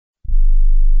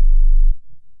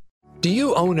Do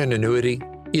you own an annuity,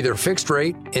 either fixed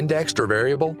rate, indexed, or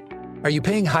variable? Are you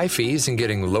paying high fees and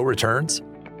getting low returns?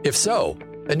 If so,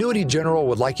 Annuity General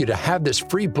would like you to have this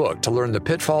free book to learn the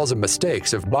pitfalls and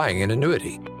mistakes of buying an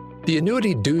annuity. The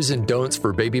Annuity Do's and Don'ts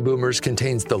for Baby Boomers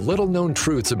contains the little-known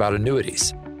truths about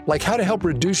annuities, like how to help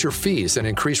reduce your fees and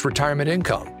increase retirement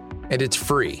income. And it's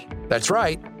free. That's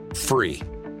right, free.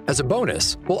 As a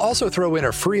bonus, we'll also throw in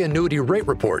a free annuity rate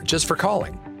report just for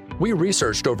calling. We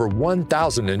researched over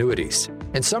 1,000 annuities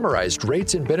and summarized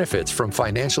rates and benefits from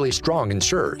financially strong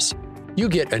insurers. You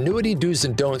get Annuity Do's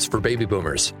and Don'ts for Baby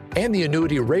Boomers and the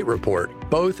Annuity Rate Report,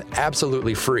 both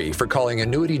absolutely free for calling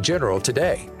Annuity General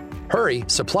today. Hurry,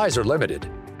 supplies are limited.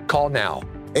 Call now.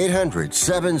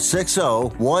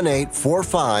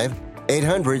 800-760-1845.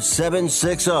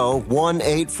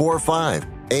 800-760-1845.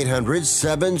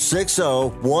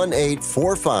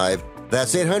 800-760-1845.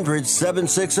 That's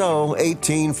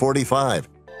 800-760-1845.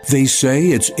 They say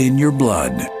it's in your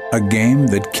blood. A game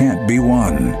that can't be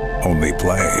won, only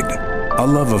played. A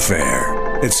love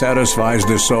affair. It satisfies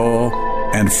the soul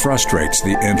and frustrates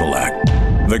the intellect.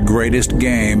 The greatest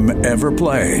game ever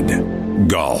played.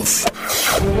 Golf.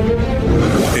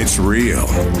 It's real.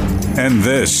 And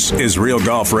this is Real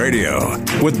Golf Radio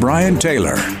with Brian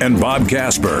Taylor and Bob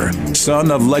Casper,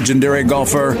 son of legendary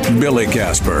golfer Billy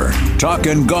Casper.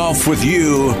 Talking golf with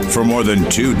you for more than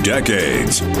 2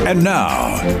 decades. And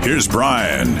now, here's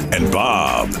Brian and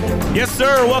Bob. Yes,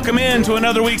 sir. Welcome in to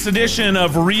another week's edition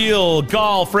of Real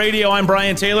Golf Radio. I'm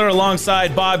Brian Taylor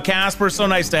alongside Bob Casper. So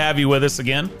nice to have you with us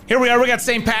again. Here we are. We got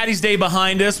St. Patty's Day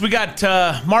behind us. We got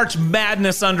March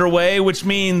Madness underway, which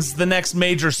means the next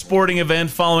major sporting event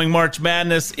following March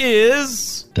Madness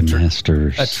is the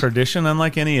Masters. A tradition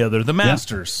unlike any other. The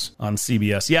Masters on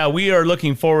CBS. Yeah, we are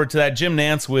looking forward to that. Jim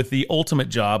Nantz with the ultimate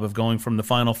job of going from the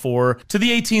Final Four to the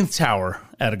 18th tower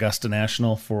at Augusta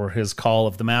National for his call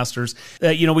of the Masters.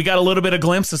 We got a little bit of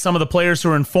glimpse of some of the players who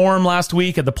were in form last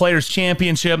week at the Players'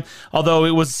 Championship, although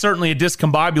it was certainly a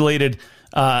discombobulated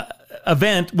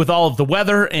event with all of the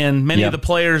weather, and many of the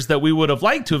players that we would have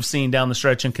liked to have seen down the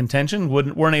stretch in contention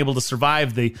weren't able to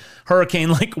survive the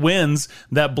hurricane-like winds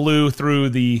that blew through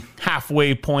the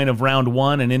halfway point of round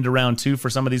 1 and into round 2 for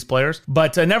some of these players.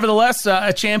 But nevertheless,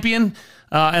 a champion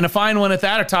and a fine one at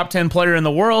that, a top 10 player in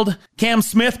the world. Cam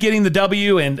Smith getting the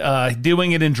W and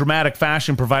doing it in dramatic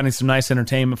fashion, providing some nice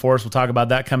entertainment for us. We'll talk about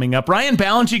that coming up. Ryan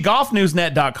Ballingy,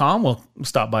 golfnewsnet.com. We'll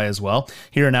stop by as well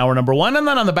here in hour number 1. And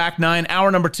then on the back 9,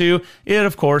 hour number 2, it,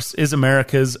 of course, is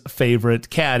America's favorite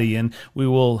caddy. And we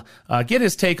will get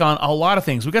his take on a lot of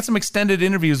things. We've got some extended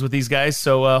interviews with these guys,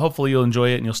 so hopefully you'll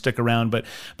enjoy it and you'll stick around. But,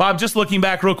 Bob, just looking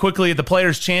back real quickly at the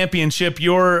Players' Championship,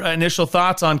 your initial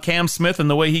thoughts on Cam Smith and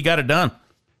the way he got it done?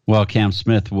 Well, Cam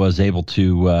Smith was able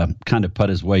to kind of putt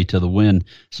his way to the win,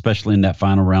 especially in that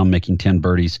final round, making 10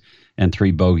 birdies and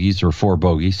 3 bogeys or 4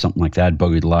 bogeys, something like that,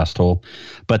 bogeyed the last hole.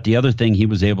 But the other thing he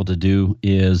was able to do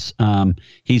is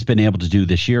he's been able to do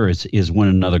this year is win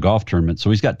another golf tournament. So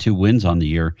he's got 2 wins on the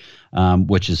year,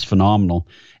 which is phenomenal.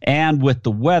 And with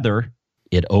the weather,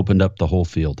 it opened up the whole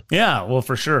field. Yeah, well,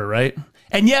 for sure, right?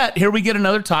 And yet, here we get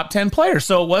another top 10 player.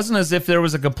 So it wasn't as if there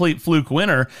was a complete fluke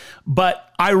winner. But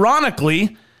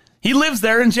ironically, he lives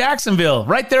there in Jacksonville,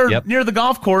 right there near the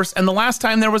golf course. And the last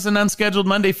time there was an unscheduled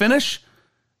Monday finish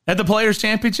at the Players'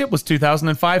 Championship was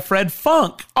 2005. Fred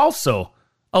Funk, also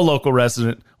a local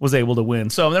resident, was able to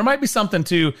win. So there might be something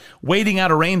to waiting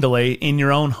out a rain delay in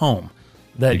your own home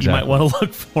that you might want to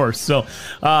look for. So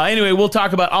anyway, we'll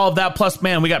talk about all of that. Plus,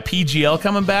 man, we got PGL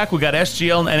coming back. We got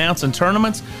SGL announcing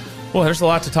tournaments. Well, there's a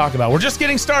lot to talk about. We're just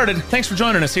getting started. Thanks for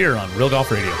joining us here on Real Golf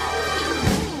Radio.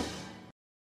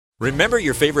 Remember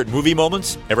your favorite movie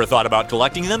moments? Ever thought about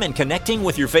collecting them and connecting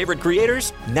with your favorite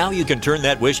creators? Now you can turn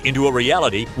that wish into a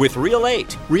reality with Reel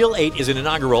 8. Reel 8 is an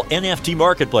inaugural NFT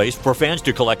marketplace for fans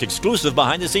to collect exclusive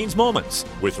behind-the-scenes moments.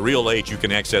 With Reel 8, you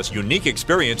can access unique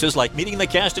experiences like meeting the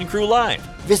cast and crew live.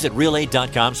 Visit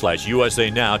Reel8.com/USA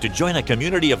now to join a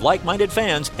community of like-minded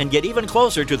fans and get even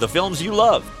closer to the films you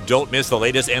love. Don't miss the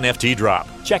latest NFT drop.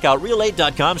 Check out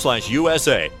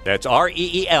Reel8.com/USA. That's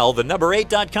REEL, the number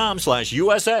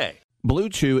 8.com/USA. Blue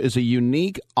Chew is a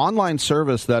unique online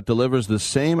service that delivers the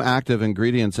same active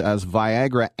ingredients as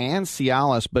Viagra and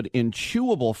Cialis, but in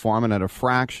chewable form and at a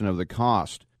fraction of the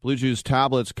cost. Blue Chew's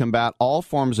tablets combat all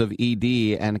forms of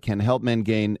ED and can help men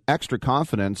gain extra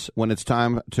confidence when it's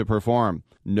time to perform.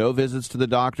 No visits to the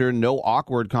doctor, no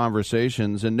awkward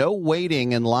conversations, and no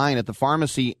waiting in line at the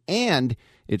pharmacy, and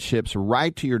it ships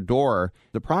right to your door.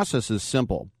 The process is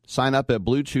simple. Sign up at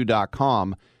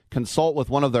BlueChew.com. Consult with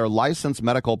one of their licensed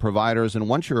medical providers, and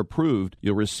once you're approved,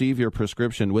 you'll receive your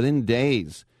prescription within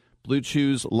days. Blue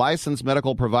Chew's licensed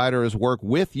medical providers work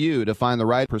with you to find the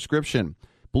right prescription.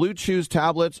 Blue Chew's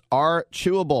tablets are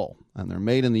chewable, and they're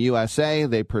made in the USA.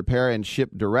 They prepare and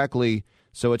ship directly,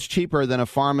 so it's cheaper than a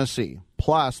pharmacy.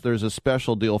 Plus, there's a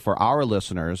special deal for our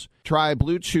listeners. Try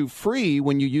Blue Chew free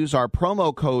when you use our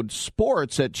promo code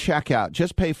SPORTS at checkout.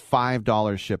 Just pay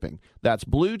 $5 shipping. That's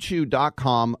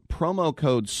BlueChew.com, promo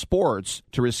code SPORTS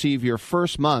to receive your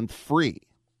first month free.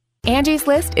 Angie's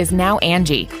List is now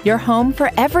Angie, your home for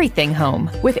everything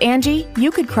home. With Angie, you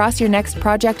could cross your next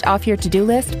project off your to-do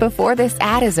list before this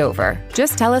ad is over.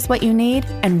 Just tell us what you need,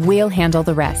 and we'll handle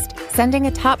the rest, sending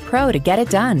a top pro to get it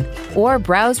done. Or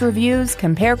browse reviews,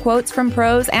 compare quotes from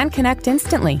pros, and connect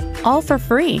instantly, all for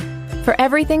free. For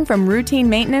everything from routine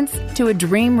maintenance to a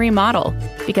dream remodel.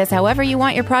 Because however you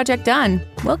want your project done,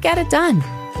 we'll get it done.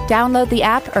 Download the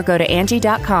app or go to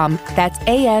Angie.com. That's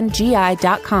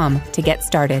ANGI.com to get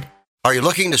started. Are you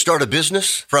looking to start a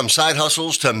business? From side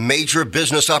hustles to major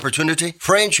business opportunity?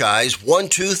 Franchise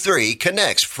 123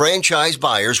 connects franchise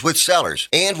buyers with sellers.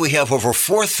 And we have over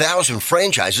 4,000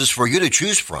 franchises for you to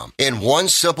choose from. In one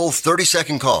simple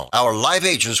 30-second call, our live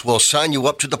agents will sign you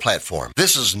up to the platform.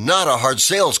 This is not a hard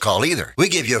sales call either. We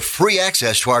give you free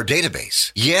access to our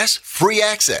database. Yes, free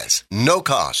access. No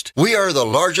cost. We are the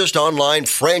largest online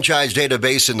franchise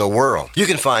database in the world. You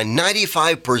can find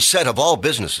 95% of all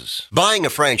businesses. Buying a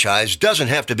franchise doesn't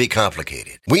have to be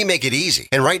complicated. We make it easy.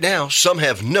 And right now, some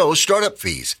have no startup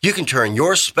fees. You can turn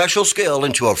your special skill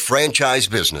into a franchise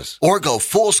business or go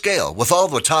full scale with all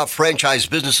the top franchise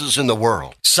businesses in the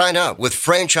world. Sign up with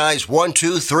Franchise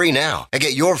 123 now and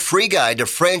get your free guide to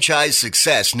franchise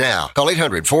success now. Call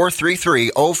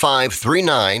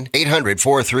 800-433-0539,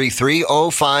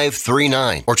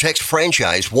 800-433-0539, or text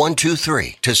Franchise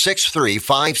 123 to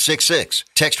 63566.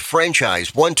 Text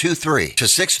Franchise 123 to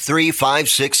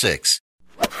 63566.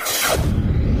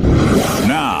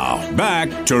 Now,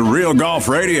 back to Real Golf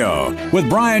Radio with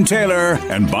Brian Taylor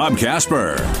and Bob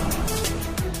Casper.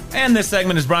 And this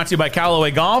segment is brought to you by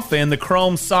Callaway Golf and the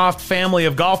Chrome Soft family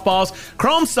of golf balls.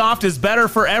 Chrome Soft is better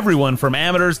for everyone, from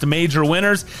amateurs to major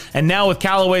winners. And now with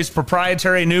Callaway's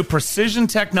proprietary new precision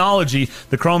technology,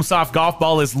 the Chrome Soft golf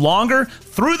ball is longer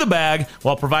through the bag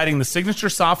while providing the signature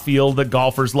soft feel that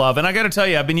golfers love. And I got to tell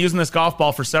you, I've been using this golf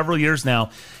ball for several years now.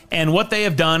 And what they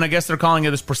have done, I guess they're calling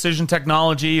it this precision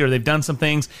technology, or they've done some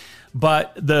things,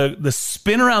 but the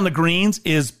spin around the greens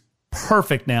is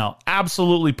perfect now.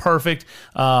 Absolutely perfect.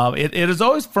 It is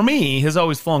always, for me, has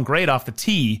always flown great off the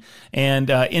tee and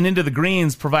into the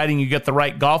greens, providing you get the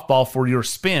right golf ball for your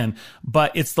spin.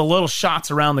 But it's the little shots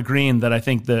around the green that I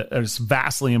think that is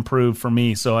vastly improved for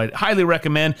me. So I highly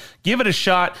recommend. Give it a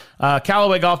shot.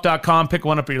 CallawayGolf.com. Pick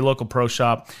one up at your local pro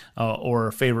shop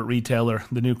or favorite retailer,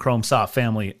 the new Chrome Soft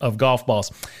family of golf balls.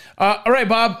 All right,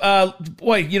 Bob.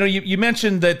 You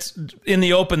mentioned that in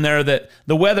the Open there that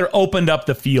the weather opened up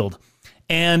the field.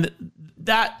 And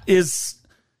that is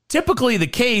typically the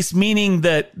case, meaning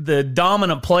that the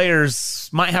dominant players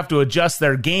might have to adjust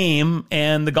their game,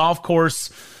 and the golf course,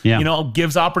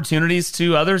 gives opportunities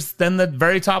to others than the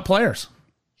very top players.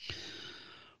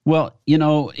 Well,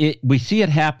 we see it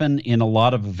happen in a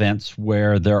lot of events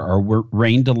where there are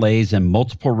rain delays and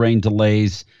multiple rain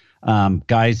delays.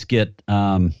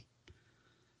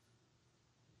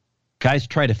 Guys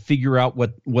try to figure out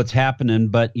what's happening,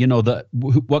 but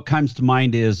what comes to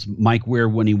mind is Mike Weir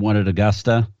when he won at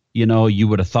Augusta. You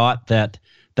would have thought that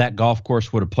golf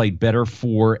course would have played better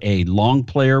for a long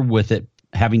player with it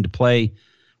having to play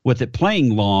with it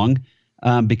playing long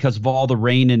because of all the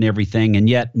rain and everything, and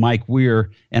yet Mike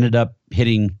Weir ended up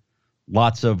hitting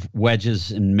lots of wedges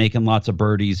and making lots of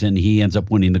birdies, and he ends up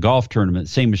winning the golf tournament.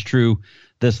 Same is true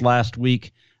this last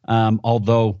week,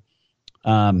 although.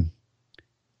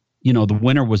 The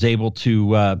winner was able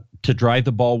to drive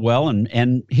the ball well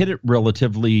and hit it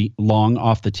relatively long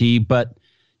off the tee, but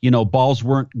balls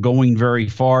weren't going very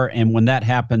far. And when that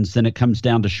happens, then it comes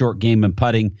down to short game and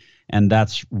putting, and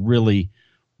that's really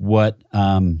what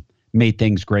made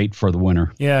things great for the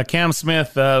winner. Yeah, Cam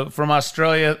Smith from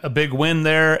Australia, a big win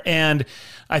there, and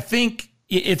I think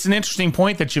it's an interesting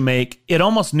point that you make. It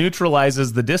almost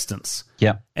neutralizes the distance.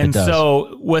 Yeah, and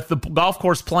so with the golf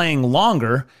course playing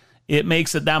longer, it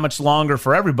makes it that much longer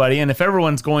for everybody. And if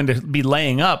everyone's going to be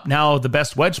laying up, now the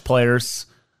best wedge players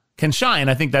can shine.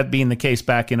 I think that being the case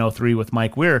back in 2003 with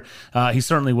Mike Weir. He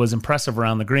certainly was impressive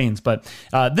around the greens. But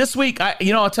this week,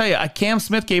 I'll tell you, Cam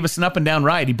Smith gave us an up and down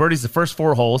ride. He birdies the first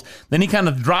 4 holes. Then he kind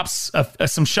of drops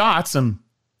some shots and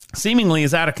seemingly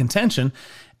is out of contention.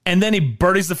 And then he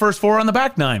birdies the first 4 on the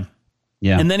back 9.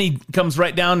 Yeah. And then he comes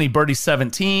right down and he birdies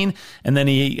 17, and then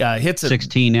he hits it.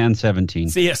 16 and 17.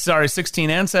 16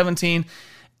 and 17.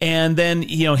 and then,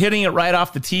 hitting it right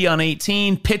off the tee on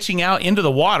 18, pitching out into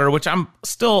the water, which I'm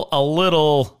still a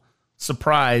little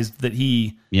surprised that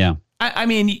he. Yeah. I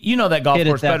mean, that golf hit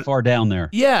course it that far down there.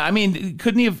 Yeah, I mean,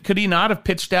 could he not have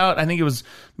pitched out? I think it was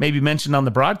maybe mentioned on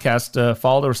the broadcast,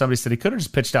 Faldo or somebody said he could have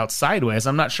just pitched out sideways.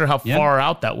 I'm not sure how far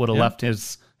out that would have left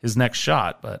his next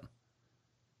shot, but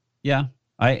yeah,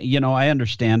 I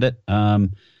understand it.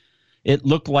 It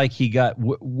looked like he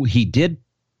did,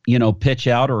 pitch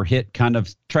out or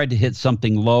tried to hit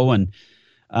something low, and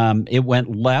it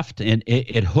went left, and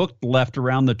it hooked left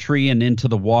around the tree and into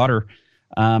the water.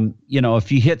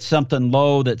 If you hit something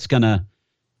low that's going to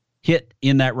hit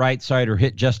in that right side or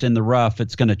hit just in the rough,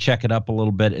 it's going to check it up a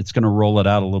little bit. It's going to roll it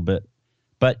out a little bit.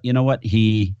 But you know what?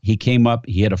 He came up.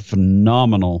 He had a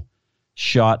phenomenal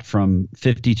shot from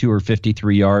 52 or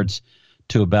 53 yards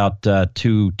to about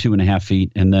 2.5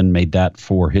 feet, and then made that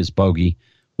for his bogey,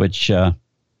 which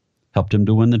helped him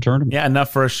to win the tournament. Yeah,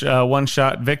 enough for a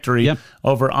one-shot victory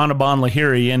over Anaban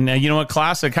Lahiri. And you know what,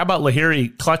 classic. How about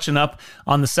Lahiri clutching up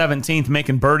on the 17th,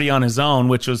 making birdie on his own,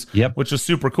 which was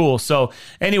super cool. So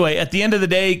anyway, at the end of the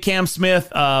day, Cam Smith,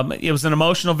 it was an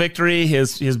emotional victory.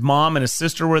 His mom and his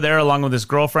sister were there along with his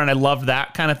girlfriend. I loved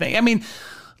that kind of thing. I mean,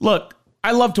 look,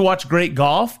 I love to watch great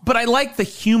golf, but I like the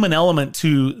human element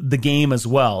to the game as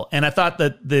well. And I thought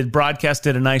that the broadcast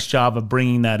did a nice job of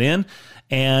bringing that in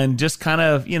and just kind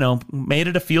of, made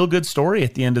it a feel-good story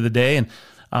at the end of the day. And,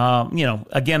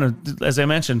 again, as I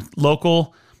mentioned,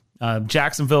 local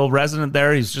Jacksonville resident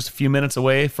there. He's just a few minutes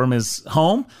away from his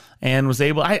home and was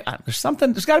able,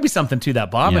 there's got to be something to that,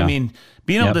 Bob. Yeah. I mean,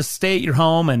 being able to stay at your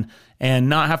home and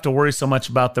not have to worry so much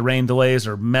about the rain delays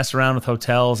or mess around with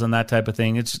hotels and that type of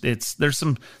thing. There's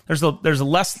a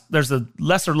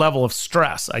lesser level of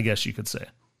stress, I guess you could say.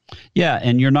 Yeah,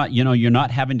 and you're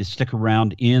not having to stick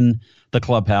around in the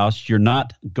clubhouse. You're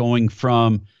not going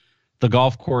from the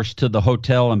golf course to the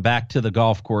hotel and back to the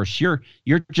golf course. You're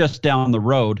just down the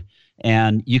road,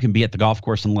 and you can be at the golf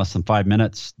course in less than 5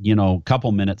 minutes,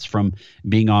 couple minutes from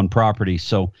being on property.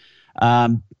 So,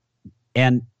 and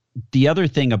the other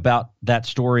thing about that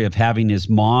story of having his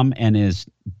mom and his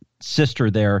sister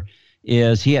there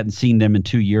is he hadn't seen them in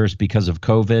 2 years because of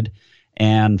COVID.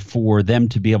 And for them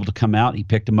to be able to come out, he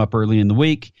picked them up early in the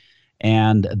week,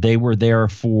 and they were there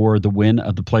for the win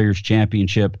of the Players'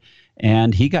 Championship.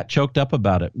 And he got choked up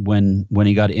about it when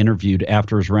he got interviewed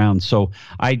after his round. So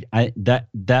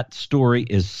that story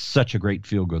is such a great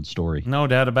feel-good story. No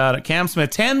doubt about it. Cam Smith,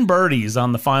 10 birdies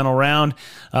on the final round,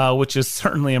 which is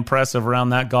certainly impressive around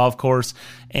that golf course.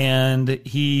 And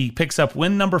he picks up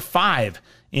win number 5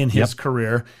 in his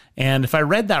career. And if I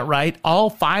read that right, all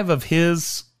 5 of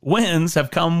his wins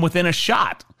have come within a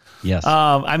shot. Yes.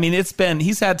 I mean,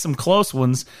 he's had some close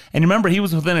ones. And remember, he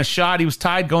was within a shot. He was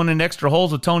tied going into extra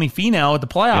holes with Tony Finau at the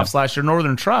playoffs last year,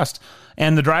 Northern Trust.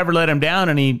 And the driver let him down,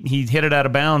 and he hit it out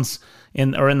of bounds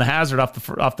in the hazard off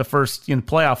the first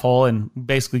playoff hole, and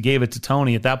basically gave it to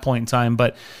Tony at that point in time.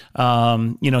 But,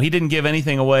 he didn't give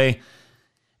anything away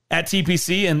at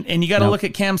TPC, and you got to look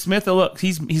at Cam Smith. Look,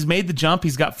 he's made the jump.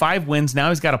 He's got 5 wins now.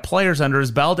 He's got a Players under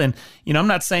his belt, and I'm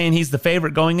not saying he's the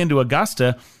favorite going into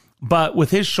Augusta, but with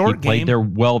his short game, he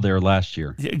played there last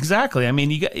year. Exactly. I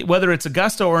mean, whether it's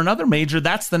Augusta or another major,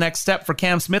 that's the next step for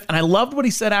Cam Smith. And I loved what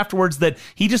he said afterwards, that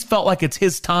he just felt like it's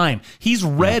his time. He's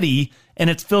ready,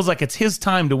 and it feels like it's his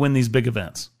time to win these big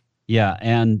events. Yeah,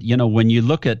 and when you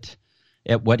look at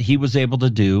what he was able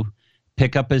to do,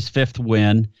 pick up his 5th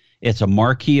win. It's a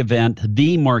marquee event,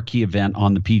 the marquee event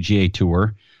on the PGA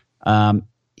Tour.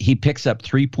 He picks up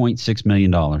 $3.6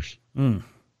 million.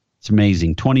 It's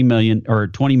amazing. $20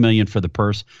 million for the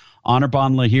purse.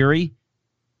 Anaban Lahiri,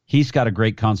 he's got a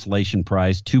great consolation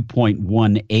prize,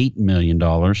 $2.18 million.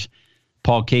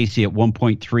 Paul Casey at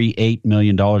 $1.38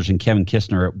 million, and Kevin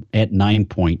Kistner at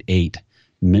 $9.8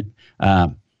 million.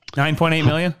 $9.8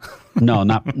 million? No,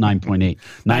 not 9.8.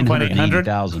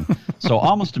 980,000. So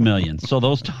almost $1 million. So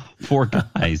those 4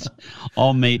 guys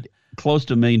all made close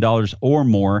to $1 million or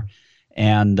more.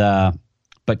 And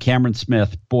but Cameron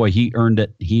Smith, boy, he earned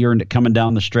it. He earned it coming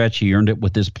down the stretch. He earned it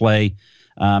with his play.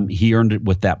 He earned it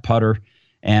with that putter.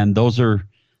 And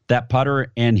that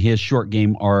putter and his short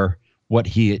game are what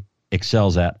he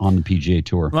excels at on the PGA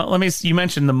Tour. Well, you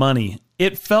mentioned the money.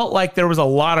 It felt like there was a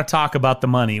lot of talk about the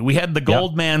money. We had the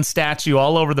gold man statue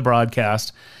all over the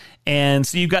broadcast. And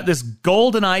so you've got this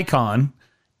golden icon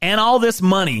and all this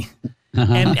money.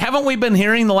 And haven't we been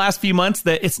hearing the last few months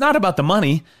that it's not about the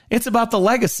money, it's about the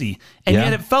legacy? And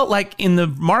yet it felt like in the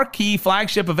marquee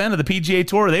flagship event of the PGA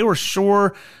Tour, they were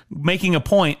sure making a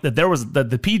point that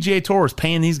the PGA Tour was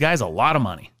paying these guys a lot of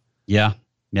money. Yeah.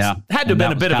 Had to have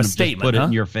been a bit of a statement. Put it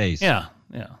in your face. Yeah.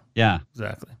 Yeah.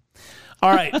 Exactly. All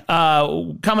right.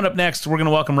 Coming up next, we're going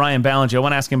to welcome Ryan Ballengee. I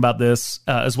want to ask him about this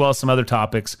as well as some other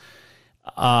topics.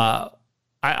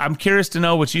 I'm curious to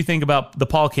know what you think about the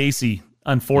Paul Casey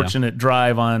unfortunate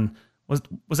drive on,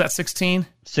 was that 16?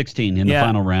 16 in the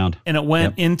final round. And it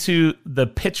went into the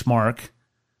pitch mark,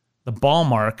 the ball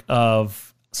mark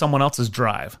of someone else's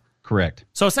drive. Correct.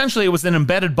 So essentially it was an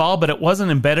embedded ball, but it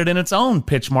wasn't embedded in its own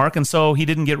pitch mark, and so he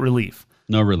didn't get relief.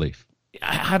 No relief.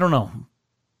 I don't know.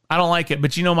 I don't like it,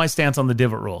 but you know my stance on the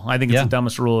divot rule. I think it's the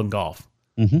dumbest rule in golf.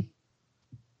 Mm-hmm.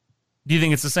 Do you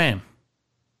think it's the same?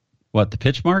 What, the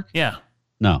pitch mark? Yeah.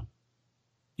 No.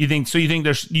 You think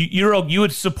there's you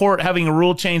would support having a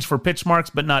rule change for pitch marks,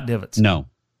 but not divots? No.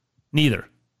 Neither.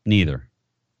 You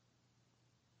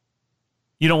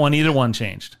don't want either one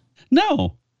changed?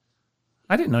 No.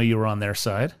 I didn't know you were on their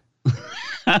side.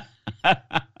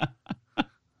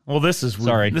 Well, this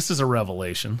is a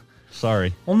revelation.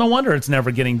 Sorry. Well, no wonder it's never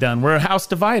getting done. We're a house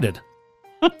divided.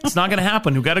 It's not going to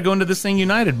happen. We've got to go into this thing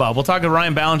united, Bob. We'll talk to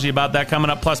Ryan Ballengee about that coming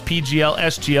up, plus PGL,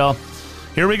 SGL.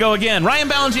 Here we go again. Ryan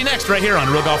Ballengee next, right here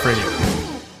on Real Golf Radio.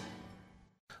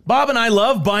 Bob and I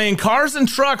love buying cars and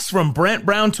trucks from Brent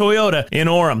Brown Toyota in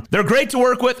Orem. They're great to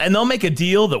work with, and they'll make a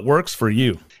deal that works for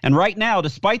you. And right now,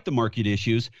 despite the market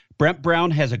issues, Brent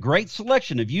Brown has a great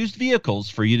selection of used vehicles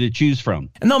for you to choose from.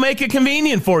 And they'll make it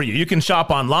convenient for you. You can shop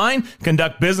online,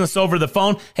 conduct business over the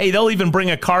phone. Hey, they'll even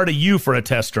bring a car to you for a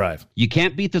test drive. You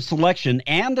can't beat the selection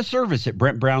and the service at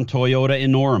Brent Brown Toyota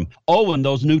in Orem. Oh, and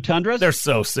those new Tundras? They're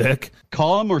so sick.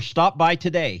 Call them or stop by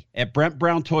today at Brent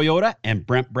Brown Toyota and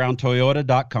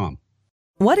BrentBrownToyota.com.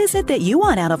 What is it that you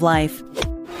want out of life?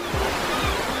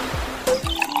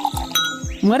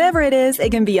 Whatever it is, it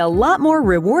can be a lot more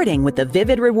rewarding with the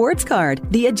Vivid Rewards Card,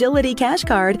 the Agility Cash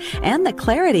Card, and the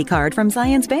Clarity Card from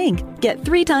Zions Bank. Get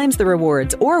 3 times the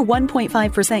rewards or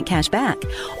 1.5% cash back.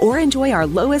 Or enjoy our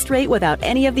lowest rate without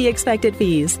any of the expected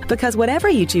fees. Because whatever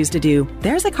you choose to do,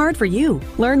 there's a card for you.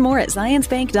 Learn more at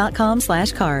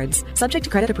zionsbank.com/cards. Subject to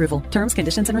credit approval. Terms,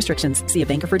 conditions, and restrictions. See a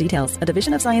banker for details. A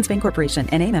division of Zions Bank Corporation.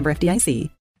 N.A. member FDIC.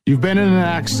 You've been in an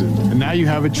accident, and now you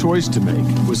have a choice to make.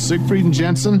 With Siegfried and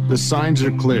Jensen, the signs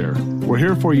are clear. We're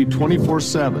here for you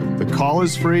 24/7. The call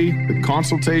is free, the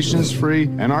consultation is free,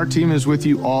 and our team is with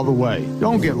you all the way.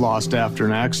 Don't get lost after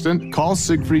an accident. Call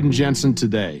Siegfried and Jensen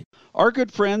today. Our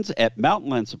good friends at Mountain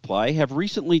Land Supply have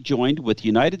recently joined with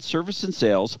United Service and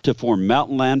Sales to form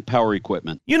Mountain Land Power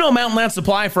Equipment. You know Mountain Land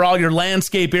Supply for all your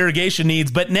landscape irrigation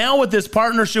needs, but now with this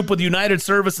partnership with United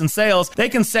Service and Sales, they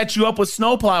can set you up with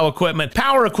snowplow equipment,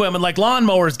 power equipment like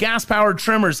lawnmowers, gas-powered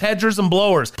trimmers, hedgers, and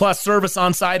blowers, plus service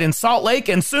on-site in Salt Lake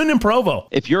and soon in Provo.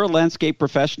 If you're a landscape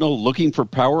professional looking for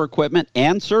power equipment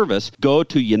and service, go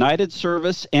to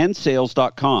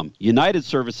UnitedServiceandSales.com. United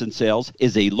Service and Sales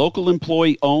is a local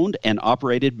employee-owned and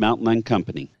operated Mountain Land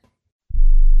company.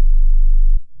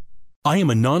 I am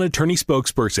a non-attorney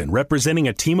spokesperson representing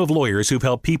a team of lawyers who've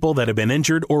helped people that have been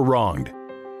injured or wronged.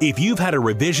 If you've had a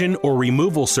revision or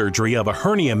removal surgery of a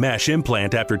hernia mesh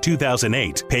implant after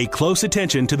 2008, pay close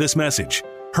attention to this message.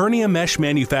 Hernia mesh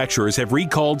manufacturers have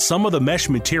recalled some of the mesh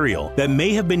material that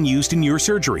may have been used in your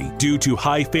surgery due to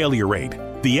high failure rate.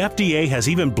 The FDA has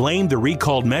even blamed the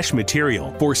recalled mesh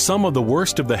material for some of the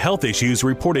worst of the health issues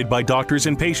reported by doctors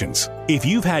and patients. If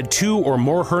you've had 2 or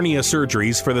more hernia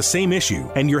surgeries for the same issue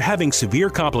and you're having severe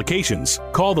complications,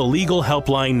 call the legal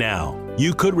helpline now.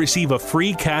 You could receive a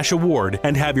free cash award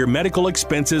and have your medical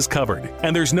expenses covered.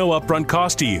 And there's no upfront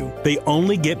cost to you. They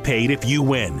only get paid if you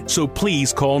win. So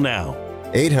please call now.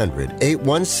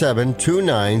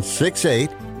 800-817-2968.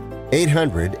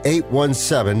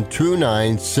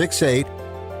 800-817-2968.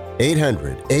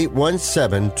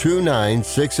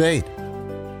 800-817-2968.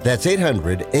 That's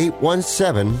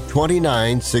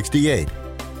 800-817-2968.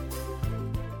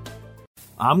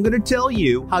 I'm going to tell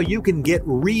you how you can get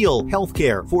real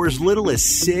healthcare for as little as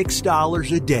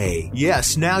 $6 a day.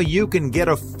 Yes, now you can get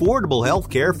affordable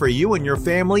healthcare for you and your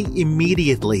family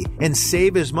immediately and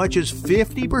save as much as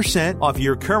 50% off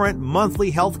your current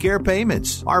monthly healthcare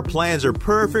payments. Our plans are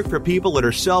perfect for people that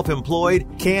are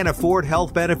self-employed, can't afford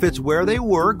health benefits where they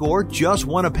work, or just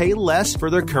want to pay less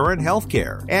for their current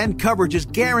healthcare. And coverage is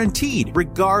guaranteed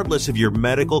regardless of your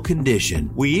medical condition.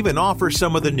 We even offer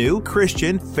some of the new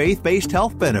Christian faith-based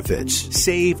health benefits.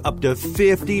 Save up to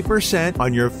 50%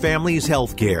 on your family's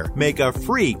health care. Make a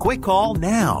free quick call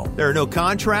now. There are no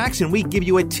contracts, and we give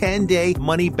you a 10-day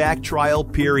money-back trial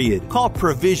period. Call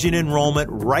Provision Enrollment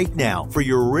right now for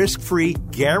your risk-free,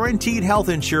 guaranteed health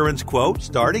insurance quote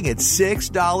starting at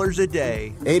 $6 a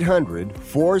day.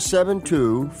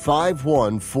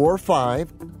 800-472-5145.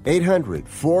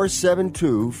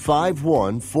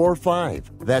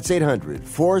 800-472-5145. That's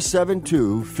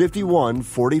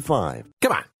 800-472-5145.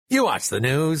 Come on, you watch the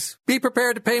news. Be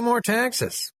prepared to pay more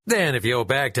taxes. Then if you owe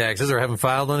back taxes or haven't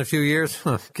filed in a few years,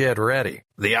 get ready.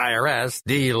 The IRS,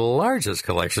 the largest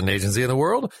collection agency in the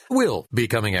world, will be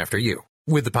coming after you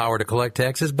with the power to collect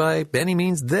taxes by any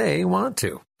means they want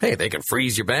to. Hey, they can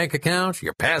freeze your bank account,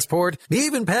 your passport,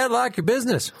 even padlock your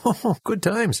business. Oh, good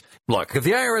times. Look, if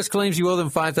the IRS claims you owe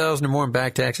them $5,000 or more in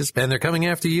back taxes and they're coming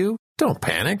after you, don't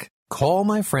panic. Call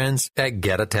my friends at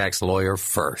Get a Tax Lawyer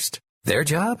first. Their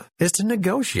job is to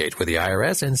negotiate with the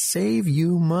IRS and save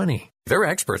you money. They're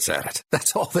experts at it.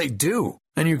 That's all they do.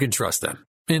 And you can trust them.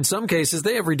 In some cases,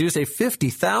 they have reduced a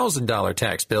 $50,000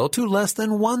 tax bill to less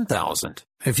than $1,000.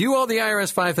 If you owe the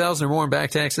IRS $5,000 or more in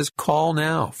back taxes, call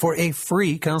now for a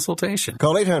free consultation.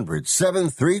 Call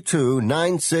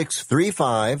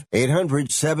 800-732-9635.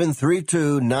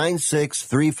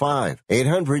 800-732-9635.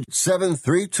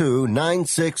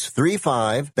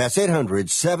 800-732-9635. That's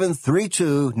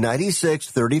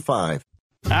 800-732-9635.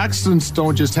 Accidents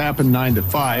don't just happen 9 to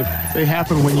 5. They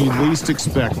happen when you least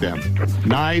expect them.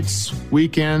 Nights,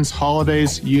 weekends,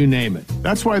 holidays, you name it.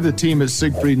 That's why the team at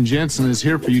Siegfried & Jensen is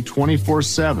here for you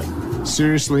 24/7.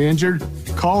 Seriously injured?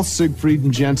 Call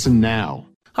Siegfried & Jensen now.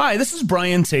 Hi, this is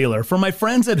Brian Taylor from my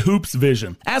friends at Hoops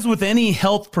Vision. As with any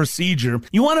health procedure,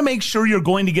 you want to make sure you're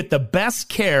going to get the best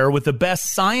care with the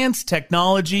best science,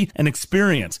 technology, and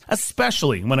experience,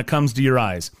 especially when it comes to your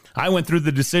eyes. I went through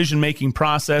the decision-making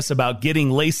process about getting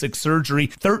LASIK surgery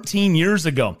 13 years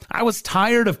ago. I was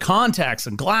tired of contacts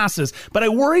and glasses, but I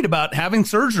worried about having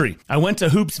surgery. I went to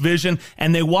Hoops Vision,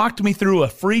 and they walked me through a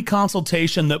free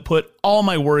consultation that put all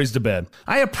my worries to bed.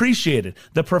 I appreciated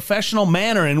the professional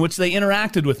manner in which they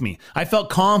interacted with me. I felt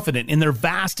confident in their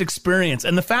vast experience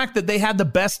and the fact that they had the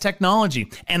best technology.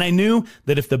 And I knew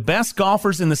that if the best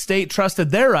golfers in the state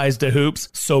trusted their eyes to hoops,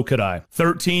 so could I.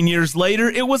 13 years later,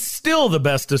 it was still the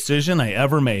best decision I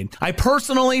ever made. I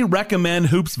personally recommend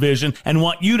Hoops Vision and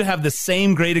want you to have the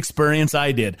same great experience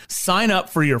I did. Sign up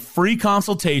for your free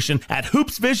consultation at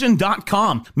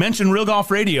hoopsvision.com. Mention Real Golf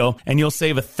Radio and you'll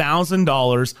save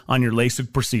 $1,000 on your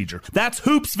LASIK procedure. That's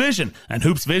Hoops Vision and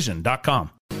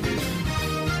hoopsvision.com.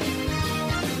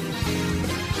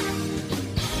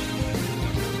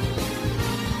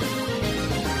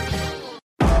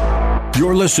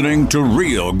 You're listening to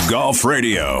Real Golf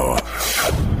Radio.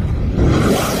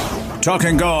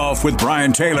 Talking golf with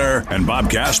Brian Taylor and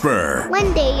Bob Casper.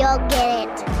 One day you'll get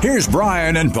it. Here's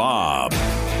Brian and Bob.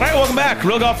 All right, welcome back.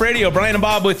 Real Golf Radio. Brian and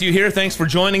Bob with you here. Thanks for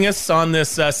joining us on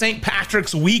this St.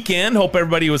 Patrick's weekend. Hope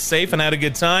everybody was safe and had a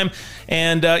good time.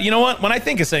 And you know what? When I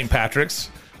think of St.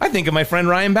 Patrick's, I think of my friend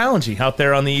Ryan Ballingy out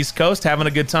there on the East Coast having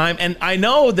a good time. And I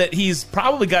know that he's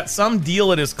probably got some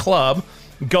deal at his club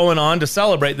going on to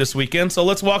celebrate this weekend. So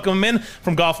let's welcome him in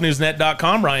from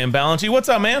golfnewsnet.com, Ryan Ballingy. What's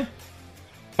up, man?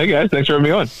 Hey, guys. Thanks for having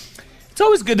me on. It's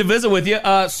always good to visit with you.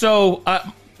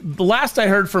 The last I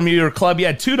heard from your club, you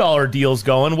had $2 deals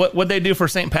going. What'd they do for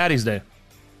St. Patty's Day?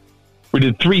 We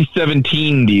did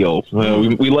 317 deals.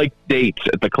 We like dates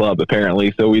at the club,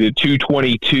 apparently. So we did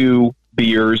 222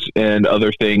 beers and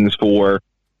other things for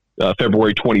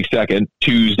February 22nd,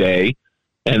 Tuesday.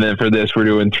 And then for this, we're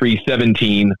doing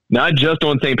 317, not just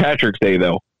on St. Patrick's Day,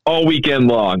 though, all weekend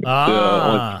long.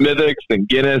 On Smithwick's and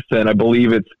Guinness, and I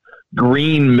believe it's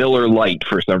Green Miller Lite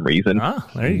for some reason.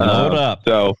 There you go. Load up.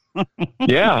 So,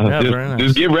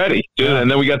 just get ready.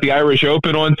 And then we got the Irish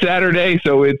Open on Saturday,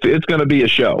 so it's going to be a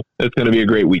show. It's going to be a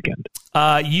great weekend.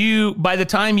 By the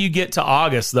time you get to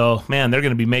August, though, man, they're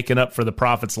going to be making up for the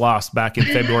profits lost back in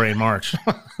February and March.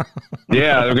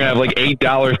 Yeah, they're going to have like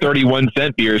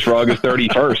 $8.31 beers for August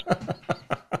 31st.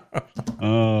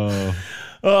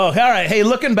 Oh, all right. Hey,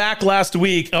 looking back last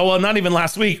week, not even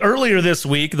last week, earlier this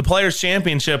week, the Players'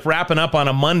 Championship wrapping up on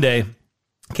a Monday.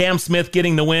 Cam Smith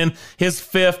getting the win, his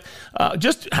fifth.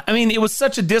 It was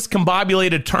such a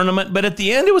discombobulated tournament, but at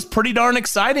the end, it was pretty darn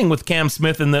exciting with Cam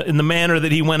Smith in the manner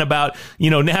that he went about,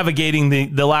 navigating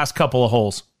the last couple of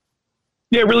holes.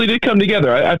 Yeah, it really did come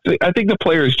together. I think the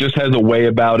Players just has a way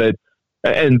about it,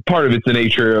 and part of it's the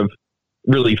nature of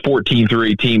really 14 through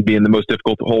 18 being the most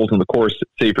difficult holes on the course,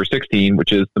 save for 16,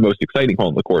 which is the most exciting hole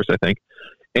on the course, I think.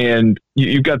 And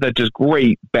you've got that just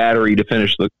great battery to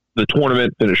finish the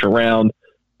tournament, finish a round.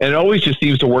 And it always just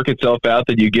seems to work itself out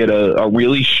that you get a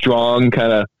really strong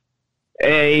kind of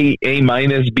A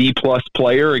minus, B plus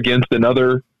player against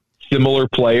another similar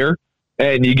player.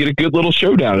 And you get a good little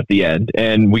showdown at the end.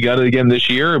 And we got it again this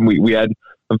year. And we had,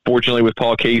 unfortunately, with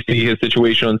Paul Casey, his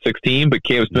situation on 16, but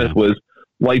Cam Smith was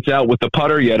lights out with the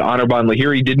putter. You had Anirban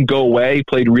Lahiri, didn't go away,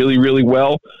 played really, really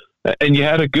well. and you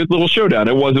had a good little showdown.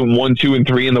 It wasn't 1, 2, and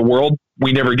 3 in the world.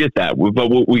 We never get that, but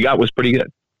what we got was pretty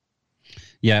good.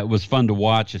 Yeah, it was fun to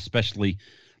watch, especially,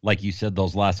 like you said,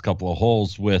 those last couple of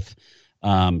holes with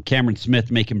Cameron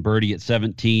Smith making birdie at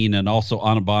 17 and also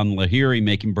Anaban Lahiri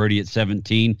making birdie at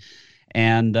 17.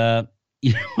 And, and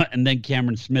then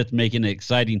Cameron Smith making it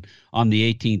exciting on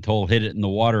the 18th hole, hit it in the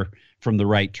water from the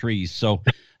right trees. So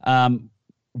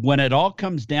when it all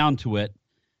comes down to it,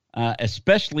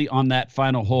 especially on that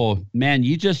final hole, man,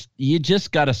 you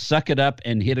just got to suck it up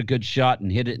and hit a good shot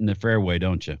and hit it in the fairway,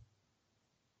 don't you?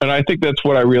 And I think that's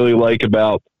what I really like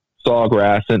about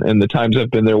Sawgrass and the times I've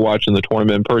been there watching the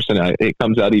tournament in person. It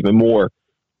comes out even more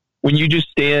when you just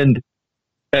stand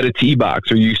at a tee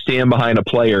box or you stand behind a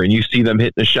player and you see them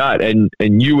hitting a shot, and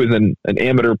you as an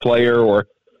amateur player or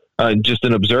just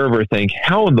an observer think,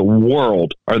 how in the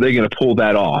world are they going to pull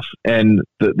that off? And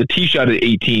the tee shot at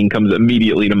 18 comes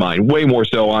immediately to mind, way more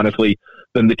so, honestly,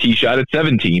 than the tee shot at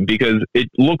 17, because it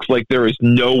looks like there is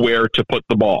nowhere to put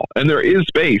the ball. And there is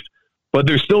space, but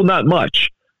there's still not much.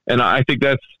 And I think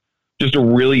that's just a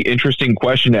really interesting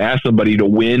question to ask somebody to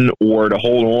win or to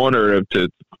hold on or to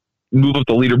move up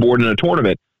the leaderboard in a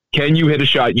tournament. Can you hit a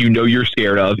shot you know you're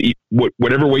scared of,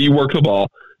 whatever way you work the ball,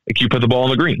 if you put the ball on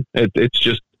the green? It's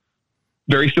just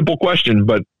very simple question,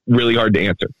 but really hard to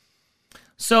answer.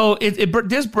 So it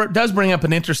does bring up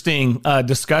an interesting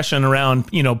discussion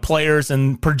around, players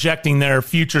and projecting their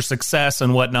future success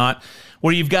and whatnot,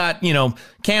 where you've got,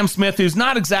 Cam Smith, who's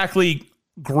not exactly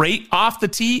great off the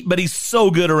tee, but he's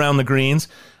so good around the greens.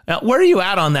 Where are you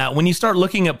at on that? When you start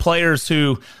looking at players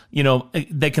who,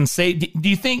 they can say, do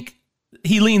you think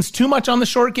he leans too much on the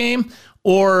short game,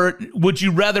 or would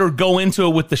you rather go into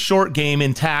it with the short game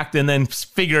intact and then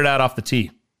figure it out off the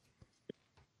tee?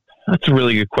 That's a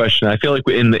really good question. I feel like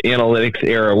in the analytics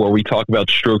era where we talk about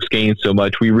strokes gained so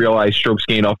much, we realize strokes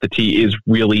gained off the tee is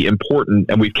really important,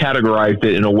 and we've categorized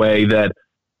it in a way that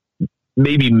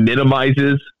maybe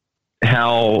minimizes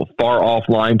how far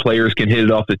offline players can hit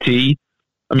it off the tee.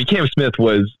 I mean, Cam Smith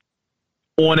was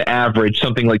on average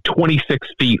something like 26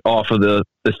 feet off of the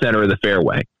center of the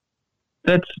fairway.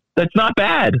 That's not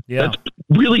bad. Yeah. That's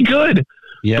really good.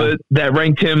 Yeah. But that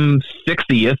ranked him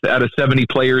 60th out of 70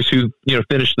 players who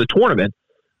finished the tournament.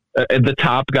 And the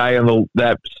top guy on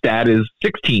that stat is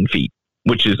 16 feet,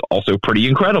 which is also pretty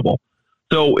incredible.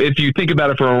 So if you think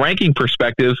about it from a ranking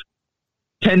perspective,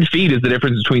 10 feet is the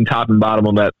difference between top and bottom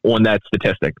on that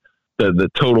statistic, the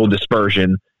total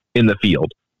dispersion in the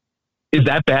field. Is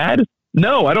that bad?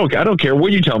 No, I don't care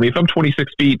what you tell me. If I'm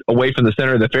 26 feet away from the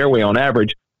center of the fairway on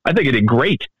average, I think I did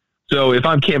great. So if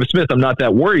I'm Cam Smith, I'm not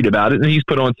that worried about it. And he's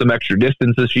put on some extra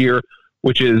distance this year,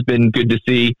 which has been good to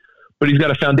see. But he's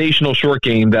got a foundational short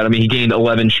game that, he gained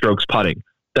 11 strokes putting.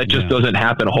 That just doesn't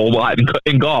happen a whole lot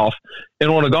in golf. And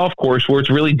on a golf course where it's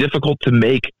really difficult to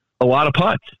make a lot of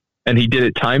putts. And he did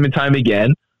it time and time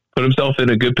again, put himself in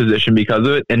a good position because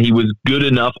of it. And he was good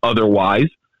enough otherwise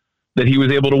that he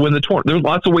was able to win the tournament. There's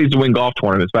lots of ways to win golf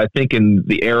tournaments, but I think in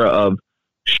the era of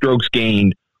strokes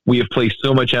gained, we have placed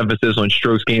so much emphasis on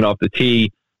strokes gained off the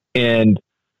tee and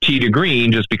tee to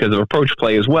green just because of approach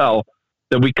play as well,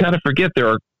 that we kind of forget there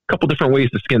are a couple different ways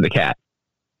to skin the cat.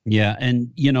 Yeah.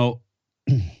 And,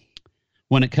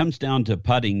 when it comes down to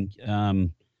putting, he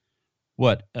was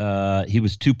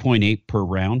 2.8 per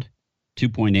round,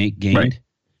 2.8 gained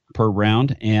per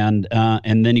round. And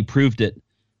then he proved it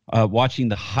watching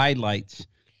the highlights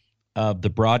of the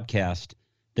broadcast.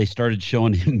 They started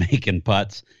showing him making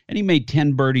putts, and he made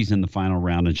 10 birdies in the final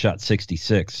round and shot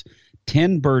 66.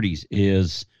 10 birdies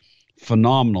is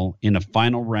phenomenal in a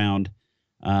final round,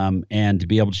 and to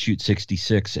be able to shoot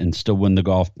 66 and still win the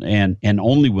golf and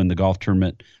only win the golf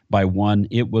tournament by one.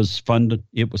 It was fun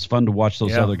to watch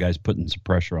those other guys putting some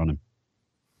pressure on him.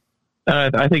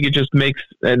 I think it just makes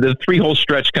the 3-hole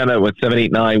stretch kind of 7,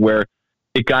 8, 9 where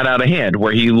it got out of hand,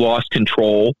 where he lost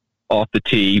control off the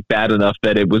tee bad enough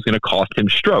that it was going to cost him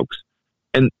strokes.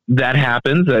 And that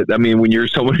happens. When you're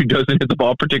someone who doesn't hit the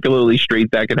ball particularly straight,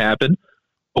 that can happen.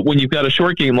 But when you've got a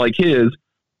short game like his,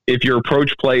 if your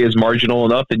approach play is marginal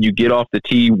enough and you get off the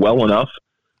tee well enough,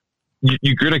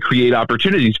 you're going to create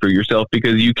opportunities for yourself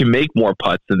because you can make more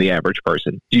putts than the average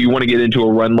person. Do you want to get into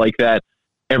a run like that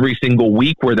every single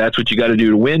week where that's what you got to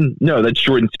do to win? No, that's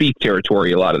short and speak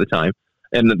territory a lot of the time.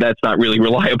 And that's not really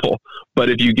reliable. But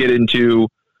if you get into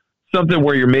something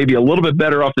where you're maybe a little bit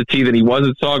better off the tee than he was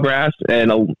at Sawgrass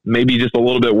and maybe just a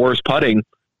little bit worse putting,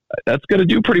 that's going to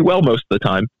do pretty well most of the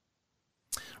time.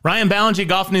 Ryan Ballengee,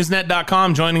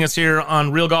 golfnewsnet.com, joining us here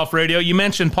on Real Golf Radio. You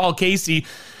mentioned Paul Casey.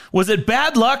 Was it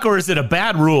bad luck or is it a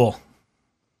bad rule?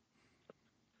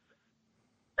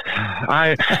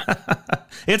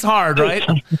 It's hard, right?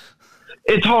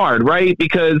 It's hard, right?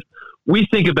 Because we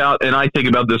think about, and I think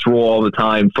about this rule all the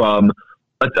time from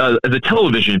as a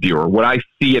television viewer. When I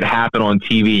see it happen on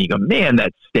TV, you go, man,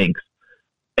 that stinks.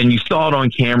 And you saw it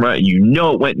on camera, and you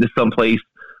know it went into some place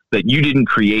that you didn't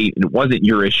create, and it wasn't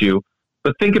your issue.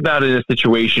 But think about it in a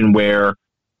situation where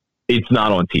it's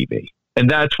not on TV. And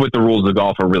that's what the rules of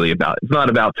golf are really about. It's not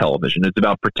about television. It's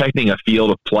about protecting a field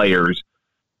of players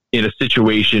in a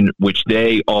situation which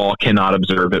they all cannot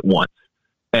observe at once.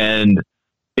 And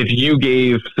if you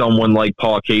gave someone like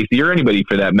Paul Casey, or anybody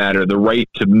for that matter, the right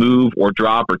to move or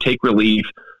drop or take relief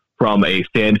from a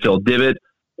sand-filled divot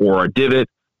or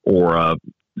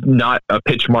not a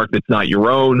pitch mark that's not your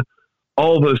own,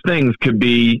 all of those things could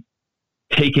be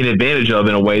taken advantage of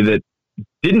in a way that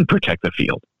didn't protect the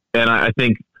field. And I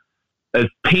think, as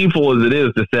painful as it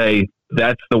is to say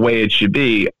that's the way it should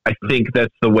be, I think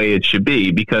that's the way it should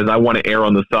be, because I want to err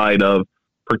on the side of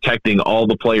protecting all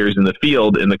the players in the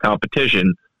field in the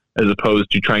competition, as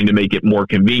opposed to trying to make it more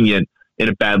convenient in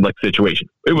a bad luck situation.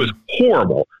 It was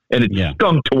horrible, and it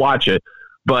stunk to watch it,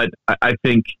 but I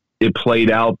think it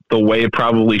played out the way it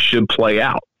probably should play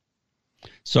out.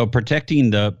 So protecting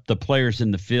the players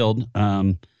in the field,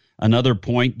 another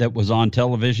point that was on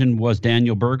television was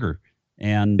Daniel Berger.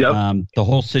 And the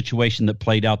whole situation that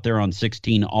played out there on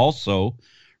 16 also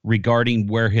regarding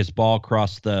where his ball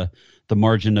crossed the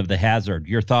margin of the hazard.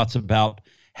 Your thoughts about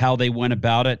how they went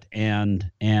about it and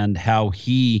how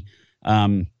he,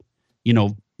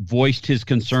 voiced his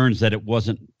concerns that it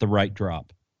wasn't the right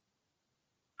drop.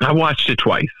 I watched it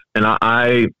twice, and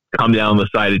I come down the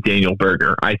side of Daniel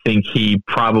Berger. I think he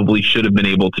probably should have been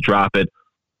able to drop it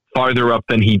farther up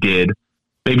than he did.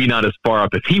 Maybe not as far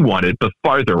up as he wanted, but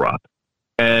farther up.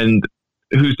 And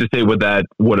who's to say what that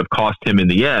would have cost him in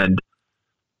the end?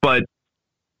 But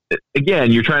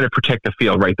again, you're trying to protect the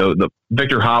field, right? The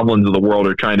Victor Hovlands of the world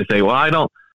are trying to say, well, I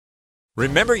don't.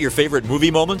 Remember your favorite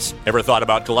movie moments? Ever thought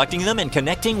about collecting them and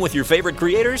connecting with your favorite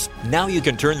creators? Now you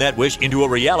can turn that wish into a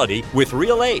reality with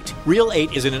Reel 8. Reel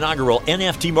 8 is an inaugural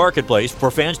NFT marketplace for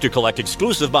fans to collect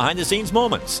exclusive behind-the-scenes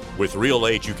moments. With Reel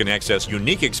 8, you can access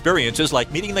unique experiences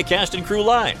like meeting the cast and crew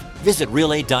live. Visit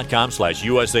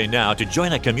reel8.com/USA now to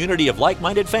join a community of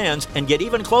like-minded fans and get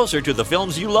even closer to the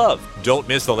films you love. Don't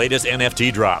miss the latest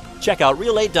NFT drop. Check out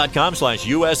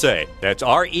reel8.com/USA. That's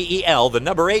REEL, the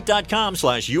number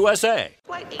 8.com/USA.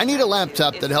 I need a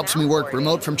laptop that helps me work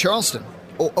remote from Charleston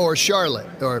or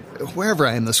Charlotte or wherever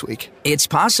I am this week. It's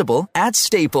possible at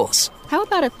Staples. How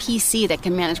about a PC that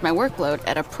can manage my workload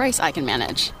at a price I can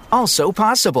manage? Also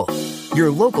possible.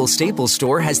 Your local Staples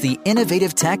store has the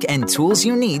innovative tech and tools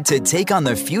you need to take on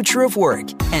the future of work.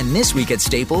 And this week at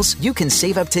Staples, you can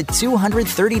save up to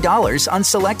 $230 on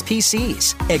select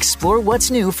PCs. Explore what's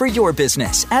new for your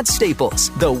business at Staples,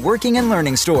 the working and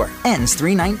learning store. Ends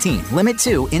 3/19. Limit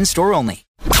 2 in-store only.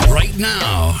 Right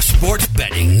now, sports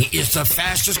betting is the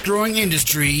fastest growing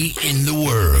industry in the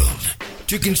world.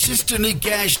 To consistently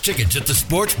cash tickets at the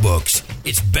sports books,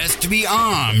 it's best to be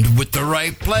armed with the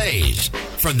right plays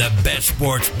from the best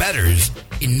sports bettors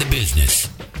in the business.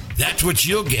 That's what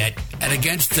you'll get at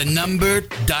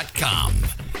AgainstTheNumber.com.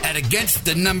 At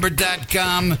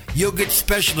AgainstTheNumber.com, you'll get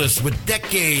specialists with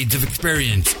decades of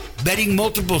experience betting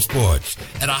multiple sports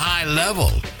at a high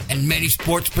level and many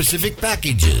sports-specific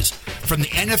packages, from the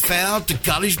NFL to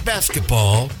college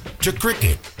basketball to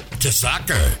cricket to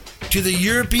soccer to the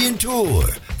European Tour,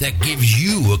 that gives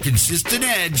you a consistent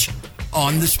edge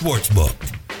on the sportsbook.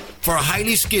 For a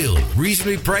highly skilled,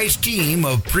 reasonably priced team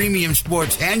of premium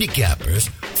sports handicappers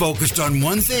focused on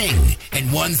one thing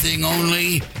and one thing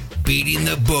only, beating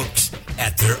the books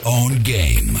at their own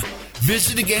game.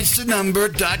 Visit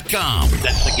AgainstTheNumber.com.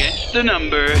 That's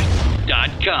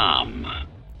AgainstTheNumber.com.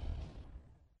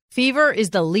 Fever is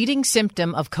the leading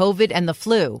symptom of COVID and the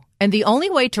flu, and the only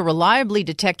way to reliably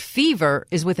detect fever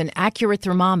is with an accurate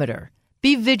thermometer.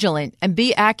 Be vigilant and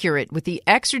be accurate with the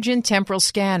Exergen Temporal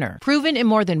Scanner, proven in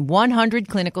more than 100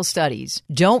 clinical studies.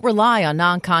 Don't rely on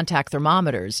non-contact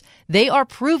thermometers. They are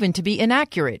proven to be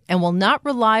inaccurate and will not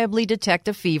reliably detect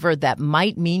a fever that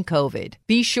might mean COVID.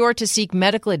 Be sure to seek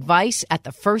medical advice at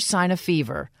the first sign of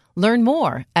fever. Learn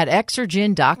more at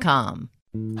Exergen.com.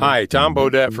 Hi, Tom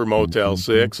Bodette for Motel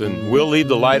 6, and we'll leave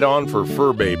the light on for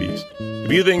fur babies. If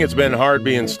you think it's been hard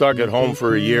being stuck at home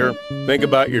for a year, think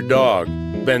about your dog.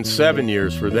 It's been 7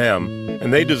 years for them,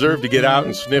 and they deserve to get out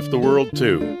and sniff the world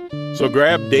too. So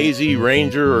grab Daisy,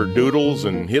 Ranger, or Doodles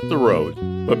and hit the road.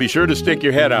 But be sure to stick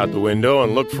your head out the window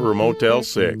and look for a Motel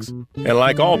 6. And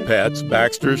like all pets,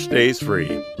 Baxter stays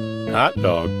free. Hot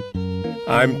dog.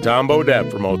 I'm Tom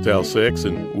Bodette for Motel 6,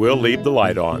 and we'll leave the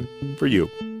light on for you.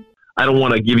 I don't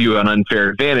want to give you an unfair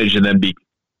advantage and then be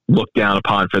looked down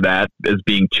upon for that as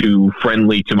being too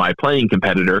friendly to my playing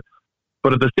competitor.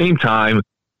 But at the same time,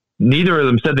 neither of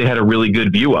them said they had a really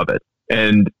good view of it.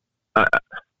 And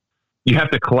you have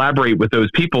to collaborate with those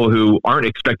people who aren't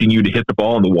expecting you to hit the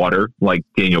ball in the water like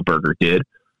Daniel Berger did,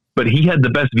 but he had the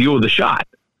best view of the shot.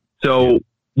 So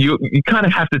you kind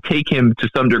of have to take him to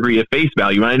some degree at face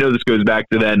value. And I know this goes back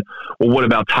to then, well, what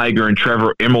about Tiger and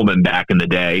Trevor Immelman back in the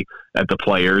day at the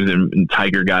Players? And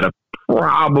Tiger got a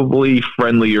probably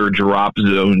friendlier drop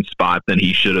zone spot than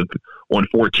he should have on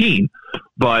 14.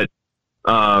 But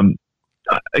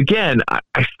again,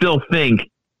 I still think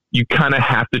you kind of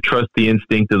have to trust the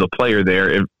instinct of the player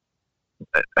there.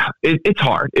 It's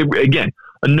hard. Again,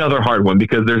 another hard one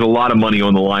because there's a lot of money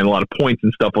on the line, a lot of points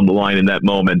and stuff on the line in that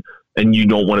moment, and you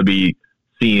don't want to be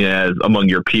seen as among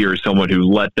your peers someone who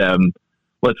let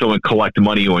someone collect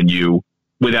money on you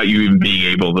without you even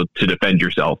being able to defend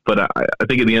yourself. But I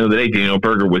think at the end of the day, Daniel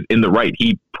Berger was in the right.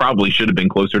 He probably should have been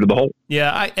closer to the hole.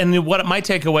 Yeah, and what my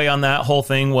takeaway on that whole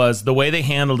thing was the way they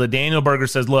handled it. Daniel Berger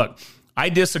says, look, I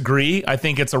disagree. I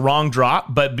think it's a wrong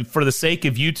drop, but for the sake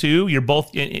of you two, you're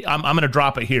both, I'm going to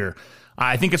drop it here.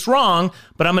 I think it's wrong,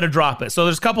 but I'm going to drop it. So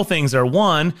there's a couple things there.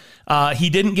 One, he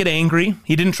didn't get angry.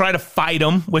 He didn't try to fight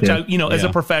him, which as a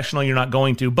professional, you're not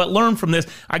going to. But learn from this.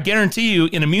 I guarantee you,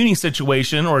 in a Muni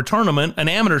situation or a tournament, an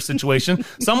amateur situation,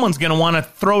 someone's going to want to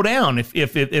throw down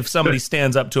if somebody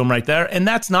stands up to him right there, and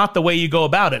that's not the way you go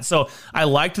about it. So I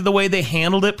liked the way they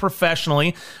handled it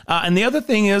professionally. And the other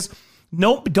thing is,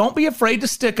 don't be afraid to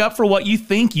stick up for what you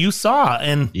think you saw.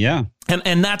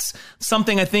 And that's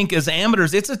something I think as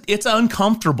amateurs, it's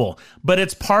uncomfortable, but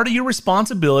it's part of your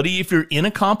responsibility if you're in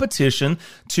a competition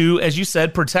to, as you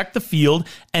said, protect the field,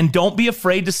 and don't be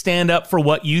afraid to stand up for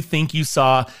what you think you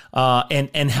saw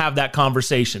and have that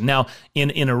conversation. Now,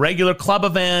 in a regular club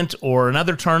event or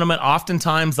another tournament,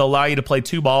 oftentimes they'll allow you to play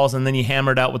 2 balls and then you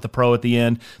hammer it out with the pro at the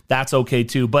end. That's okay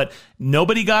too. But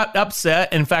nobody got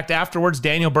upset. In fact, afterwards,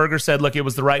 Daniel Berger said, look, it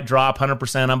was the right drop,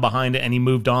 100%, I'm behind it, and he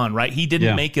moved on, right? He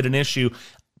didn't make it an issue.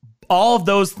 All of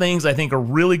those things, I think, are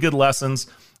really good lessons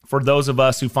for those of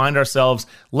us who find ourselves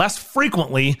less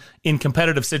frequently in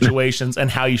competitive situations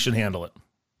and how you should handle it.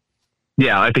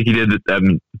 Yeah, I think he did.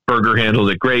 Berger handled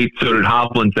it great. So did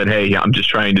Hovland. Said, hey, I'm just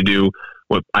trying to do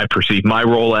what I perceive my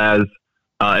role as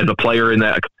a player in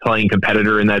that, playing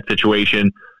competitor in that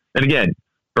situation. And again,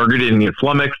 Berger didn't get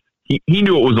flummoxed. He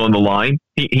knew what was on the line.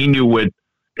 He knew what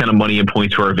kind of money and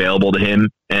points were available to him,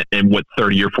 and what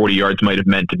 30 or 40 yards might have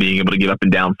meant to being able to get up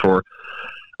and down for,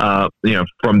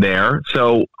 from there.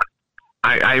 So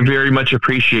I very much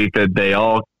appreciate that they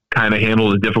all kind of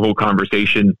handled a difficult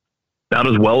conversation about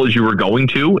as well as you were going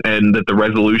to, and that the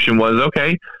resolution was,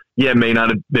 okay, yeah, it may not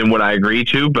have been what I agreed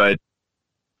to, but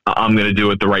I'm going to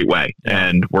do it the right way,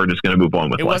 and we're just going to move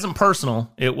on with it. It wasn't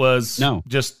personal. It was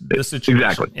just the situation.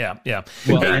 Exactly. Yeah.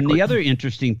 Well, exactly. And the other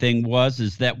interesting thing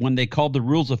is that when they called the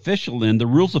rules official in, the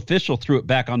rules official threw it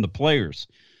back on the players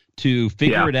to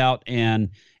figure it out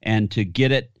and to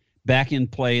get it back in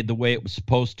play the way it was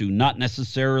supposed to, not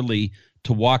necessarily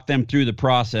to walk them through the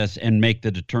process and make the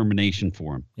determination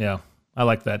for them. Yeah, I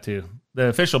like that too. The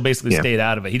official basically stayed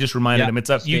out of it. He just reminded him, it's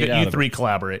up. You three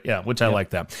collaborate. Yeah, which I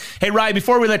like that. Hey, Rye,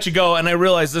 before we let you go, and I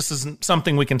realize this isn't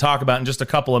something we can talk about in just a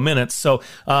couple of minutes, so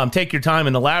take your time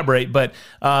and elaborate. But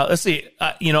let's see.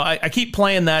 I keep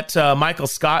playing that Michael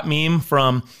Scott meme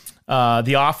from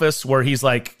The Office where he's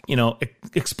like,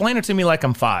 explain it to me like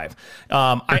I'm 5.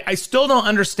 I still don't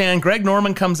understand. Greg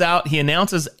Norman comes out. He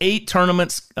announces 8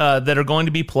 tournaments that are going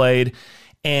to be played.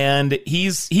 And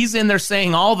he's in there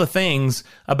saying all the things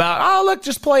about, oh, look,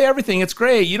 just play everything. It's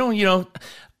great.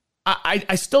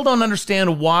 I still don't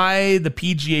understand why the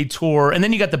PGA Tour, and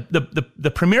then you got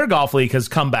the Premier Golf League has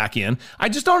come back in. I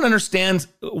just don't understand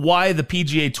why the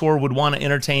PGA Tour would want to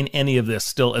entertain any of this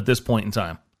still at this point in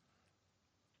time.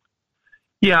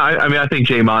 Yeah, I think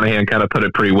Jay Monahan kind of put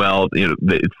it pretty well.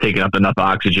 It's taken up enough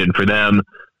oxygen for them.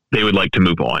 They would like to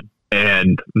move on.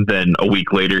 And then a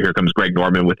week later, here comes Greg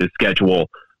Norman with his schedule,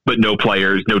 but no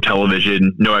players, no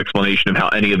television, no explanation of how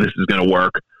any of this is going to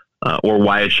work, or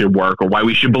why it should work, or why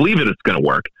we should believe it's going to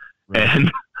work. Right.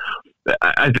 And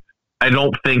I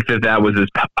don't think that was as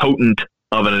potent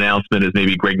of an announcement as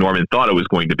maybe Greg Norman thought it was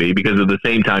going to be, because at the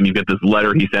same time, you get this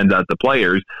letter he sends out to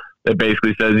players that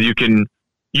basically says you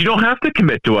don't have to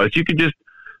commit to us. You can just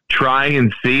try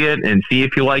and see it and see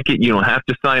if you like it. You don't have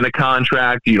to sign a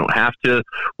contract. You don't have to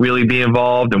really be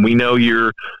involved. And we know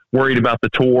you're worried about the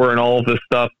tour and all of this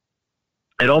stuff.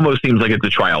 It almost seems like it's a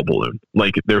trial balloon.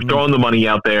 Like they're throwing the money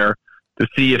out there to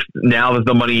see if now that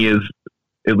the money is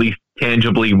at least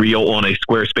tangibly real on a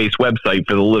Squarespace website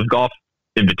for the Live Golf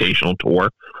Invitational Tour,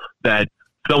 that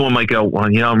someone might go, well,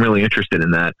 I'm really interested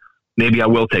in that. Maybe I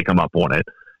will take them up on it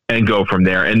and go from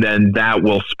there. And then that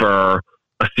will spur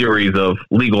a series of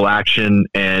legal action,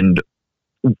 and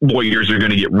lawyers are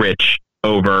going to get rich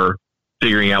over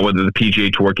figuring out whether the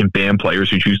PGA Tour can ban players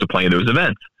who choose to play in those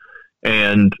events.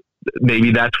 And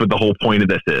maybe that's what the whole point of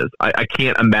this is. I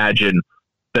can't imagine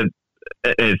that.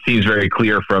 It seems very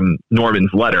clear from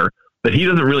Norman's letter that he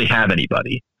doesn't really have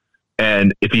anybody.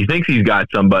 And if he thinks he's got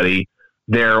somebody,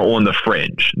 they're on the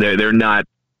fringe. They're not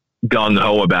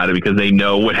gung-ho about it because they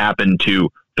know what happened to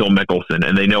Phil Mickelson,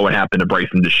 and they know what happened to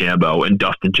Bryson DeChambeau and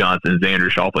Dustin Johnson, Xander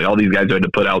Schauffele. All these guys had to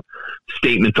put out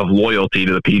statements of loyalty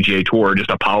to the PGA Tour, just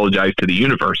apologize to the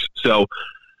universe. So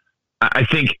I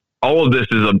think all of this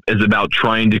is about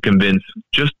trying to convince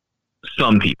just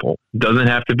some people. It doesn't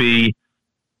have to be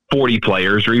 40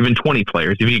 players or even 20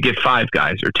 players. If you get 5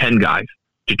 guys or 10 guys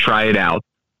to try it out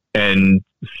and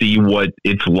see what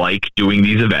it's like doing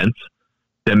these events,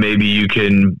 then maybe you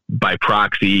can, by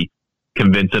proxy,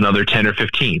 convince another 10 or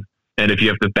 15. And if you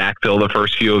have to backfill the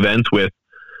first few events with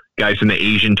guys from the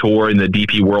Asian Tour and the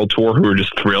DP World Tour who are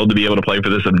just thrilled to be able to play for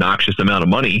this obnoxious amount of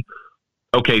money,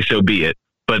 okay, so be it.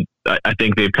 But I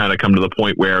think they've kind of come to the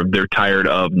point where they're tired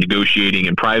of negotiating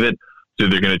in private, so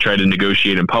they're going to try to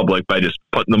negotiate in public by just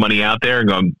putting the money out there and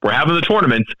going, we're having the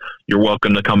tournaments, you're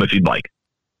welcome to come if you'd like.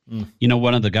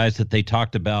 One of the guys that they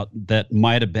talked about that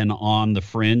might have been on the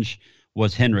fringe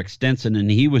was Henrik Stenson,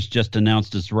 and he was just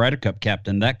announced as Ryder Cup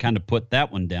captain. That kind of put that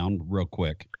one down real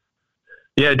quick.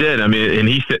 Yeah, it did. I mean, and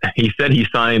he said he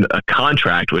signed a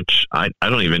contract, which I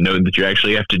don't even know that you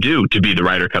actually have to do to be the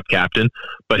Ryder Cup captain,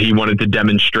 but he wanted to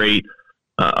demonstrate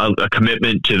a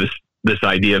commitment to this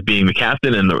idea of being the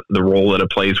captain and the role that it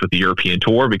plays with the European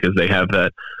Tour, because they have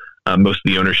that most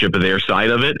of the ownership of their side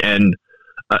of it. And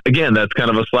again, that's kind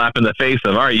of a slap in the face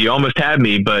of, all right, you almost had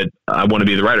me, but I want to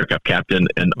be the Ryder Cup captain,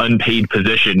 an unpaid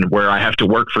position where I have to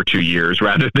work for 2 years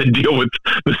rather than deal with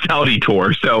the Saudi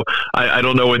Tour. So I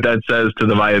don't know what that says to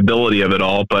the viability of it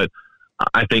all, but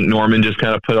I think Norman just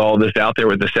kind of put all this out there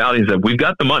with the Saudis that we've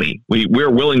got the money. We're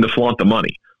willing to flaunt the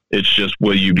money. It's just,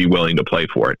 will you be willing to play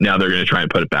for it? Now they're going to try and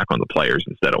put it back on the players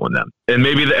instead of on them. And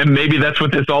maybe that's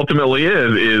what this ultimately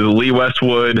is Lee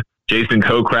Westwood, Jason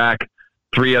Kokrak,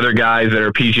 3 other guys that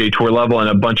are PGA Tour level, and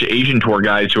a bunch of Asian Tour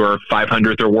guys who are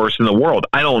 500th or worse in the world.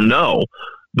 I don't know,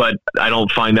 but I don't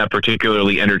find that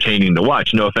particularly entertaining to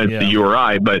watch. No offense to you or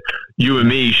I, but you and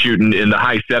me shooting in the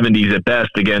high 70s at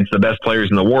best against the best players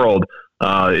in the world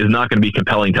is not going to be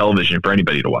compelling television for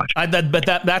anybody to watch. But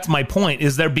that's my point.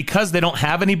 Is there, because they don't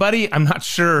have anybody? I'm not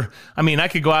sure. I mean, I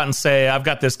could go out and say, I've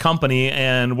got this company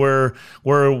and we're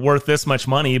worth this much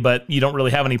money, but you don't really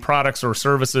have any products or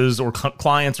services or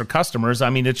clients or customers.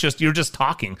 I mean, it's just, you're just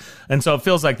talking. And so it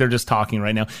feels like they're just talking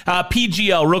right now.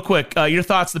 PGL, real quick, your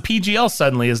thoughts. The PGL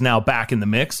suddenly is now back in the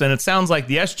mix, and it sounds like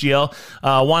the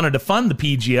SGL wanted to fund the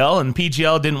PGL, and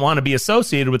PGL didn't want to be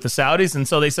associated with the Saudis. And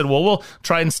so they said, well, we'll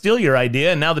try and steal your idea.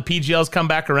 And now the PGL's come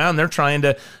back around. They're trying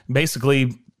to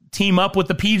basically team up with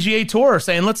the PGA Tour,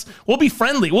 saying, we'll be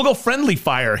friendly. We'll go friendly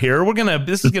fire here.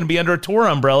 This is going to be under a tour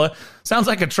umbrella. Sounds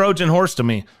like a Trojan horse to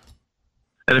me.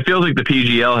 And it feels like the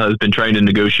PGL has been trying to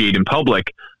negotiate in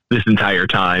public this entire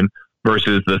time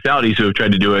versus the Saudis, who have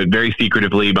tried to do it very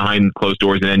secretively behind closed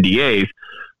doors and NDAs,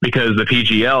 because the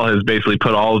PGL has basically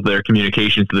put all of their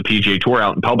communications to the PGA Tour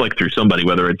out in public through somebody,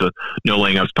 whether it's a No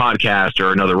Laying Ups podcast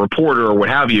or another reporter or what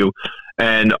have you.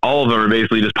 And all of them are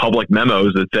basically just public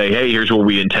memos that say, hey, here's what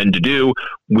we intend to do.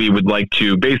 We would like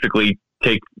to basically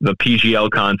take the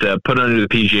PGL concept, put it under the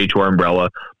PGA Tour umbrella,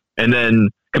 and then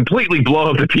completely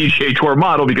blow up the PGA Tour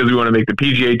model, because we want to make the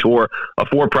PGA Tour a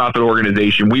for-profit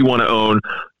organization. We want to own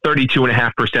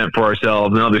 32.5% for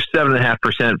ourselves, another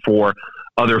 7.5% for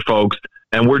other folks,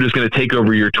 and we're just going to take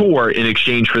over your tour in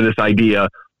exchange for this idea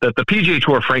that the PGA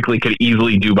Tour, frankly, could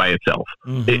easily do by itself.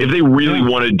 Mm-hmm. If they really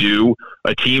want to do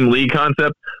a team league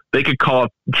concept, they could call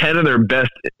 10 of their best,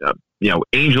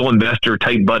 angel investor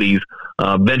type buddies,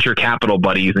 venture capital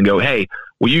buddies, and go, hey,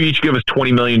 will you each give us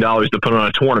 $20 million to put on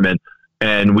a tournament,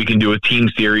 and we can do a team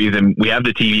series, and we have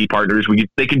the TV partners.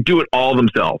 They can do it all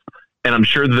themselves, and I'm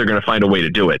sure that they're going to find a way to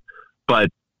do it. But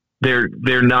they're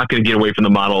not going to get away from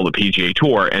the model of the PGA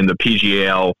Tour, and the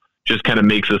PGL just kind of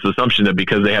makes this assumption that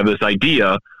because they have this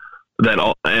idea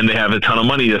and they have a ton of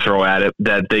money to throw at it,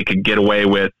 that they could get away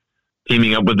with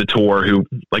teaming up with the tour, who,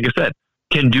 like I said,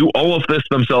 can do all of this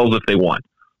themselves if they want.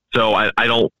 So I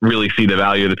don't really see the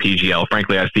value of the PGL.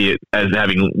 Frankly, I see it as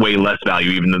having way less value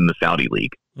even than the Saudi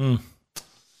League.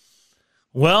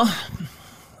 Well,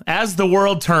 as the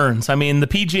world turns, I mean, the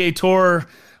PGA Tour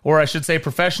or I should say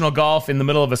professional golf in the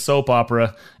middle of a soap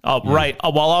opera, right,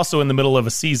 while also in the middle of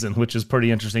a season, which is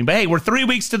pretty interesting. But hey, we're 3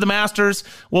 weeks to the Masters.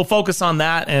 We'll focus on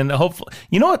that, and hopefully,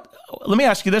 you know what? Let me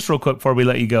ask you this real quick before we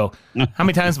let you go. How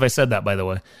many times have I said that, by the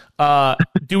way?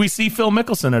 Do we see Phil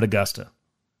Mickelson at Augusta?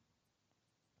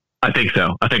 I think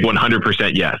so. I think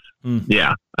 100% yes.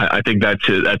 Yeah, I think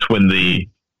that's when the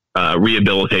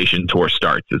rehabilitation tour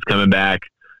starts. It's coming back,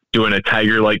 doing a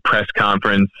Tiger-like press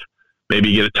conference,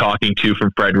 maybe get a talking to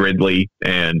from Fred Ridley,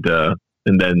 and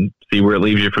then see where it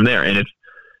leaves you from there. And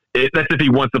that's if he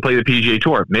wants to play the PGA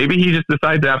Tour. Maybe he just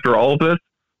decides after all of this,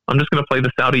 I'm just going to play the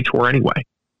Saudi Tour anyway.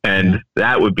 And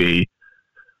that would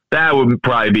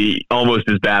probably be almost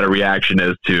as bad a reaction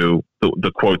as to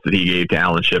the quotes that he gave to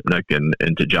Alan Shipnuck and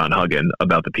to John Huggan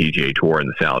about the PGA Tour and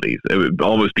the Saudis. It would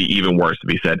almost be even worse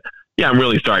if he said, yeah, I'm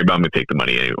really sorry, but I'm going to take the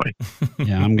money anyway.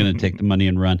 Yeah, I'm going to take the money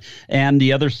and run. And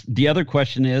the other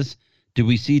question is, do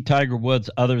we see Tiger Woods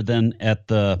other than at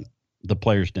the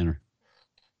Players' Dinner?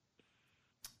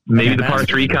 Maybe the par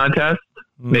 3 contest.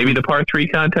 Maybe the par 3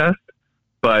 contest.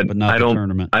 But not I the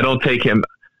tournament. I don't take him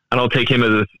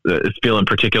as feeling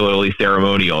particularly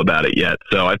ceremonial about it yet.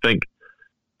 So I think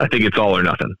it's all or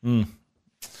nothing.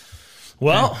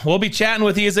 Well, we'll be chatting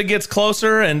with you as it gets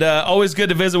closer, and always good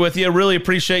to visit with you. Really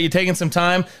appreciate you taking some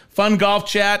time. Fun golf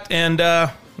chat, and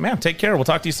man, take care. We'll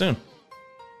talk to you soon.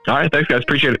 All right, thanks, guys.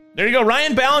 Appreciate it. There you go.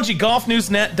 Ryan Ballengee,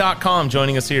 golfnewsnet.com,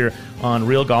 joining us here on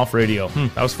Real Golf Radio.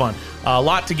 That was fun. A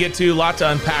lot to get to, a lot to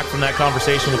unpack from that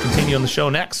conversation. We'll continue on the show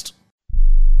next.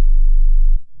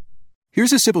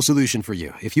 Here's a simple solution for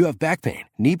you. If you have back pain,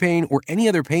 knee pain, or any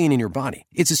other pain in your body,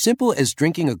 it's as simple as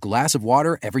drinking a glass of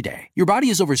water every day. Your body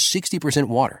is over 60%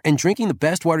 water, and drinking the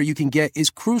best water you can get is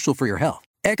crucial for your health.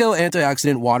 Echo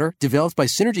Antioxidant Water, developed by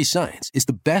Synergy Science, is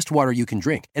the best water you can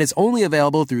drink, and it's only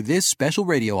available through this special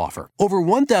radio offer. Over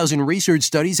 1,000 research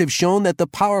studies have shown that the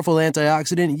powerful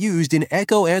antioxidant used in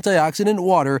Echo Antioxidant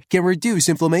Water can reduce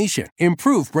inflammation,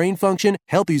 improve brain function,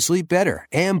 help you sleep better,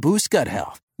 and boost gut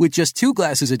health. With just 2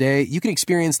 glasses a day, you can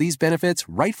experience these benefits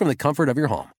right from the comfort of your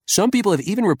home. Some people have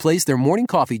even replaced their morning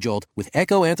coffee jolt with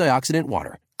Echo Antioxidant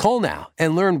Water. Call now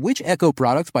and learn which Echo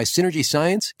product by Synergy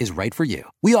Science is right for you.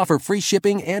 We offer free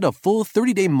shipping and a full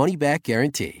 30-day money-back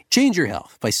guarantee. Change your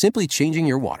health by simply changing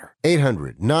your water.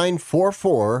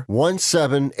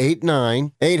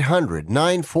 800-944-1789.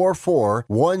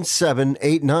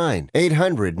 800-944-1789.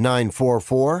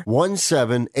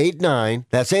 800-944-1789.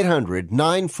 That's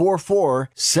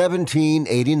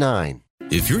 800-944-1789.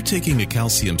 If you're taking a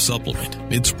calcium supplement,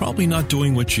 it's probably not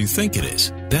doing what you think it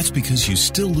is. That's because you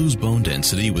still lose bone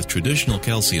density with traditional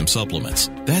calcium supplements.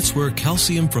 That's where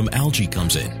calcium from algae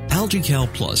comes in.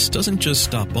 AlgaeCal Plus doesn't just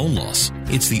stop bone loss.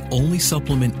 It's the only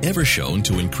supplement ever shown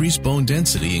to increase bone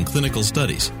density in clinical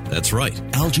studies. That's right.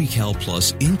 AlgaeCal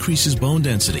Plus increases bone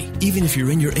density, even if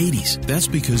you're in your 80s. That's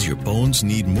because your bones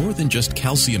need more than just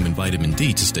calcium and vitamin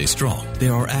D to stay strong.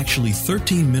 There are actually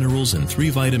 13 minerals and 3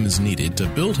 vitamins needed to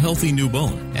build healthy new bone.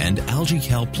 And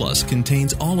AlgaeCal Plus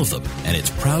contains all of them, and it's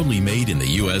proudly made in the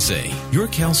USA. Your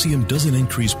calcium doesn't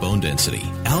increase bone density.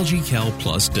 AlgaeCal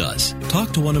Plus does.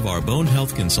 Talk to one of our bone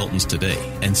health consultants today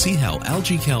and see how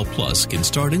AlgaeCal Plus can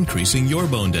start increasing your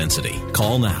bone density.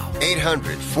 Call now.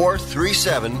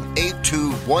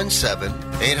 800-437-8217.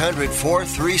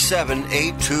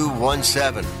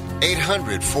 800-437-8217.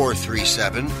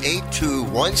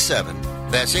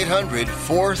 800-437-8217. That's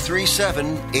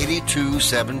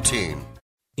 800-437-8217.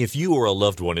 If you or a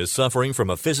loved one is suffering from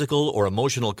a physical or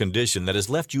emotional condition that has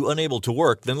left you unable to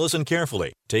work, then listen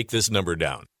carefully. Take this number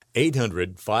down.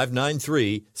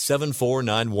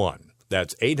 800-593-7491.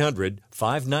 That's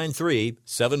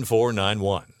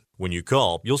 800-593-7491. When you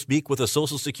call, you'll speak with a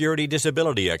Social Security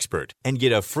disability expert and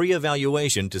get a free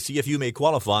evaluation to see if you may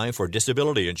qualify for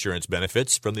disability insurance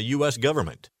benefits from the U.S.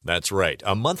 government. That's right,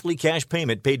 a monthly cash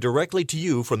payment paid directly to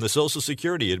you from the Social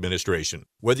Security Administration.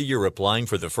 Whether you're applying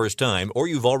for the first time or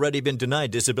you've already been denied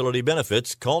disability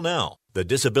benefits, call now. The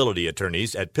disability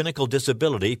attorneys at Pinnacle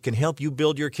Disability can help you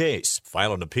build your case,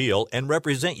 file an appeal, and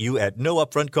represent you at no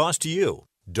upfront cost to you.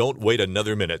 Don't wait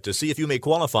another minute to see if you may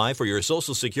qualify for your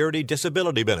Social Security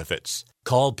disability benefits.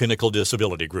 Call Pinnacle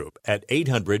Disability Group at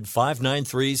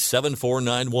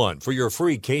 800-593-7491 for your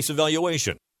free case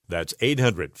evaluation. That's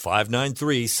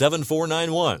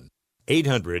 800-593-7491.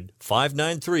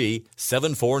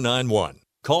 800-593-7491.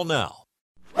 Call now.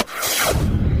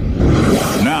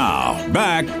 Now,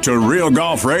 back to Real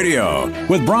Golf Radio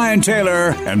with Brian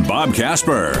Taylor and Bob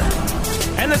Casper.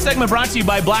 And this segment brought to you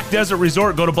by Black Desert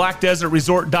Resort. Go to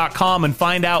blackdesertresort.com and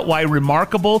find out why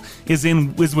Remarkable is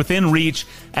within reach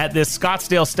at this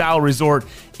Scottsdale-style resort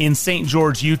in St.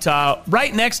 George, Utah.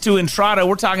 Right next to Entrada,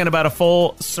 we're talking about a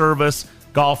full-service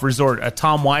golf resort, a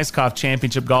Tom Weiskopf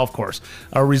Championship golf course,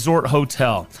 a resort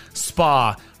hotel,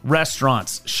 spa,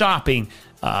 restaurants, shopping,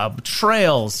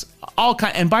 trails, all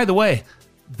kind. And by the way,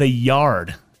 the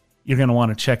Yard. You're going to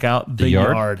want to check out the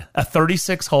Yard, a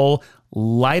 36-hole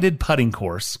lighted putting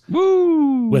course.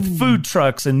 Woo! With food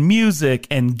trucks and music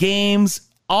and games.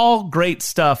 All great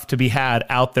stuff to be had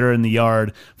out there in the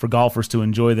Yard for golfers to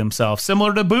enjoy themselves.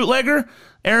 Similar to Bootlegger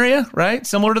area, right?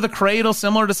 Similar to the Cradle,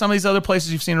 similar to some of these other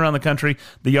places you've seen around the country.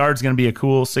 The Yard's going to be a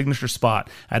cool signature spot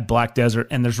at Black Desert,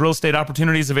 and there's real estate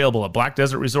opportunities available at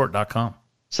blackdesertresort.com.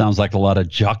 Sounds like a lot of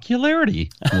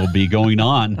jocularity will be going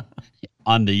on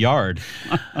the Yard.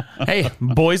 Hey,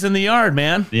 boys in the Yard,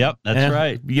 man. Yep, that's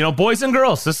right. You know, boys and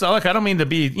girls. This, look, I don't mean to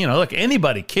be, look,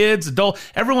 anybody, kids, adult,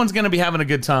 everyone's going to be having a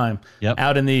good time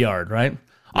out in the Yard, right?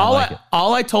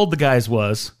 All I told the guys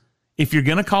was, if you're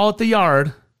going to call it the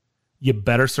Yard, you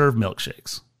better serve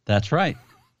milkshakes. That's right.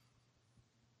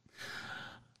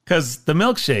 Because the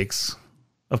milkshakes,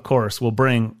 of course, will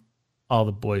bring all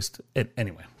the boys to it.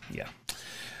 Anyway,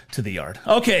 to the Yard.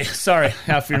 Okay, sorry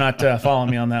if you're not following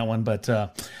me on that one. But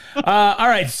all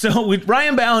right, so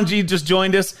Ryan Ballengee just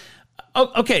joined us.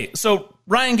 Okay, so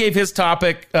Ryan gave his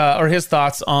topic or his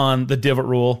thoughts on the divot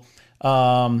rule. We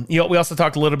also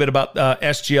talked a little bit about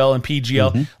SGL and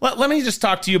PGL. Mm-hmm. Let me just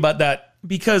talk to you about that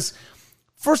because,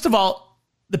 first of all,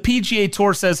 the PGA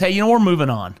Tour says, hey, we're moving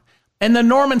on. And then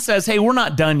Norman says, hey, we're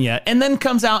not done yet. And then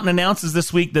comes out and announces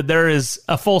this week that there is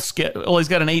a full schedule. Well, he's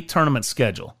got an 8-tournament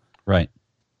schedule. Right.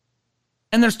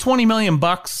 And there's $20 million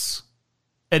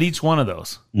at each one of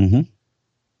those. Mm-hmm.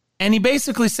 And he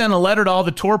basically sent a letter to all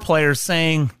the tour players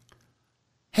saying,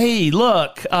 hey,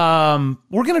 look,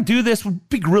 we're going to do this. It would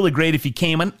be really great if you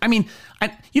came. And I mean,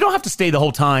 you don't have to stay the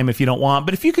whole time if you don't want,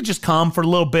 but if you could just come for a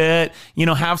little bit,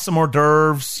 have some hors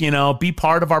d'oeuvres, be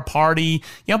part of our party,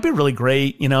 it'd be really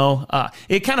great.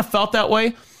 It kind of felt that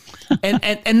way.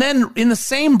 And then in the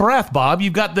same breath, Bob,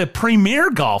 you've got the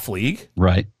Premier Golf League.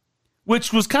 Right.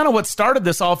 Which was kind of what started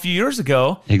this all a few years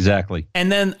ago. Exactly.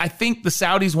 And then I think the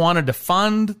Saudis wanted to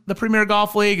fund the Premier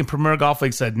Golf League, and Premier Golf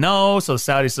League said no. So the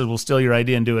Saudis said, we'll steal your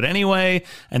idea and do it anyway.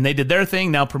 And they did their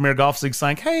thing. Now Premier Golf League's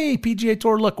like, hey, PGA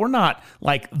Tour, look, we're not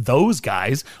like those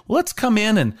guys. Well, let's come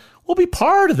in and we'll be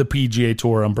part of the PGA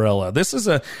Tour umbrella. This is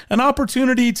an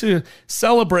opportunity to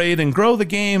celebrate and grow the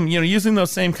game, using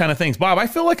those same kind of things. Bob, I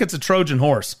feel like it's a Trojan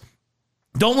horse.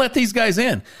 Don't let these guys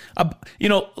in.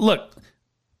 Look,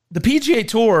 the PGA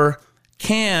Tour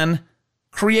can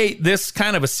create this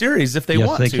kind of a series if they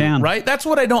want to, right? That's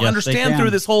what I don't understand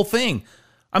through this whole thing.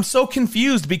 I'm so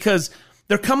confused because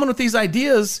they're coming with these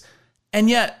ideas, and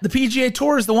yet the PGA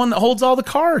Tour is the one that holds all the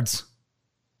cards.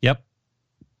 Yep.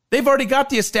 They've already got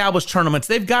the established tournaments.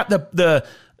 They've got the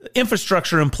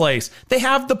infrastructure in place. They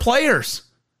have the players.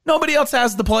 Nobody else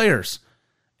has the players.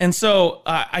 And so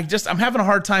I'm having a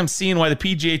hard time seeing why the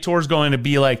PGA Tour is going to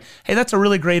be like, hey, that's a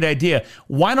really great idea.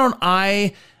 Why don't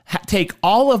I take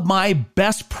all of my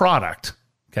best product,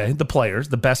 okay, the players,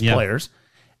 the best players,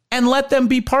 and let them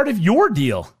be part of your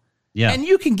deal? Yeah. And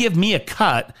you can give me a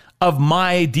cut of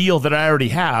my deal that I already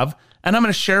have, and I'm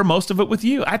going to share most of it with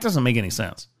you. That doesn't make any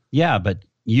sense. Yeah, but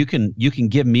you can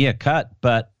give me a cut,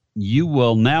 but you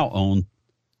will now own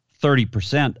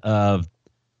 30% of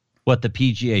what the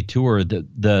PGA Tour,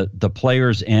 the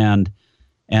players and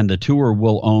the tour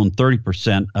will own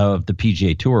 30% of the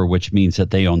PGA Tour, which means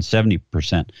that they own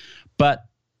 70%. But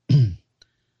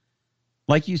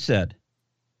like you said,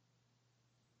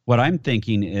 what I'm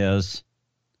thinking is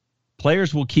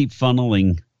players will keep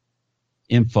funneling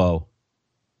info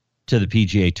to the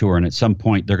PGA Tour, and at some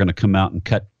point they're going to come out and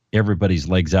cut everybody's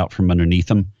legs out from underneath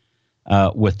them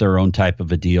with their own type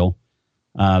of a deal.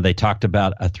 They talked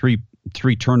about a three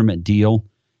tournament deal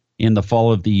in the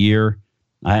fall of the year.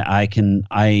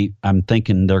 I'm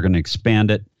thinking they're going to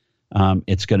expand it.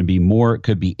 It's going to be more. It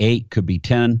could be 8, could be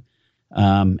 10.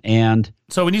 And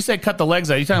so when you say cut the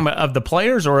legs out, are you talking about of the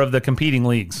players or of the competing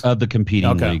leagues? Of the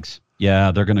competing leagues.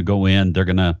 Yeah, they're going to go in. They're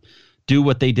going to do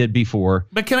what they did before.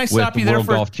 But can I stop you there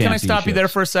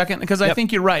for a second? Because I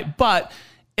think you're right. But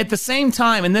at the same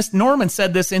time, and this Norman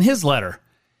said this in his letter.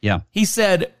 Yeah. He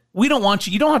said, we don't want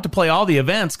you don't have to play all the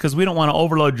events because we don't want to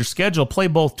overload your schedule. Play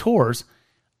both tours.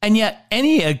 And yet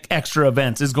any extra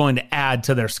events is going to add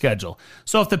to their schedule.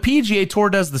 So if the PGA Tour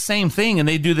does the same thing and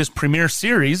they do this Premier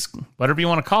Series, whatever you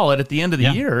want to call it, at the end of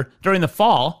the year, during the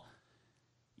fall,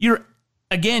 you're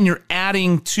again, you're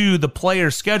adding to the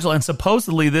player's schedule. And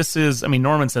supposedly this is, I mean,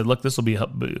 Norman said, look, this will be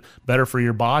better for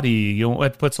your body. You won't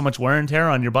have to put so much wear and tear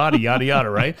on your body, yada, yada,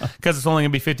 right? Because it's only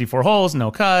going to be 54 holes, no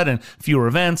cut, and fewer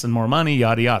events and more money,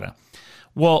 yada, yada.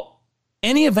 Well,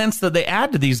 any events that they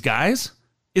add to these guys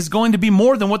is going to be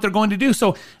more than what they're going to do.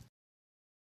 So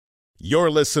you're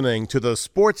listening to the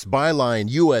Sports Byline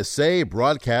USA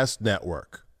Broadcast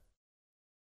Network.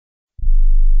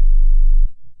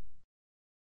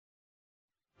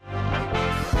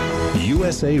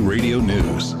 USA Radio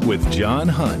News with John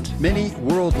Hunt. Many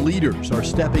world leaders are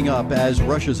stepping up as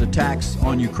Russia's attacks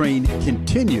on Ukraine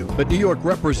continue. But New York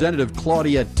Representative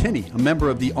Claudia Tenney, a member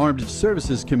of the Armed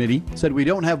Services Committee, said we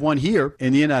don't have one here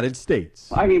in the United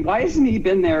States. I mean, why hasn't he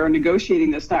been there negotiating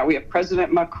this now? We have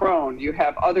President Macron. You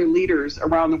have other leaders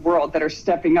around the world that are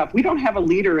stepping up. We don't have a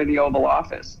leader in the Oval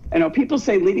Office. I know people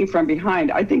say leading from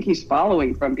behind. I think he's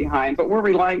following from behind, but we're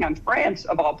relying on France,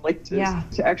 of all places,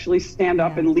 to actually stand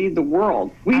up and lead the world.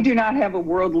 We do not have a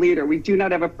world leader. We do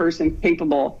not have a person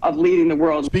capable of leading the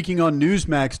world. Speaking on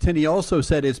Newsmax, Tenney also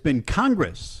said it's been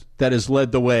Congress that has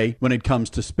led the way when it comes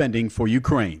to spending for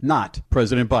Ukraine, not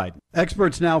President Biden.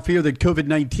 Experts now fear that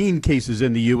COVID-19 cases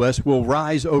in the U.S. will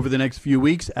rise over the next few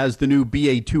weeks as the new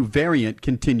BA2 variant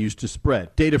continues to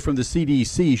spread. Data from the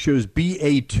CDC shows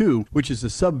BA2, which is a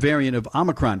subvariant of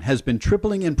Omicron, has been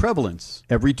tripling in prevalence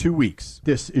every 2 weeks.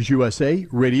 This is USA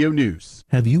Radio News.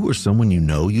 Have you or someone you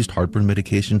know used heartburn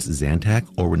medications Zantac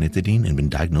or ranitidine and been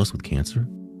diagnosed with cancer?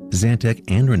 Zantac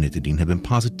and ranitidine have been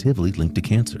positively linked to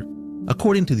cancer.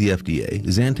 According to the FDA,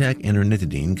 Zantac and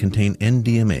ranitidine contain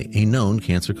NDMA, a known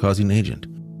cancer-causing agent.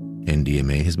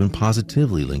 NDMA has been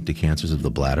positively linked to cancers of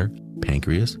the bladder,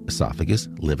 pancreas, esophagus,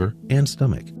 liver, and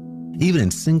stomach. Even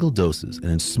in single doses and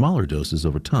in smaller doses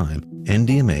over time,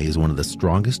 NDMA is one of the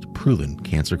strongest proven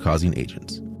cancer-causing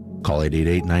agents. Call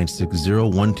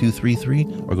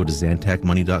 888-960-1233 or go to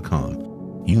ZantacMoney.com.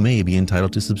 You may be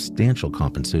entitled to substantial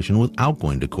compensation without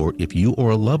going to court if you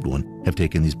or a loved one have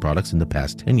taken these products in the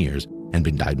past 10 years and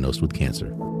been diagnosed with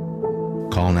cancer.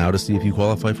 Call now to see if you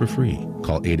qualify for free.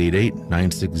 Call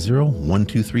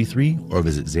 888-960-1233 or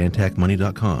visit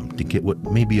ZantacMoney.com to get what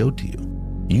may be owed to you.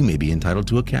 You may be entitled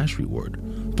to a cash reward.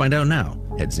 Find out now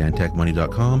at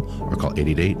ZantacMoney.com or call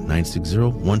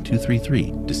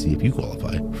 888-960-1233 to see if you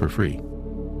qualify for free.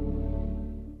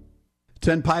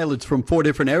 10 pilots from 4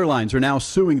 different airlines are now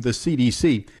suing the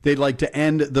CDC. They'd like to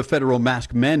end the federal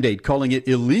mask mandate, calling it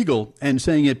illegal and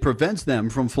saying it prevents them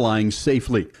from flying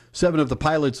safely. 7 of the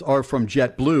pilots are from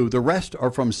JetBlue. The rest are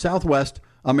from Southwest,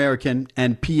 American,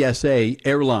 and PSA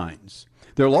Airlines.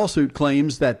 Their lawsuit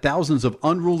claims that thousands of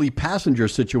unruly passenger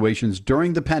situations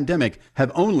during the pandemic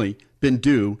have only been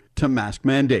due to mask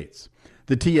mandates.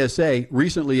 The TSA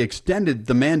recently extended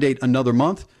the mandate another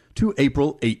month to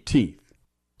April 18th.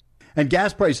 And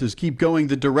gas prices keep going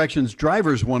the directions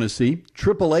drivers want to see.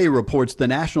 AAA reports the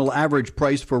national average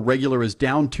price for regular is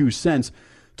down 2 cents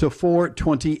to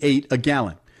 $4.28 a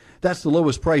gallon. That's the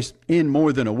lowest price in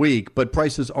more than a week, but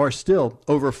prices are still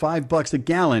over $5 a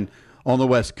gallon on the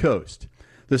West Coast.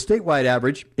 The statewide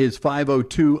average is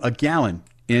 $5.02 a gallon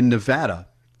in Nevada,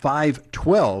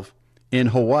 $5.12 in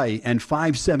Hawaii, and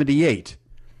 $5.78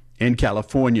 in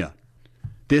California.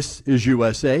 This is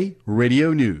USA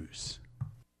Radio News.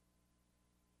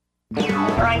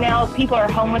 Right now, people are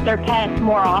home with their pets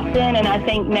more often, and I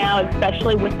think now,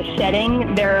 especially with the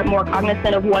shedding, they're more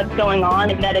cognizant of what's going on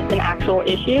and that it's an actual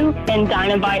issue, and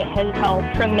Dinovite has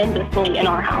helped tremendously in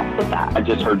our house with that. I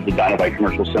just heard the Dinovite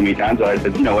commercial so many times, I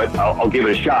said, you know what, I'll give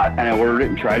it a shot, and I ordered it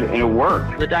and tried it, and it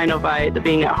worked. The Dinovite, the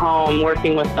being at home,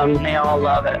 working with them, they all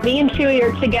love it. Me and Chewy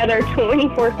are together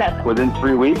 24/7. Within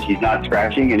 3 weeks, he's not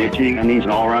scratching and itching, and he's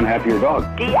an all-around happier dog.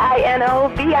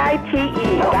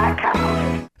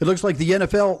 DINOVITE.com. It looks like the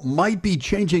NFL might be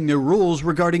changing their rules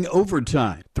regarding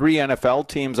overtime. 3 NFL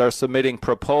teams are submitting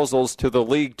proposals to the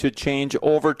league to change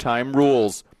overtime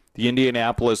rules. The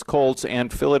Indianapolis Colts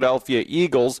and Philadelphia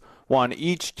Eagles want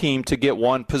each team to get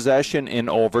 1 possession in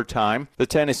overtime. The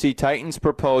Tennessee Titans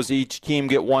propose each team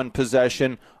get 1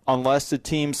 possession unless the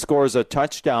team scores a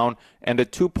touchdown and a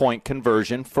 2-point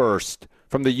conversion first.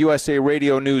 From the USA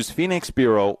Radio News Phoenix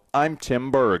Bureau, I'm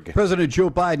Tim Berg. President Joe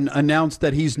Biden announced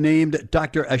that he's named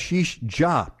Dr. Ashish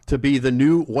Jha to be the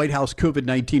new White House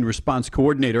COVID-19 response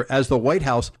coordinator as the White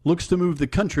House looks to move the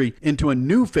country into a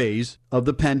new phase of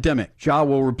the pandemic. Jha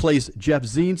will replace Jeff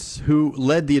Zients, who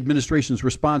led the administration's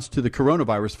response to the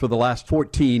coronavirus for the last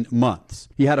 14 months.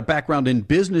 He had a background in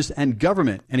business and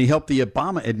government, and he helped the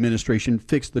Obama administration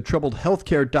fix the troubled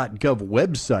healthcare.gov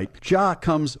website. Jha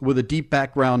comes with a deep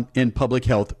background in public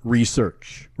health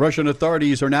research. Russian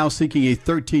authorities are now seeking a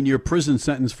 13-year prison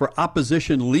sentence for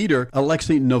opposition leader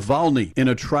Alexei Navalny in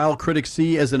a trial critics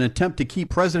see as an attempt to keep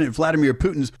President Vladimir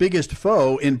Putin's biggest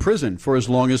foe in prison for as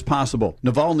long as possible.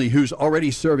 Navalny, who's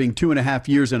already serving 2.5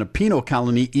 years in a penal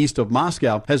colony east of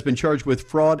Moscow, has been charged with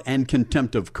fraud and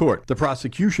contempt of court. The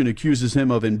prosecution accuses him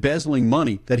of embezzling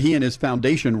money that he and his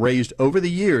foundation raised over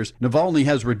the years. Navalny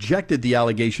has rejected the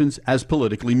allegations as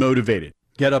politically motivated.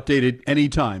 Get updated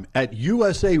anytime at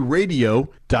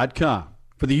usaradio.com.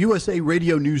 For the USA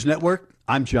Radio News Network,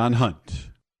 I'm John Hunt.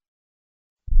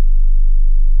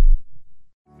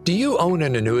 Do you own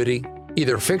an annuity,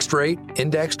 either fixed rate,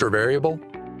 indexed, or variable?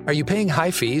 Are you paying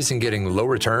high fees and getting low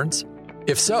returns?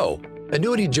 If so,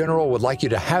 Annuity General would like you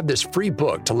to have this free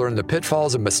book to learn the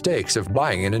pitfalls and mistakes of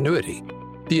buying an annuity.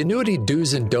 The Annuity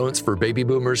Do's and Don'ts for Baby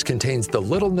Boomers contains the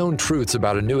little-known truths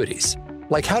about annuities,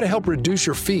 like how to help reduce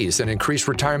your fees and increase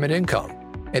retirement income.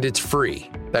 And it's free.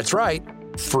 That's right,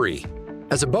 free.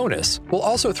 As a bonus, we'll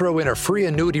also throw in a free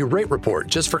annuity rate report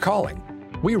just for calling.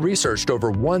 We researched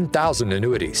over 1,000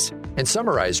 annuities and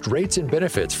summarized rates and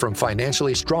benefits from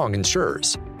financially strong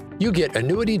insurers. You get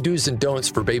Annuity Do's and Don'ts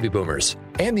for Baby Boomers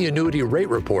and the Annuity Rate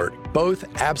Report, both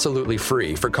absolutely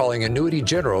free for calling Annuity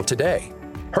General today.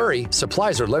 Hurry,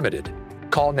 supplies are limited.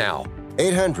 Call now.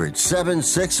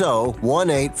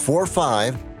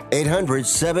 800-760-1845.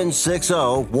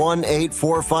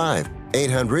 800-760-1845.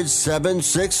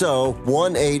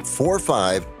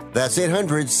 800-760-1845. That's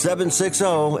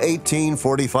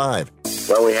 800-760-1845.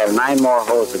 Well, we have 9 more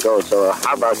holes to go, so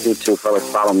how about you two fellas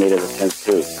follow me to the 10th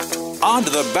tee? On to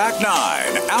the back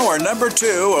nine, hour number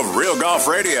 2 of Real Golf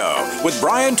Radio with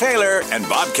Brian Taylor and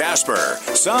Bob Casper,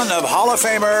 son of Hall of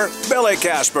Famer Billy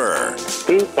Casper.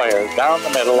 2 players down the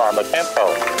middle on the 10th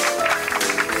hole.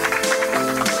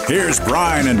 Here's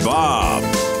Brian and Bob.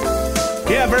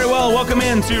 Yeah, very well. Welcome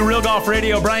into Real Golf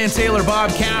Radio. Brian Taylor,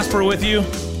 Bob Casper with you.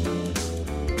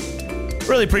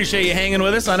 Really appreciate you hanging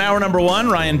with us on hour number 1.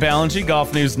 Ryan Ballingy,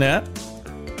 Golf News Net.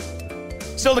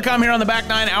 Still to come here on the back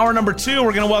nine, hour number 2,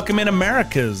 we're going to welcome in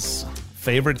America's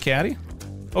favorite caddy.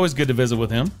 Always good to visit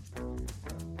with him.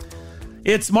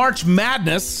 It's March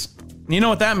Madness. You know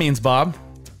what that means, Bob?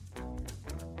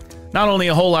 Not only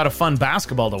a whole lot of fun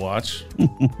basketball to watch,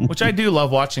 which I do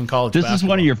love watching college basketball. This is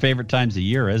one of your favorite times of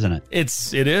year, isn't it?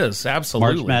 It is,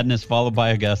 absolutely. March Madness followed by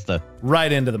Augusta.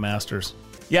 Right into the Masters.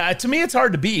 Yeah, to me, it's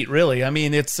hard to beat, really. I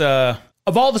mean, it's of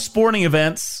all the sporting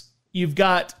events, you've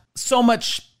got so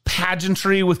much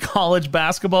pageantry with college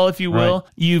basketball, if you will.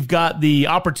 Right. You've got the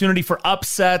opportunity for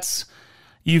upsets.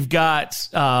 You've got,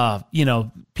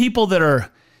 people that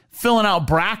are filling out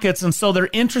brackets, and so they're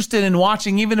interested in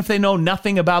watching, even if they know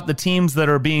nothing about the teams that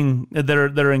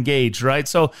are engaged, right?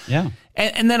 So, yeah.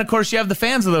 And then, of course, you have the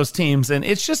fans of those teams, and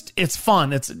it's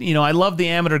fun. It's, I love the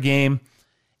amateur game.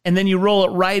 And then you roll it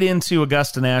right into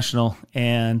Augusta National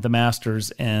and the Masters.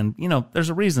 And, there's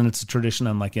a reason it's a tradition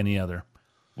unlike any other.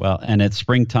 Well, and it's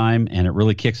springtime, and it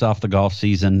really kicks off the golf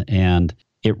season. And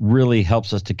it really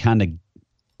helps us to kind of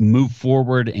move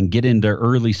forward and get into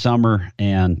early summer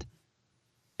and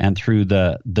through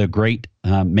the great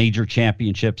major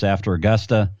championships after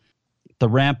Augusta. The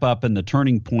ramp up and the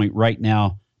turning point right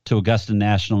now to Augusta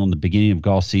National in the beginning of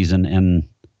golf season. And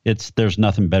there's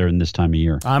nothing better than this time of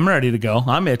year. I'm ready to go.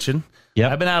 I'm itching.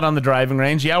 Yeah, I've been out on the driving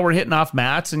range. Yeah, we're hitting off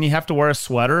mats, and you have to wear a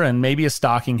sweater and maybe a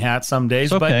stocking hat some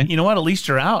days. Okay. But you know what? At least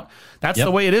you're out. That's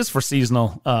the way it is for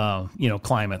seasonal,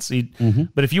 climates.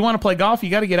 But if you want to play golf,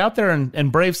 you got to get out there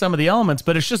and brave some of the elements.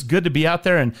 But it's just good to be out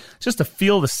there and just to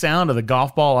feel the sound of the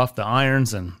golf ball off the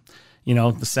irons and,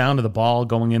 the sound of the ball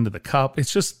going into the cup.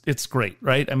 It's great,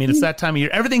 right? I mean, it's that time of year.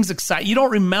 Everything's exciting. You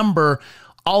don't remember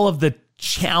all of the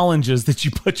challenges that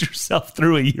you put yourself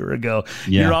through a year ago.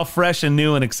 Yeah. You're all fresh and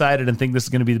new and excited and think this is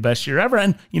going to be the best year ever.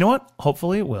 And you know what?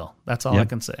 Hopefully it will. That's all I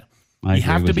can say. You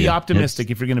have to be optimistic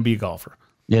if you're going to be a golfer.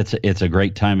 It's a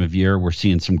great time of year. We're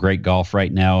seeing some great golf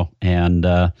right now. And,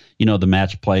 the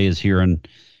match play is here in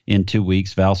 2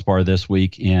 weeks, Valspar this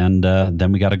week. And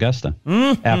then we got Augusta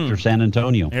after San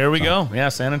Antonio. Here we go. Yeah,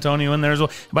 San Antonio in there as well.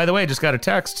 By the way, I just got a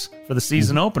text for the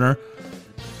season opener.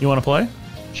 You want to play?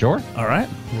 Sure. All right.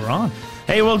 We're on.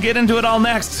 Hey, we'll get into it all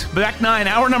next. Back nine,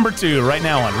 hour number 2, right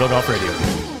now on Real Golf Radio.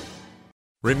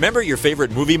 Remember your favorite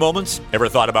movie moments? Ever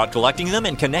thought about collecting them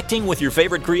and connecting with your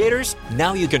favorite creators?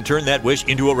 Now you can turn that wish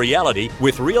into a reality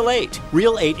with Reel 8.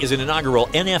 Reel 8 is an inaugural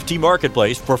NFT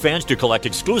marketplace for fans to collect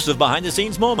exclusive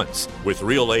behind-the-scenes moments. With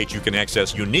Reel 8, you can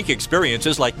access unique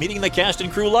experiences like meeting the cast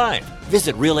and crew live.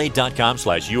 Visit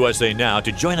reel8.com/USA now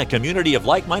to join a community of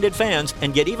like-minded fans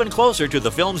and get even closer to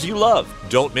the films you love.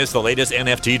 Don't miss the latest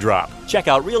NFT drop. Check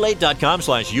out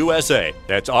reel8.com/USA.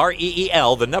 That's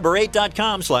REEL, the number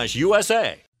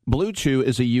 8.com/USA. Blue Chew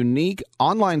is a unique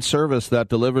online service that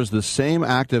delivers the same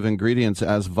active ingredients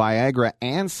as Viagra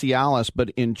and Cialis,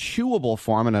 but in chewable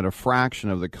form and at a fraction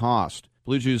of the cost.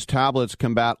 Blue Chew's tablets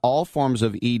combat all forms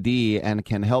of ED and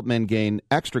can help men gain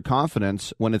extra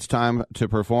confidence when it's time to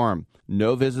perform.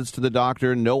 No visits to the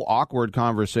doctor, no awkward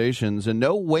conversations, and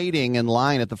no waiting in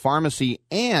line at the pharmacy,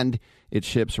 and it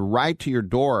ships right to your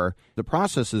door. The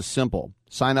process is simple.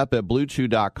 Sign up at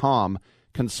BlueChew.com.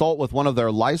 Consult with one of their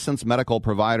licensed medical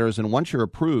providers, and once you're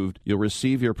approved, you'll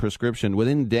receive your prescription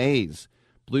within days.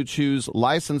 Blue Chew's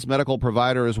licensed medical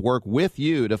providers work with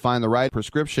you to find the right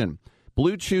prescription.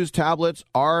 Blue Chew's tablets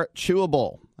are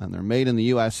chewable, and they're made in the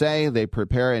USA. They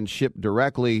prepare and ship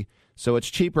directly, so it's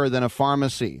cheaper than a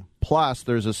pharmacy. Plus,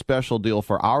 there's a special deal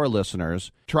for our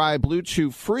listeners. Try Blue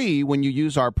Chew free when you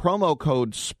use our promo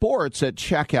code SPORTS at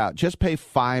checkout. Just pay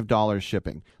 $5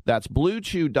 shipping. That's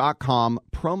BlueChew.com,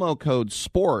 promo code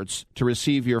SPORTS to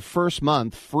receive your first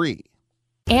month free.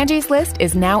 Angie's List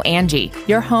is now Angie,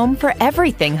 your home for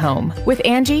everything home. With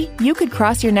Angie, you could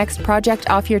cross your next project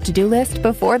off your to-do list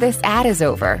before this ad is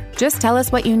over. Just tell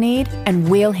us what you need, and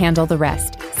we'll handle the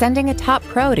rest. Sending a top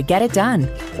pro to get it done.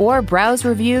 Or browse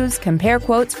reviews, compare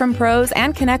quotes from pros,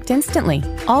 and connect instantly.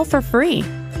 All for free.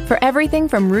 For everything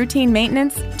from routine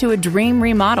maintenance to a dream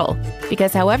remodel.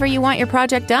 Because however you want your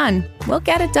project done, we'll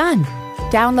get it done.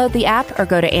 Download the app or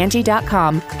go to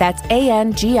Angie.com. That's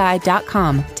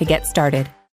ANGI.com to get started.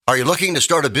 Are you looking to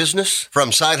start a business?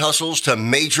 From side hustles to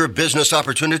major business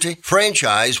opportunity?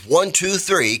 Franchise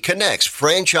 123 connects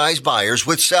franchise buyers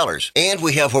with sellers. And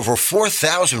we have over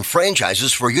 4,000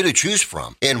 franchises for you to choose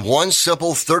from. In one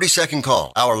simple 30-second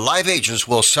call, our live agents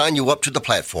will sign you up to the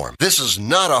platform. This is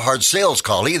not a hard sales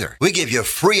call either. We give you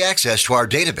free access to our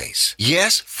database.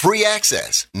 Yes, free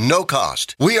access. No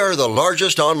cost. We are the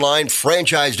largest online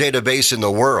franchise database in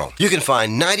the world. You can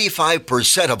find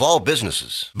 95% of all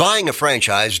businesses. Buying a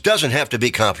franchise doesn't have to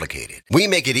be complicated. We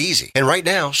make it easy. And right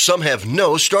now, some have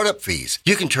no startup fees.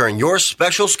 You can turn your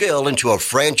special skill into a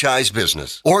franchise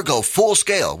business or go full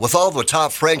scale with all the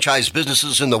top franchise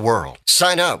businesses in the world.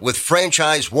 Sign up with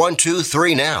Franchise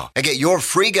 123 now and get your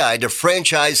free guide to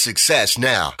franchise success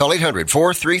now. Call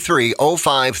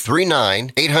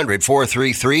 800-433-0539,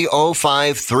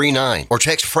 800-433-0539, or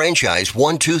text Franchise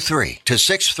 123 to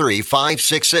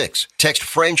 63566. Text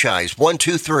Franchise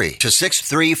 123 to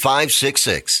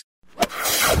 63566.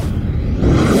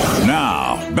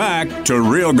 Now, back to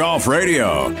Real Golf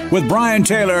Radio with Brian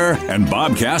Taylor and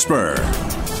Bob Casper.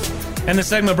 And the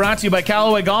segment brought to you by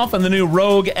Callaway Golf and the new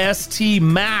Rogue ST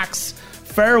Max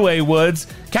fairway woods.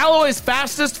 Callaway's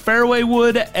fastest fairway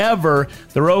wood ever.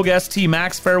 The Rogue ST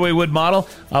Max fairway wood model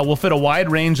will fit a wide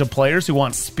range of players who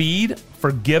want speed,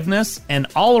 forgiveness, and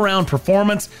all-around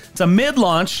performance. It's a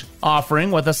mid-launch offering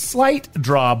with a slight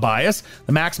draw bias.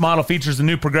 The Max model features a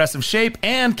new progressive shape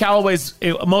and Callaway's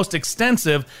most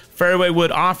extensive fairway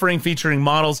wood offering, featuring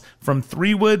models from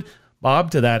 3-wood, Bob,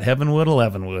 to that Heavenwood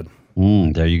 11-wood.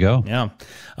 There you go. Yeah.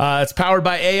 It's powered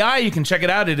by AI. You can check it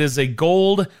out. It is a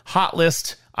gold hot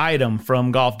list item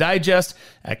from Golf Digest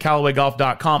at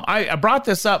CallawayGolf.com. I brought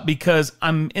this up because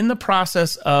I'm in the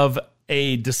process of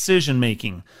a decision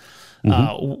making.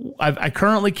 I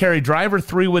currently carry driver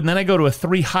 3-wood, and then I go to a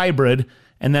 3 hybrid,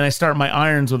 and then I start my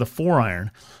irons with a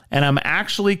 4-iron. And I'm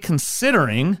actually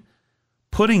considering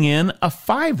putting in a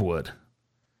 5-wood.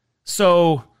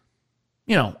 So,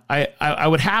 you know, I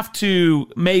would have to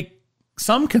make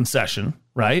some concession,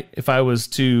 right, if I was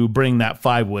to bring that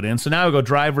 5-wood in. So now I go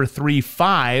driver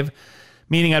 3-5,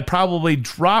 meaning I'd probably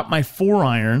drop my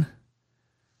 4-iron,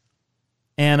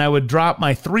 and I would drop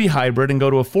my 3 hybrid and go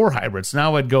to a 4 hybrid. So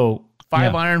now I'd go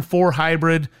 5-iron, 4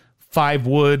 hybrid,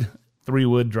 5-wood,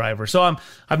 3-wood driver. So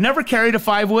I've never carried a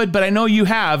 5-wood, but I know you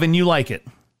have, and you like it.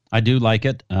 I do like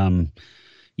it.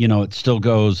 You know, it still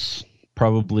goes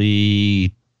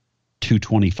probably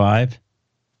 225.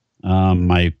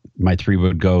 My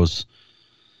 3-wood goes,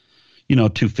 you know,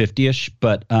 250-ish,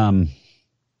 but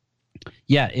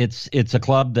yeah, it's a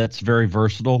club that's very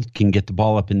versatile, can get the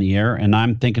ball up in the air, and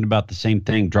I'm thinking about the same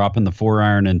thing, dropping the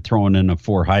 4-iron and throwing in a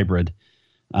 4 hybrid,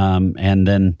 and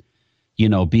then, you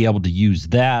know, be able to use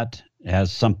that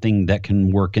as something that can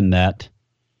work in that,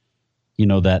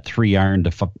 that 3-iron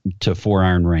to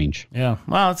 4-iron range. Yeah,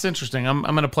 well, it's interesting. I'm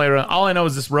going to play around. All I know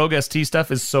is this Rogue ST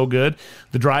stuff is so good.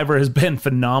 The driver has been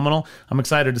phenomenal. I'm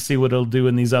excited to see what it'll do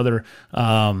in these other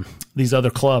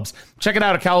clubs. Check it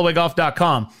out at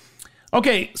CallawayGolf.com.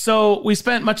 Okay, so we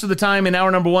spent much of the time in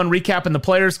hour number 1 recapping the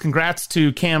players. Congrats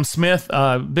to Cam Smith.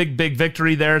 Big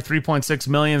victory there. 3.6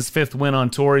 million, his 5th win on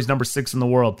tour. He's number 6 in the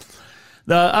world.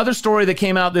 The other story that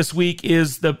came out this week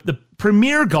is the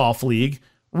Premier Golf League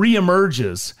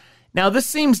reemerges. Now, this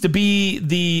seems to be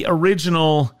the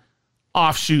original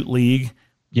offshoot league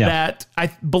that I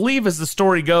believe, as the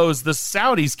story goes, the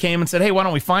Saudis came and said, hey, why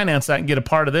don't we finance that and get a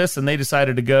part of this? And they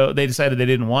decided they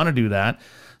didn't want to do that.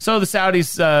 So the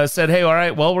Saudis said, hey, all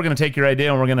right, well, we're going to take your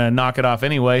idea and we're going to knock it off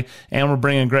anyway. And we're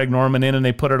bringing Greg Norman in, and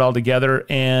they put it all together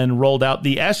and rolled out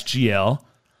the SGL.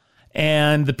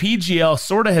 And the PGL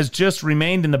sort of has just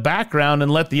remained in the background and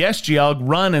let the SGL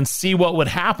run and see what would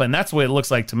happen. That's the way it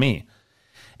looks like to me.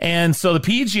 And so the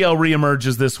PGL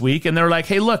reemerges this week, and they're like,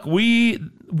 hey, look, we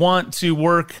want to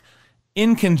work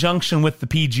in conjunction with the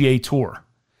PGA Tour.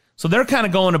 So they're kind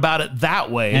of going about it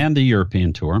that way. And the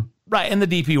European Tour. Right, and the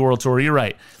DP World Tour, you're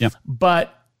right. Yep.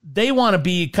 But they want to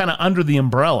be kind of under the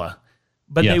umbrella,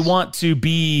 but they want to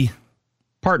be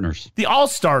partners, the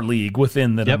all-star league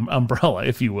within the umbrella,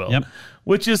 if you will,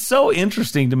 which is so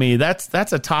interesting to me.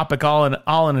 That's a topic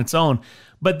all in its own.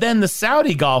 But then the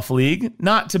Saudi Golf League,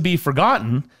 not to be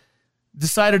forgotten,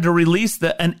 decided to release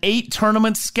an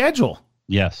 8-tournament schedule.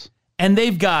 Yes. And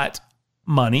they've got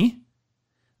money,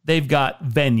 they've got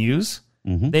venues,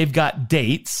 they've got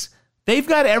dates, they've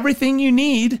got everything you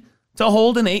need to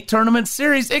hold an 8-tournament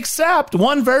series, except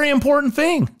one very important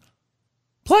thing: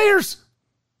 players.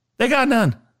 They got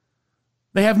none.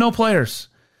 They have no players.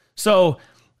 So,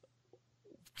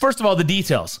 first of all, the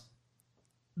details.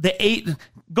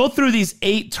 Go through these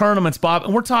 8 tournaments, Bob,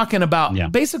 and we're talking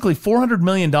about basically $400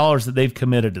 million that they've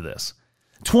committed to this.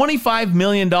 $25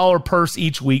 million purse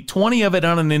each week, 20 of it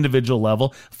on an individual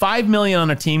level, $5 million on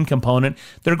a team component.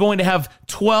 They're going to have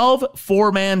 12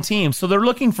 4-man teams. So they're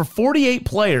looking for 48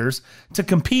 players to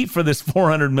compete for this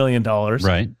 $400 million.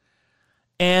 Right.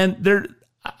 And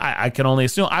I can only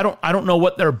assume, I don't know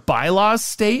what their bylaws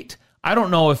state. I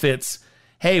don't know if it's,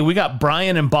 hey, we got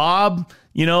Brian and Bob,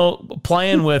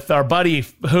 playing with our buddy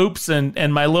Hoops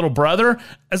and my little brother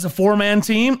as a 4-man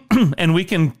team, and we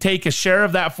can take a share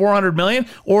of that $400 million,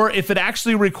 or if it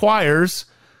actually requires,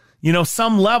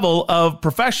 some level of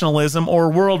professionalism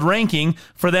or world ranking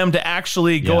for them to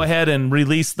actually go ahead and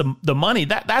release the money.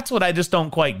 That's what I just don't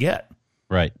quite get.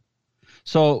 Right.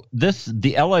 So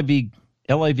the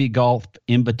LIV Golf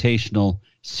Invitational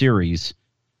Series,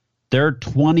 their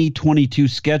 2022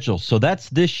 schedule. So that's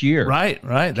this year. Right.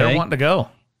 They're wanting to go.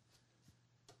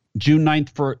 June 9th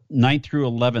through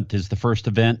 11th is the first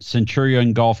event,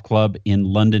 Centurion Golf Club in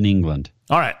London, England.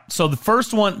 All right. So the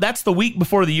first one, that's the week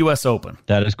before the U.S. Open.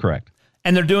 That is correct.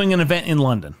 And they're doing an event in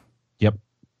London. Yep.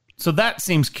 So that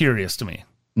seems curious to me.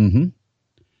 Mm-hmm.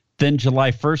 Then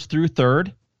July 1st through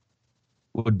 3rd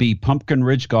would be Pumpkin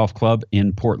Ridge Golf Club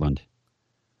in Portland.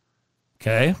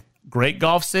 Okay. Great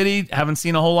golf city. Haven't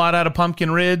seen a whole lot out of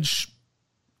Pumpkin Ridge.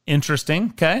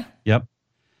 Interesting. Okay. Yep.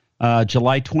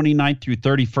 July 29th through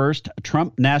 31st,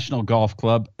 Trump National Golf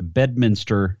Club,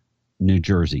 Bedminster, New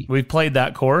Jersey. We've played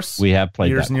that course. We have played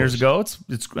years that and years course.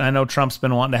 ago. I know Trump's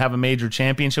been wanting to have a major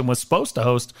championship, was supposed to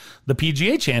host the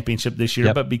PGA Championship this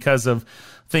year, but because of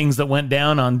things that went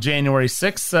down on January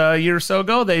 6th a year or so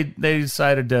ago, they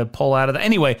decided to pull out of that.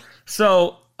 Anyway,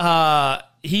 so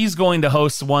he's going to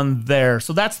host one there.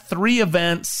 So that's 3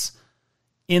 events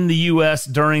in the U.S.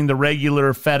 during the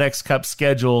regular FedEx Cup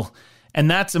schedule. And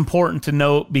that's important to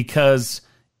note because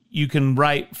you can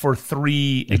write for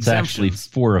 3 exemptions. It's actually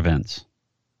 4 events.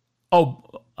 Oh,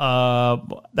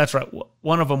 that's right.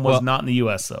 One of them was not in the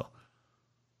U.S., though.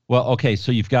 Well, okay,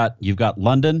 so you've got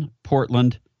London,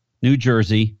 Portland, New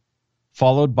Jersey,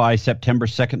 followed by September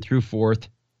 2nd through 4th,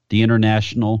 the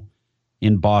International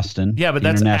in Boston. Yeah, but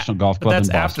that's International Golf Club in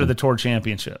Boston. After the Tour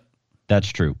Championship. That's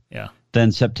true. Yeah.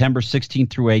 Then September 16th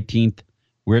through 18th,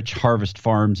 Rich Harvest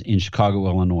Farms in Chicago,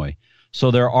 Illinois. So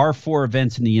there are 4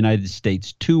 events in the United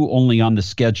States, 2 only on the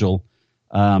schedule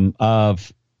in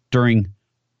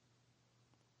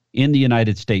the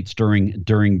United States during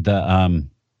the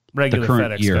regular the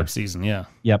current FedEx year. Cup season. Yeah.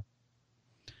 Yep.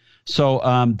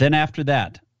 So then after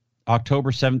that,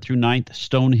 October 7th through 9th,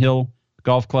 Stonehill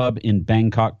Golf Club in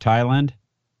Bangkok, Thailand.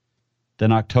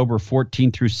 Then October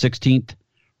 14th through 16th,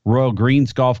 Royal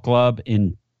Greens Golf Club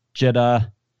in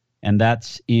Jeddah, and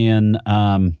that's in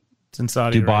it's in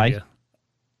Saudi Dubai. Arabia.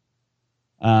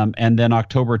 And then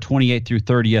October 28th through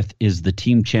 30th is the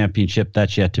team championship.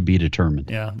 That's yet to be determined.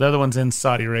 Yeah, the other one's in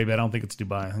Saudi Arabia. I don't think it's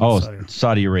Dubai. I think it's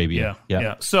Saudi Arabia.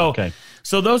 Yeah. So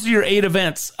those are your 8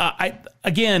 events.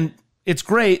 Again, it's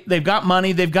great. They've got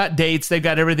money. They've got dates. They've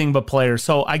got everything but players.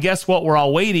 So I guess what we're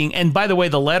all waiting, and by the way,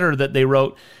 the letter that they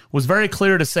wrote was very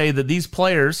clear to say that these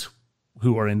players,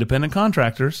 who are independent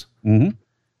contractors,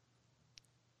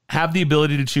 have the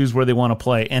ability to choose where they want to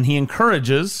play. And he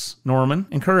encouraging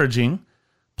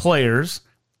players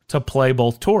to play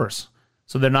both tours.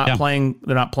 So they're not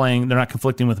they're not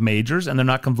conflicting with majors, and they're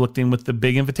not conflicting with the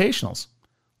big invitationals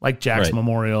like Jack's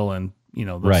Memorial and,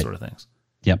 those sort of things.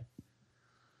 Yep.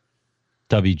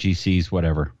 WGCs,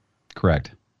 whatever.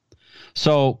 Correct.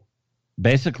 So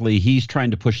basically he's trying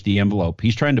to push the envelope.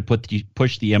 He's trying to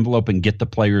push the envelope and get the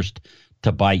players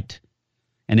to bite.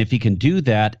 And if he can do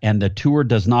that and the tour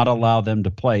does not allow them to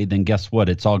play, then guess what?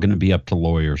 It's all going to be up to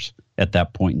lawyers at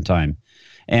that point in time.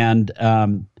 And,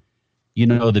 the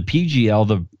PGL,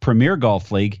 the Premier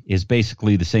Golf League, is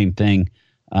basically the same thing.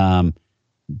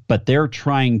 But they're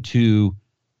trying to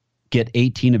get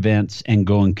 18 events and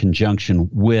go in conjunction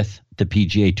with the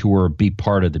PGA Tour, be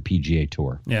part of the PGA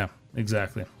Tour. Yeah,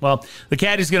 exactly. Well, the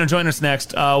caddy's going to join us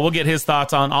next. We'll get his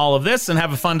thoughts on all of this and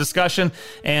have a fun discussion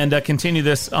and continue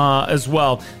this as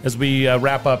well as we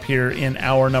wrap up here in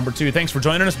hour number 2. Thanks for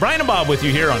joining us. Brian and Bob with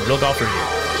you here on Real Golf Radio.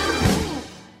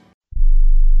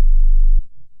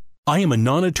 I am a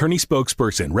non-attorney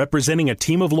spokesperson representing a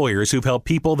team of lawyers who've helped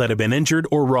people that have been injured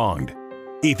or wronged.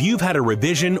 If you've had a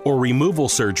revision or removal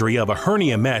surgery of a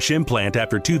hernia mesh implant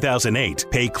after 2008,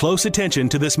 pay close attention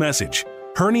to this message.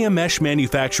 Hernia mesh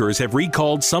manufacturers have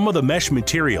recalled some of the mesh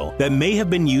material that may have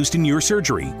been used in your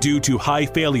surgery due to high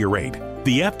failure rate.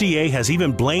 The FDA has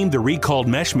even blamed the recalled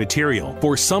mesh material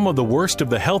for some of the worst of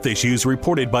the health issues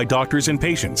reported by doctors and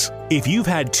patients. If you've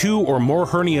had 2 or more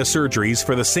hernia surgeries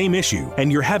for the same issue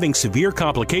and you're having severe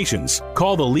complications,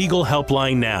 call the legal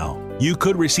helpline now. You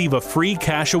could receive a free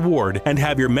cash award and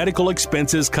have your medical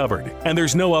expenses covered. And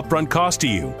there's no upfront cost to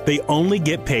you. They only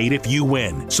get paid if you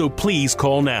win. So please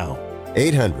call now.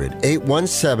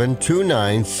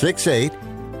 800-817-2968.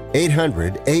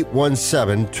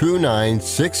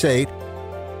 800-817-2968.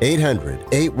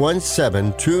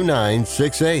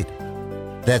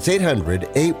 800-817-2968. That's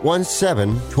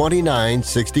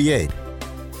 800-817-2968.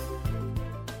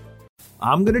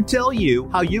 I'm going to tell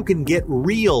you how you can get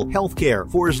real healthcare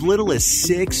for as little as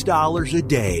 $6 a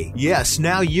day. Yes,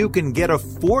 now you can get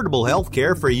affordable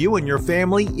healthcare for you and your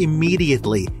family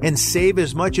immediately and save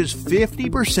as much as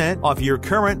 50% off your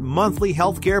current monthly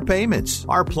healthcare payments.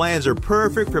 Our plans are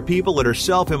perfect for people that are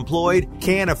self-employed,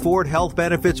 can't afford health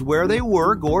benefits where they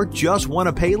work, or just want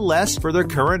to pay less for their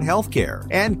current healthcare.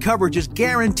 And coverage is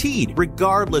guaranteed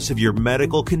regardless of your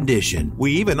medical condition.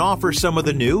 We even offer some of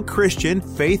the new Christian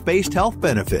faith-based health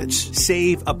benefits.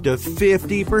 Save up to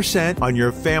 50% on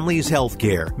your family's health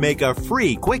care. Make a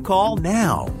free quick call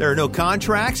now. There are no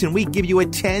contracts, and we give you a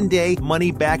 10-day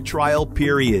money-back trial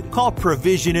period. Call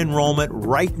Provision Enrollment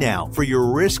right now for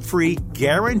your risk-free,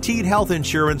 guaranteed health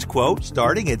insurance quote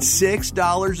starting at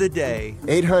 $6 a day.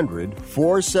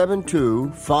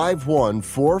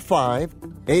 800-472-5145.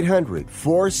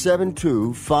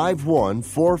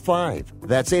 800-472-5145.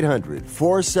 That's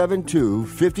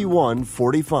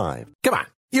 800-472-5145. Come on,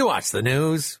 you watch the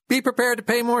news. Be prepared to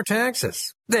pay more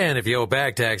taxes. Then if you owe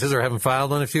back taxes or haven't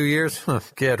filed in a few years,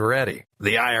 get ready.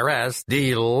 The IRS,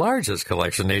 the largest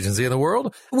collection agency in the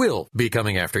world, will be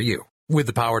coming after you with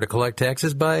the power to collect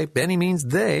taxes by any means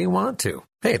they want to.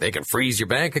 Hey, they can freeze your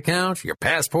bank account, your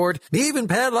passport, even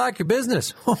padlock your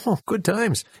business. Oh, good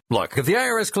times. Look, if the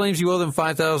IRS claims you owe them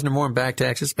 $5,000 or more in back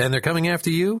taxes and they're coming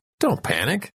after you, don't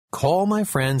panic. Call my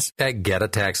friends at Get a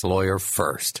Tax Lawyer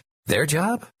first. Their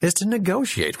job is to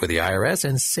negotiate with the IRS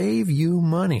and save you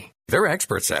money. They're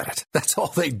experts at it. That's all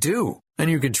they do.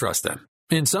 And you can trust them.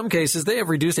 In some cases, they have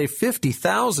reduced a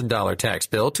 $50,000 tax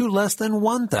bill to less than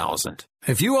 $1,000.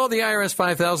 If you owe the IRS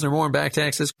 $5,000 or more in back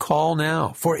taxes, call now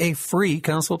for a free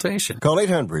consultation. Call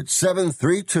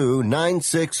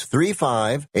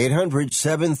 800-732-9635.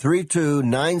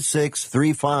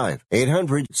 800-732-9635.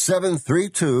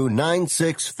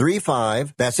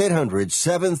 800-732-9635. That's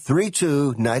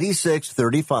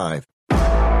 800-732-9635.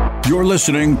 You're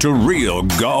listening to Real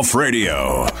Golf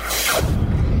Radio.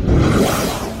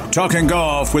 Talking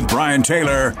golf with Brian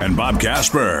Taylor and Bob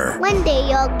Casper. One day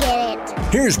you'll get it.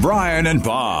 Here's Brian and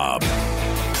Bob.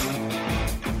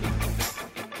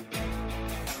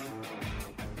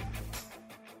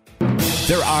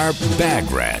 There are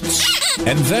bag rats.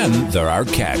 And then there are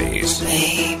caddies.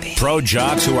 Pro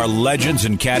jocks who are legends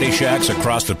in caddy shacks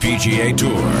across the PGA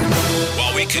Tour.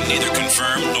 While we can neither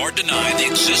confirm nor deny the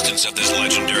existence of this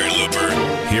legendary looper,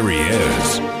 here he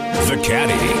is, the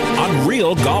Caddy, on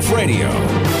Real Golf Radio.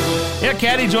 Yeah,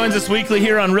 Caddy joins us weekly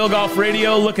here on Real Golf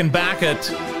Radio, looking back at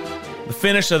the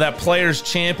finish of that Players'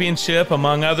 Championship,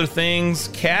 among other things.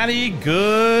 Caddy,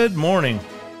 good morning.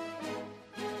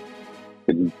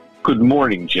 Good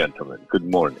morning, gentlemen. Good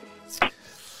morning.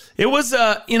 It was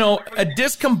a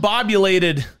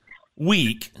discombobulated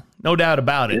week, no doubt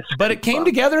about it. But it came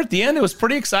together at the end. It was a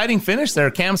pretty exciting finish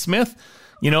there. Cam Smith,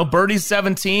 birdie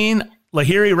 17.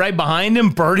 Lahiri right behind him,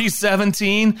 birdie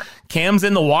 17. Cam's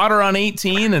in the water on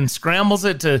 18 and scrambles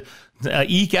it to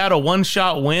eke out a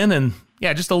one-shot win. And,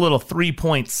 yeah, just a little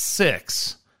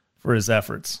 3.6 for his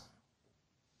efforts.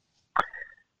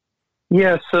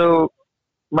 Yeah, so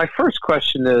my first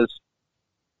question is,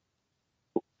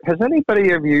 has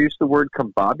anybody ever used the word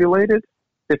combobulated?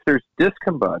 If there's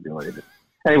discombobulated.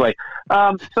 Anyway,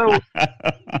 so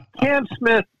Cam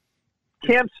Smith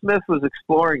was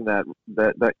exploring that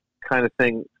kind of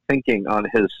thinking on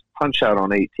his punch out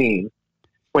on 18.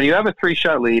 When you have a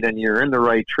 3-shot lead and you're in the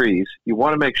right trees, you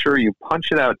want to make sure you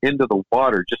punch it out into the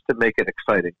water just to make it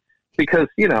exciting, because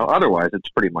otherwise it's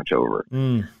pretty much over.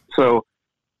 So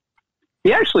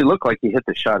he actually looked like he hit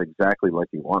the shot exactly like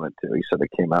he wanted to. He said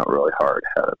it came out really hard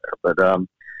out of there. But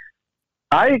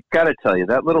I got to tell you,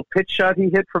 that little pitch shot he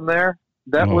hit from there,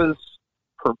 that was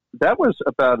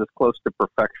about as close to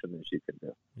perfection as you can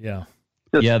do. Yeah.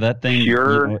 Just that thing,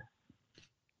 pure.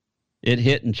 It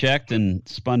hit and checked and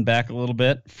spun back a little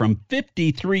bit from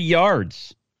 53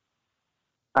 yards.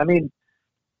 I mean,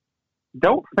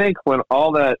 don't think when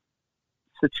all that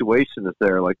situation is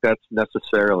there, like that's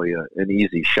necessarily an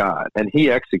easy shot. And he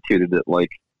executed it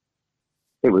like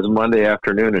it was Monday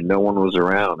afternoon and no one was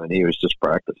around and he was just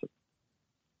practicing.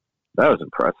 That was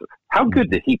impressive. How good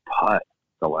did he putt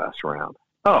the last round?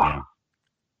 Oh,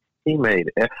 he made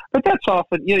it. But that's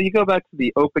often, you go back to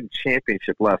the Open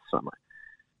Championship last summer.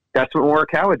 That's what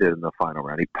Morikawa did in the final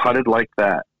round. He putted like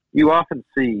that. You often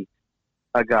see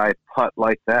a guy putt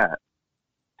like that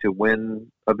to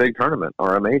win a big tournament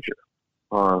or a major.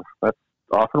 That's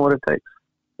often what it takes,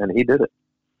 and he did it.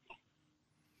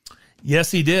 Yes,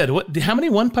 he did. How many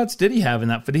one putts did he have in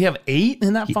that? Did he have 8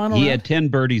 in that final round? He had 10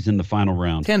 birdies in the final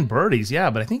round. 10 birdies, yeah,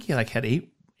 but I think he had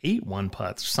eight one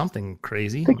putts, something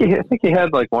crazy. I think he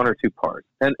had like 1 or 2 pars,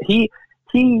 and he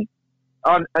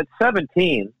at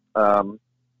 17.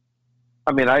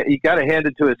 You got to hand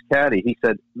it to his caddy. He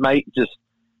said, "Mate, just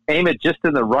aim it just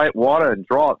in the right water and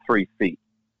draw it 3 feet."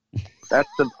 That's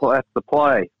the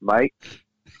play, mate.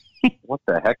 What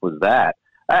the heck was that?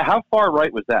 How far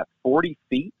right was that? 40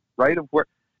 feet right of where?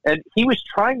 And he was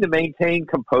trying to maintain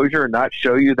composure and not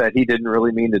show you that he didn't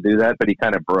really mean to do that, but he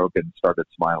kind of broke it and started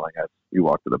smiling as he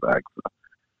walked to the bag. So,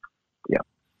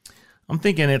 yeah. I'm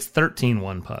thinking it's 13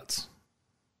 one putts.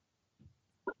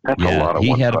 That's a lot of he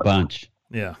one had putts. a bunch.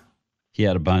 Yeah. He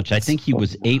had a bunch. I think he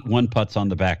was 8 one putts on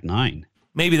the back 9.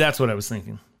 Maybe that's what I was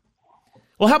thinking.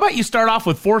 Well, how about you start off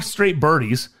with 4 straight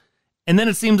birdies, and then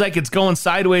it seems like it's going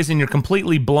sideways and you're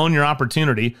completely blown your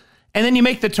opportunity, and then you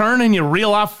make the turn and you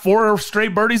reel off 4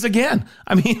 straight birdies again.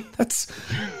 I mean, that's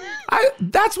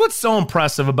what's so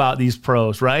impressive about these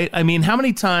pros, right? I mean, how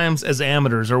many times as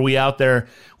amateurs are we out there,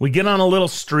 we get on a little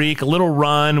streak, a little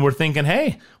run, we're thinking,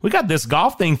 hey, we got this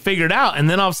golf thing figured out, and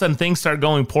then all of a sudden things start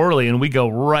going poorly, and we go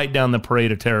right down the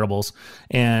parade of terribles,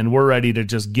 and we're ready to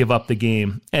just give up the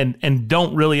game, and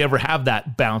don't really ever have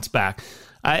that bounce back.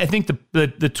 I think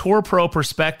the tour pro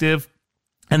perspective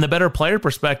and the better player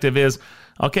perspective is,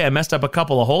 okay, I messed up a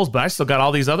couple of holes, but I still got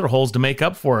all these other holes to make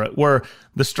up for it. Where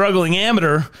the struggling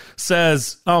amateur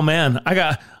says, "Oh man,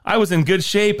 I was in good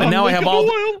shape, and now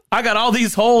I got all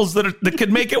these holes that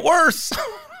could make it worse."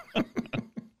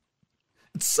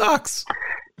 It sucks.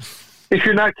 If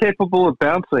you're not capable of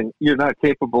bouncing, you're not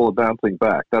capable of bouncing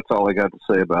back. That's all I got to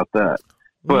say about that.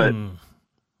 But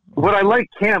what I like,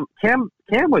 Cam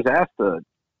was asked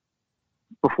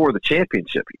before the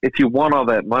championship, if you won all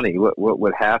that money, what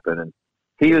would happen? And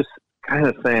he was kind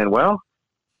of saying, well,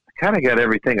 I kind of got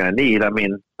everything I need. I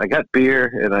mean, I got beer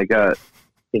and I got,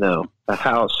 a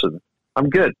house and I'm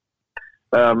good.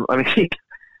 That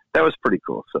was pretty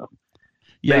cool. So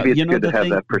maybe it's good to have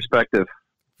that perspective.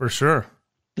 For sure.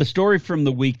 The story from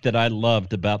the week that I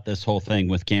loved about this whole thing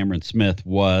with Cameron Smith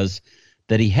was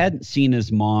that he hadn't seen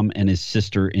his mom and his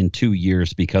sister in 2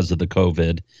 years because of the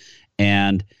COVID.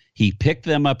 And he picked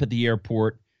them up at the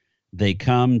airport. They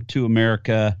come to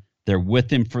America. They're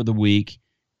with him for the week,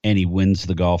 and he wins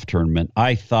the golf tournament.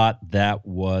 I thought that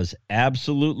was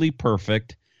absolutely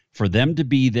perfect for them to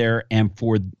be there and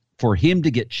for him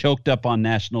to get choked up on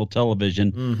national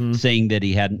television saying that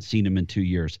he hadn't seen him in 2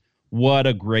 years. What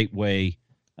a great way.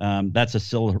 That's a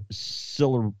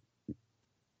silver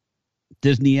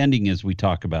Disney ending as we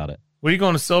talk about it. Were you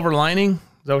going to Silver Lining? Is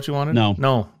that what you wanted?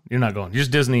 No, you're not going.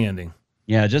 Just Disney ending.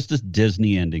 Yeah, just this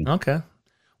Disney ending. Okay.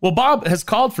 Well, Bob has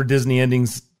called for Disney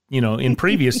endings, in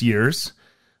previous years.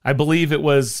 I believe it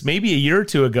was maybe a year or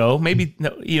two ago. Maybe,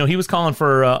 he was calling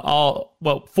for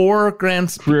four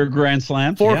career Grand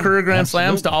Slams. Career Grand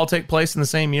Slams to all take place in the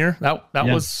same year. That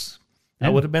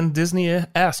would have been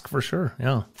Disney-esque for sure.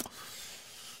 Yeah.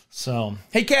 So,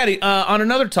 hey, Caddy, on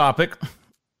another topic,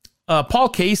 Paul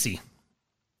Casey.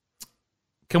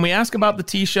 Can we ask about the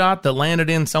tee shot that landed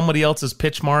in somebody else's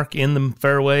pitch mark in the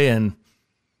fairway? And,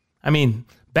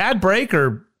 bad break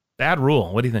or bad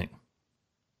rule? What do you think?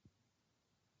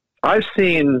 I've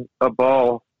seen a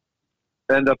ball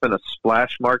end up in a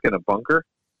splash mark in a bunker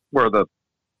where the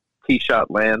tee shot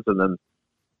lands and then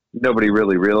nobody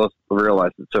really realized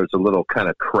it. So it's a little kind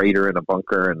of crater in a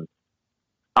bunker. And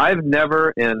I've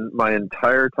never in my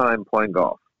entire time playing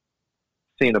golf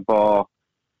seen a ball.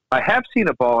 I have seen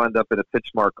a ball end up in a pitch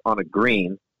mark on a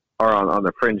green or on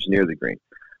the fringe near the green,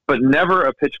 but never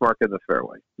a pitch mark in the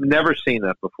fairway. Never seen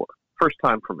that before. First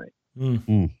time for me.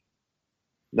 Mm-hmm.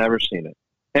 Never seen it.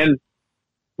 And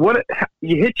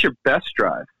you hit your best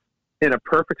drive in a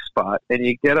perfect spot and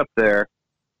you get up there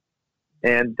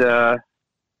and, a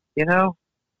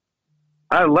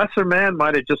lesser man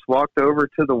might have just walked over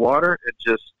to the water and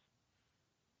just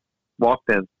walked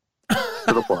in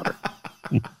to the water.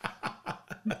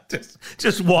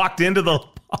 just walked into the...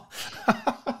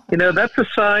 That's a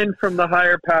sign from the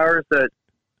higher powers that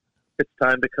it's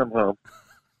time to come home.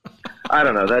 I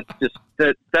don't know.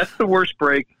 That's the worst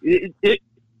break.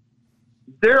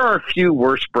 There are a few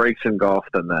worse breaks in golf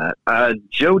than that.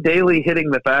 Joe Daly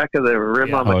hitting the back of the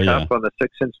rim on the cup on the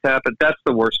 6-inch tap, but that's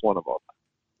the worst one of all time.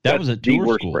 That was the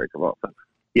worst break of all time.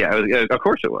 Yeah, of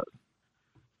course it was.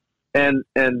 And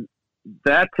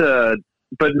that,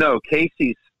 but no,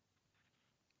 Casey's,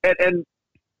 and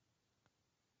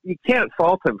you can't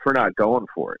fault him for not going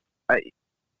for it.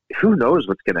 Who knows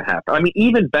what's going to happen?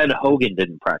 Even Ben Hogan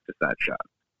didn't practice that shot.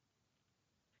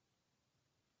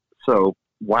 So,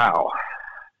 wow.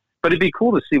 But it'd be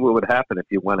cool to see what would happen if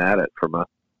you went at it from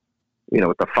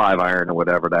with the 5-iron or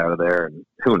whatever out of there, and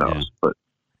who knows. Yeah. But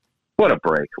what a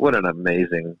break. What an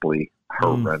amazingly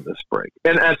horrendous break.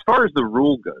 And as far as the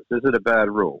rule goes, is it a bad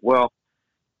rule? Well,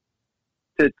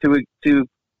 to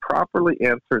properly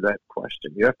answer that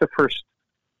question, you have to first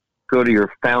go to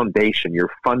your foundation, your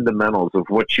fundamentals of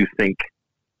what you think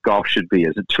golf should be.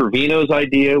 Is it Trevino's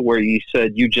idea where you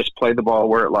said you just play the ball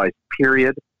where it lies,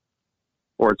 period,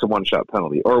 or it's a one-shot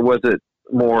penalty? Or was it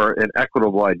more an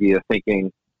equitable idea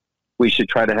thinking we should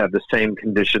try to have the same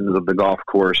conditions of the golf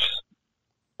course,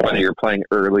 whether you're playing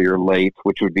early or late,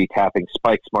 which would be tapping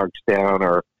spikes marks down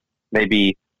or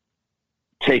maybe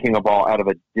taking a ball out of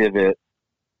a divot?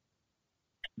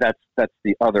 That's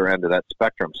the other end of that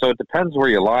spectrum. So it depends where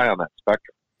you lie on that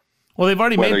spectrum. Well, they've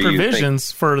already made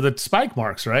provisions for the spike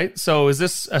marks, right? So is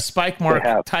this a spike mark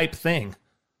type thing?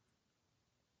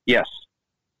 Yes.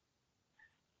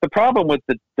 The problem with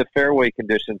the fairway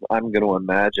conditions, I'm going to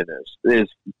imagine, is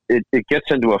it gets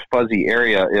into a fuzzy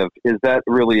area of, is that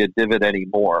really a divot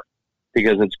anymore?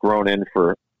 Because it's grown in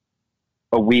for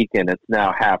a week and it's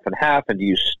now half and half, and do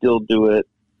you still do it?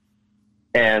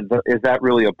 And is that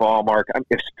really a ball mark?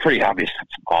 It's pretty obvious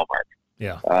it's a ball mark.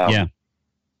 Yeah. Yeah.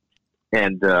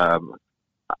 And,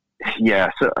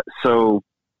 so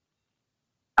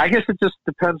I guess it just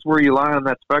depends where you lie on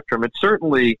that spectrum. You'd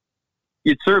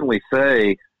certainly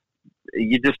say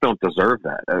you just don't deserve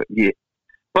that.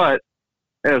 But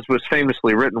as was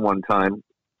famously written one time,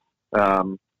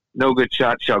 no good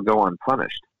shot shall go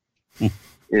unpunished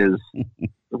is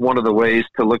one of the ways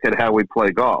to look at how we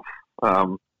play golf.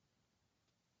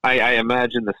 I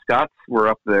imagine the Scots were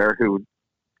up there who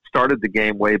started the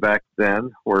game way back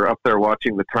then, were up there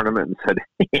watching the tournament and said,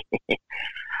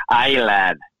 aye,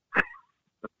 lad.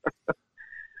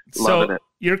 So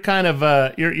you're kind of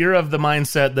you're of the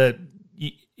mindset that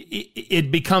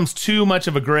it becomes too much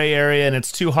of a gray area and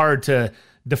it's too hard to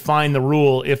define the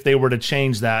rule. If they were to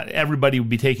change that, everybody would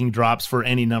be taking drops for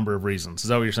any number of reasons. Is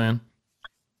that what you're saying?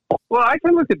 Well, I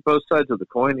can look at both sides of the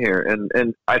coin here,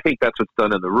 and I think that's what's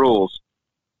done in the rules,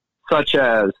 such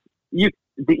as the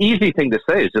easy thing to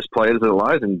say is just play it as it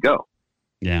lies and go.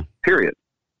 Yeah. Period.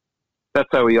 That's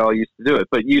how we all used to do it.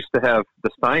 But used to have the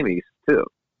stymies too.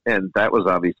 And that was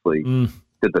obviously,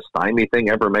 did the stymie thing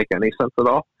ever make any sense at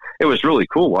all? It was really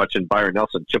cool watching Byron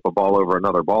Nelson chip a ball over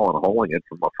another ball and holding it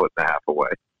from a foot and a half away.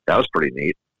 That was pretty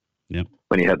neat.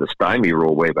 when you had the stymie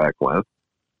rule way back when.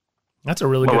 That's a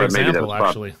really good example,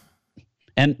 actually.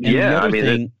 And yeah,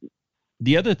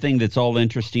 the other thing that's all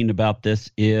interesting about this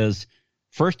is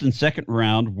first and second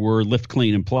round were lift,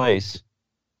 clean, in place,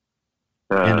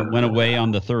 and it went away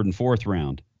on the third and fourth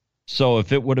round. So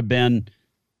if it would have been,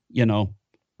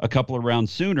 a couple of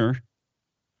rounds sooner,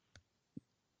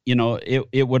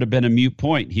 it would have been a moot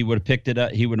point. He would have picked it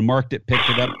up. He would have marked it, picked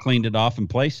it up, cleaned it off, and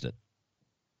placed it.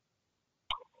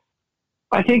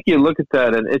 I think you look at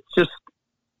that, and it's just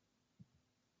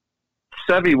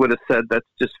Seve would have said that's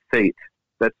just fate.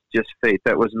 That's just fate.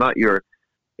 That was not your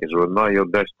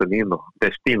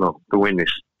destino to win this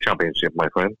championship, my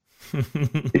friend.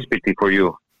 It's pity for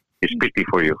you. It's pity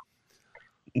for you.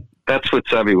 That's what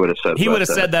Seve would have said. He would have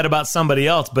said that about somebody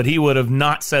else, but he would have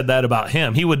not said that about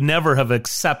him. He would never have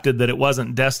accepted that it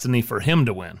wasn't destiny for him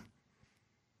to win.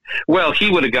 Well, he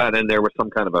would have gotten in there with some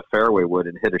kind of a fairway wood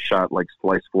and hit a shot like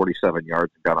sliced 47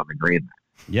 yards and got on the green.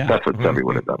 Yeah. That's what Seve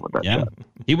would have done with that shot.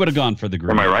 He would have gone for the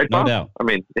green. Am I right, Bob? No doubt. I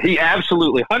mean, he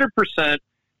absolutely, 100%.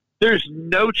 There's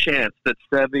no chance that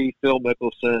Seve, Phil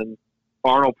Mickelson,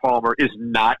 Arnold Palmer is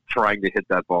not trying to hit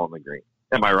that ball on the green.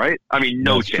 Am I right? I mean,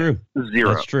 no chance. True.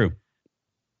 Zero. That's true.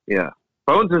 Yeah.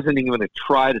 Bones isn't even going to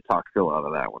try to talk Phil out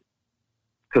of that one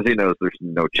because he knows there's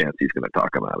no chance he's going to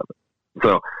talk him out of it.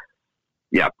 So,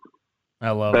 yeah.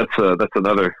 I love it. It's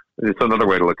another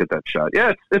way to look at that shot.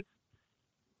 Yeah,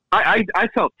 I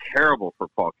felt terrible for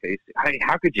Paul Casey.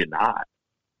 How could you not?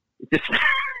 It's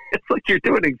like you're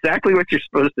doing exactly what you're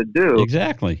supposed to do.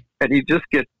 Exactly. And you just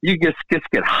get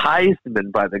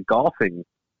Heisman by the golfing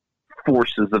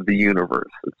forces of the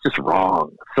universe. It's just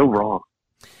wrong. So wrong.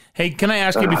 Hey, can I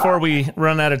ask you before we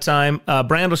run out of time?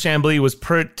 Brandel Chambly was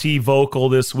pretty vocal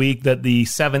this week that the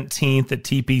 17th at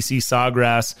TPC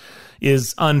Sawgrass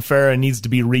is unfair and needs to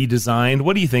be redesigned.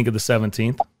 What do you think of the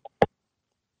 17th?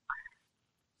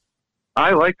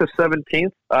 I like the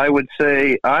 17th. I would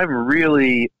say I'm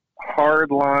really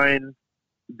hardline.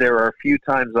 There are a few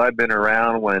times I've been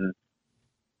around when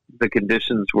the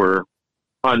conditions were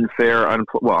unfair.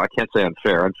 Well, I can't say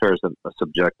unfair. Unfair is a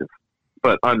subjective,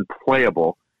 but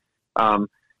unplayable. But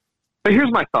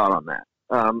here's my thought on that.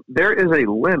 There is a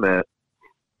limit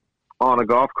on a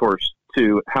golf course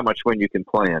to how much wind you can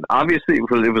play in. Obviously, if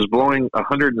it was blowing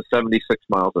 176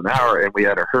 miles an hour and we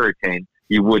had a hurricane,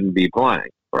 you wouldn't be playing,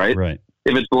 right? Right.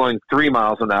 If it's blowing 3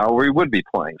 miles an hour, we would be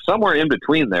playing. Somewhere in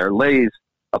between there lays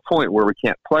a point where we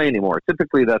can't play anymore.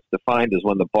 Typically, that's defined as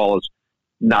when the ball is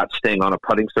not staying on a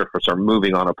putting surface or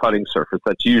moving on a putting surface.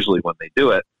 That's usually when they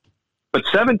do it. But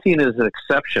 17 is an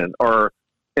exception, or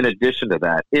in addition to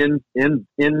that, in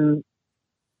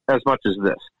as much as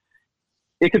this.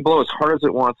 It could blow as hard as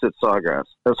it wants at Sawgrass,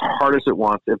 as hard as it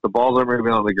wants. If the balls are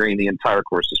moving on the green, the entire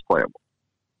course is playable.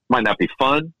 Might not be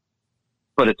fun,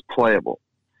 but it's playable.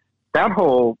 That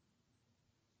hole,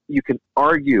 you can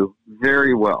argue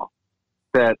very well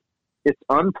that it's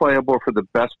unplayable for the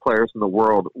best players in the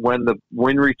world when the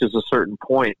wind reaches a certain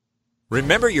point.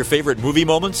 Remember your favorite movie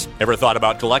moments? Ever thought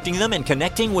about collecting them and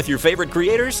connecting with your favorite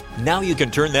creators? Now you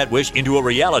can turn that wish into a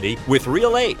reality with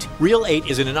Reel 8. Reel 8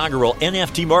 is an inaugural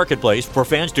NFT marketplace for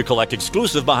fans to collect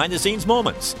exclusive behind-the-scenes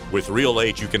moments. With Reel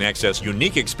 8, you can access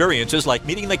unique experiences like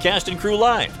meeting the cast and crew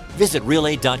live. Visit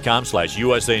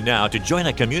Reel8.com/USA now to join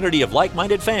a community of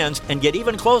like-minded fans and get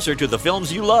even closer to the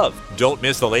films you love. Don't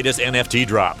miss the latest NFT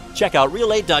drop. Check out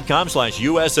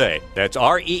Reel8.com/USA. That's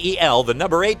REEL, the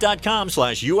number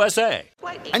 8.com/USA.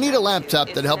 I need a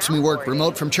laptop that helps me work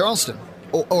remote from Charleston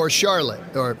or Charlotte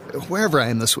or wherever I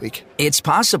am this week. It's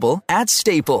possible at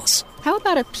Staples. How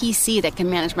about a PC that can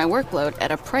manage my workload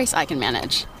at a price I can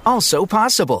manage? Also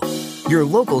possible. Your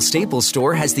local Staples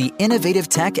store has the innovative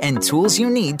tech and tools you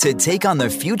need to take on the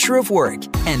future of work.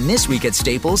 And this week at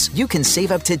Staples, you can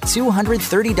save up to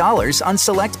 $230 on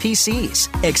select PCs.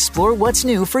 Explore what's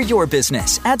new for your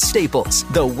business at Staples,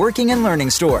 the working and learning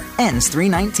store. Ends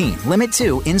 3/19. Limit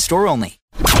 2 in-store only.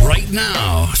 Right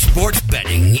now, sports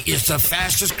betting is the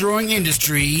fastest growing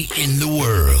industry in the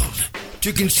world.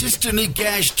 To consistently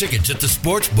cash tickets at the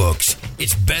sports books,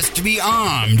 it's best to be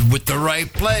armed with the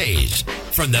right plays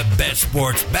from the best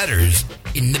sports bettors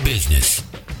in the business.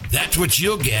 That's what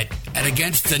you'll get at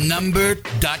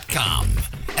AgainstTheNumber.com.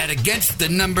 At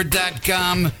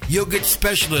AgainstTheNumber.com, you'll get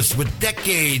specialists with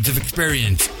decades of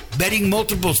experience betting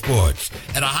multiple sports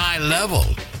at a high level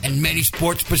and many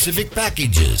sports-specific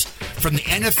packages, from the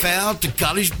NFL to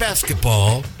college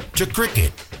basketball to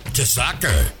cricket to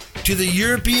soccer to the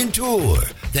European Tour,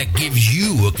 that gives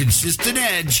you a consistent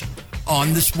edge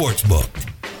on the sportsbook.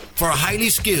 For a highly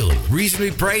skilled,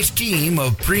 reasonably priced team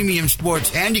of premium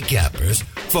sports handicappers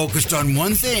focused on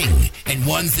one thing and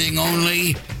one thing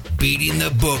only, beating the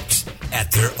books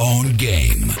at their own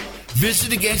game.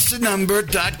 Visit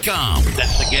againstthenumber.com.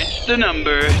 That's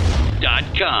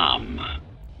againstthenumber.com.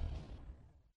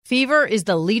 Fever is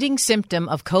the leading symptom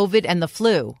of COVID and the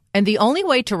flu, and the only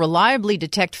way to reliably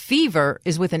detect fever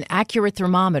is with an accurate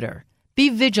thermometer. Be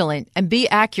vigilant and be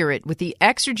accurate with the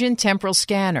Exergen Temporal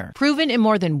Scanner, proven in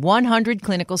more than 100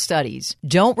 clinical studies.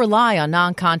 Don't rely on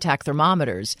non-contact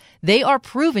thermometers. They are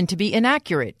proven to be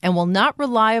inaccurate and will not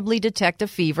reliably detect a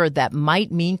fever that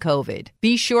might mean COVID.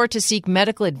 Be sure to seek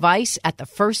medical advice at the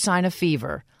first sign of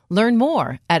fever. Learn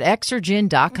more at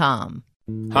Exergen.com.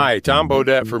 Hi, Tom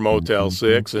Bodette for Motel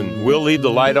 6, and we'll leave the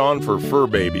light on for fur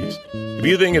babies. If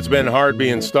you think it's been hard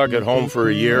being stuck at home for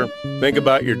a year, think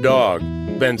about your dog.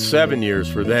 It's been 7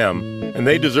 years for them, and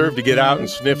they deserve to get out and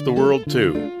sniff the world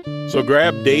too. So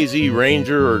grab Daisy,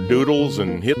 Ranger, or Doodles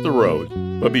and hit the road.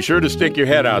 But be sure to stick your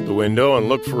head out the window and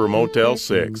look for a Motel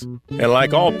 6. And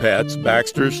like all pets,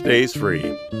 Baxter stays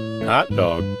free. Hot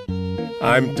dog.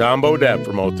 I'm Tom Bodette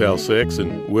for Motel 6,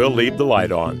 and we'll leave the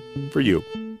light on for you.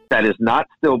 That is not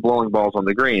still blowing balls on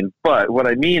the green. But what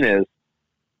I mean is,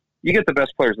 you get the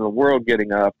best players in the world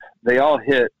getting up. They all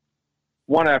hit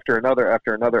one after another,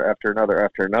 after another, after another,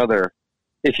 after another.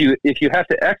 If you have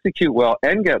to execute well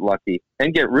and get lucky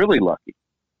and get really lucky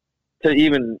to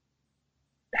even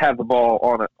have the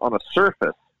ball on a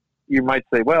surface, you might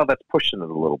say, well, that's pushing it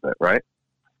a little bit, right?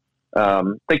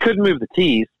 They couldn't move the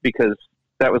tees because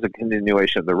that was a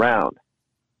continuation of the round.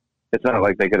 It's not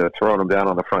like they could have thrown them down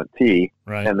on the front tee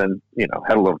and then,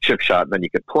 had a little chip shot and then you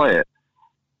could play it.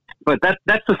 But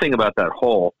that's the thing about that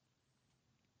hole.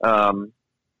 And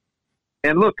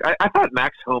look, I thought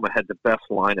Max Homa had the best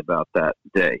line about that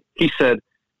day. He said,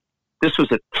 this was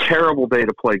a terrible day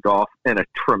to play golf and a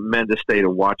tremendous day to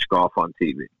watch golf on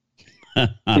TV.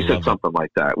 He said something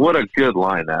like that. What a good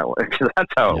line that was.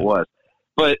 That's how it was.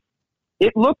 But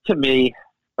it looked to me,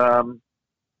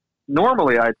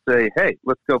 normally I'd say, hey,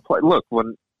 let's go play. Look,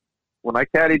 when I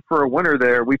caddied for a winner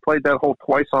there, we played that hole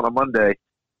twice on a Monday,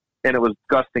 and it was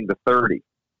gusting to 30,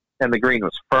 and the green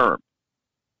was firm.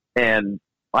 And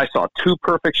I saw 2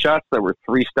 perfect shots that were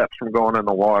 3 steps from going in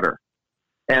the water.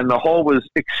 And the hole was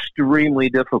extremely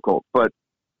difficult, but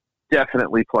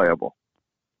definitely playable.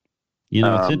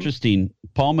 It's interesting.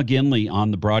 Paul McGinley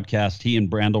on the broadcast, he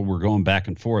and Brandel were going back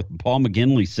and forth. Paul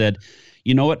McGinley said,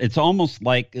 you know what, it's almost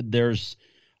like there's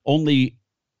only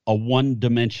a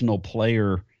one-dimensional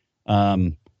player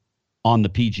on the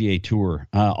PGA Tour.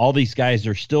 All these guys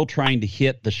are still trying to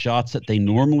hit the shots that they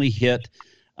normally hit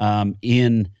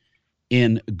in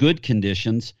good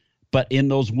conditions, but in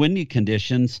those windy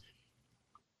conditions,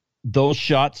 those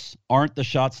shots aren't the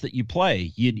shots that you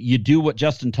play. You do what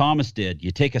Justin Thomas did.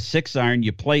 You take a 6-iron,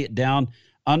 you play it down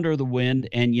under the wind,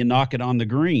 and you knock it on the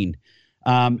green.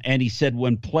 And he said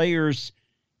when players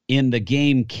in the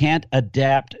game can't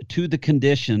adapt to the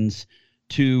conditions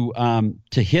to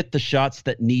hit the shots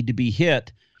that need to be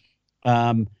hit,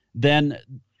 then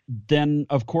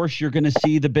of course you're going to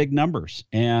see the big numbers.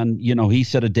 And, he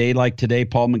said a day like today,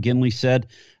 Paul McGinley said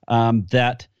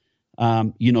that,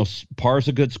 par's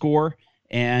a good score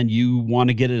and you want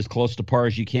to get it as close to par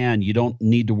as you can. You don't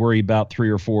need to worry about 3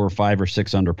 or 4 or 5 or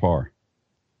 6 under par.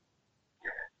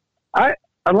 I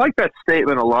like that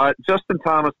statement a lot. Justin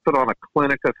Thomas put on a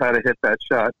clinic of how to hit that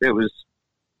shot. It was,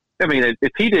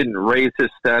 if he didn't raise his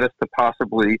status to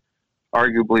possibly,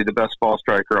 arguably the best ball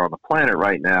striker on the planet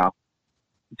right now,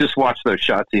 just watch those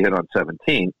shots he hit on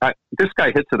 17. This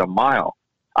guy hits it a mile.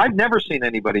 I've never seen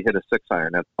anybody hit a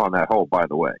 6-iron on that hole, by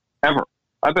the way, ever.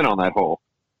 I've been on that hole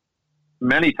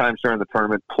many times during the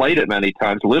tournament, played it many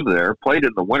times, lived there, played it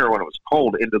in the winter when it was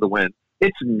cold into the wind.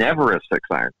 It's never a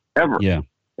 6-iron, ever. Yeah.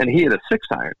 And he hit a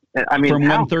 6-iron. From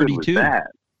how 132. good was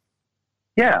that?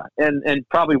 Yeah, and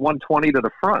probably 120 to the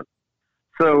front.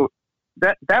 So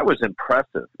that was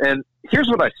impressive. And here's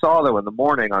what I saw, though, in the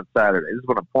morning on Saturday. This is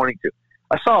what I'm pointing to.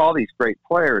 I saw all these great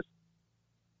players.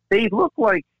 They look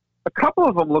like, a couple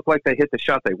of them looked like they hit the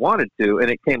shot they wanted to,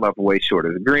 and it came up way short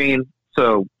of the green.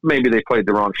 So maybe they played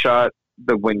the wrong shot,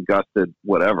 the wind gusted,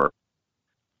 whatever.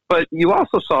 But you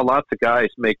also saw lots of guys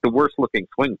make the worst-looking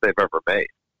swings they've ever made.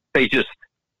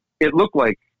 It looked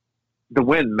like the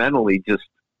wind mentally just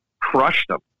crushed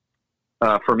them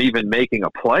from even making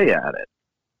a play at it.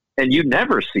 And you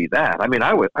never see that. I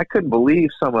couldn't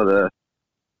believe some of the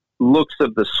looks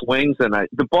of the swings and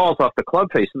the ball's off the club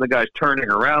face and the guy's turning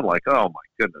around like, oh my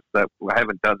goodness, I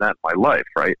haven't done that in my life,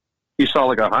 right? You saw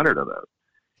like 100 of those.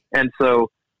 And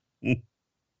so,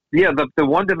 yeah, the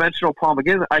one-dimensional Paul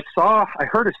McGinley, I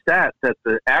heard a stat that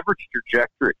the average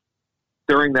trajectory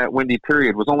during that windy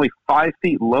period was only 5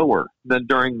 feet lower than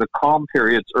during the calm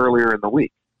periods earlier in the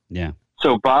week. Yeah.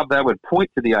 So, Bob, that would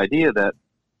point to the idea that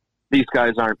these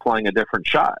guys aren't playing a different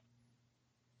shot.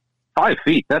 5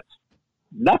 feet, that's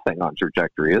nothing on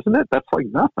trajectory, isn't it? That's like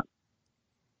nothing.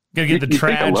 Got to get the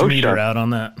traj meter out on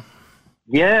that.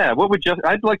 Yeah,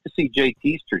 I'd like to see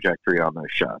JT's trajectory on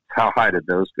those shots. How high did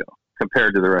those go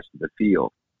compared to the rest of the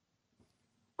field?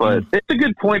 But it's a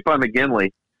good point by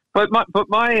McGinley. But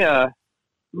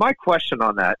my question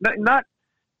on that, not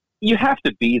you have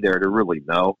to be there to really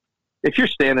know. If you're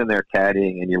standing there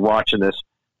caddying and you're watching this,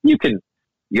 you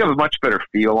have a much better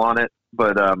feel on it.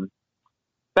 But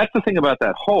that's the thing about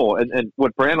that hole, and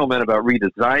what Brandel meant about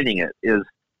redesigning it is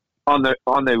on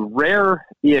the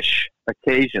rare-ish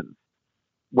occasions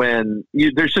when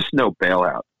there's just no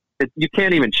bailout. You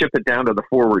can't even chip it down to the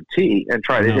forward tee and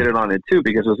try to hit it on it too,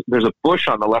 because there's a bush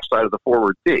on the left side of the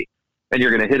forward tee, and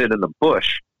you're going to hit it in the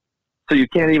bush. So you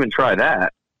can't even try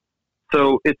that.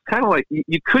 So it's kind of like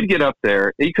you could get up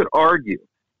there. You could argue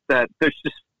that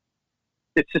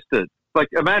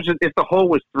imagine if the hole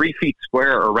was 3 feet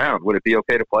square around, would it be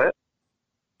okay to play it?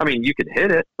 I mean, you could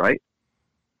hit it, right?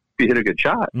 If you hit a good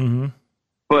shot. Mm-hmm.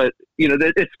 But,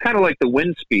 it's kind of like the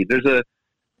wind speed. There's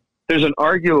an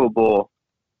arguable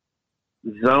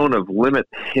zone of limit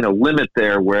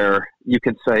there where you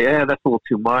can say, that's a little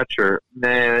too much, or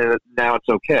nah, now it's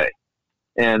okay.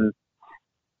 And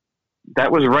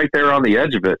that was right there on the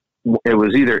edge of it. It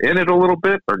was either in it a little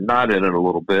bit or not in it a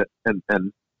little bit.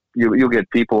 And you'll get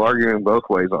people arguing both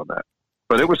ways on that.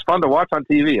 But it was fun to watch on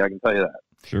TV, I can tell you that.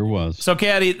 Sure was. So,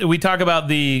 Caddy, we talk about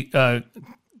the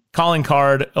calling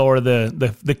card or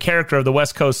the character of the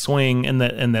West Coast swing and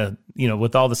the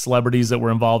with all the celebrities that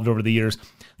were involved over the years.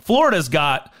 Florida's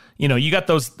got, you got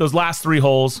those last 3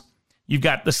 holes. You've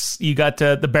got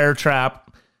the Bear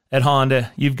Trap at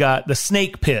Honda. You've got the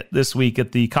Snake Pit this week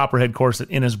at the Copperhead course at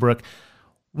Innisbrook.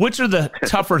 Which are the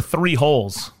tougher 3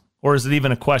 holes? Or is it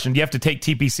even a question? Do you have to take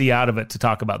TPC out of it to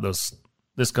talk about this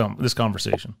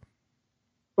conversation?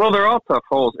 Well, they're all tough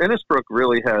holes. Innisbrook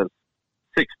really has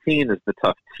 16 as the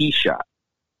tough tee shot.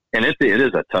 And it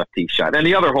is a tough tee shot. And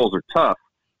the other holes are tough,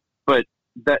 but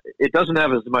that it doesn't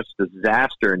have as much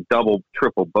disaster and double,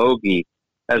 triple bogey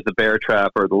as the Bear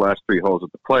Trap or the last 3 holes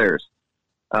of the Players.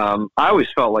 I always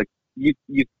felt like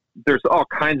there's all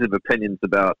kinds of opinions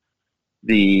about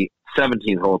the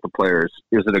 17th hole at the Players.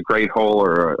 Is it a great hole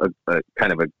or a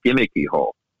kind of a gimmicky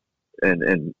hole?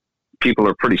 And people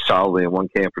are pretty solidly in one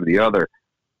camp or the other.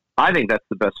 I think that's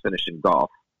the best finish in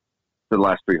golf, the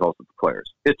last 3 holes at the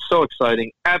Players. It's so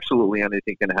exciting. Absolutely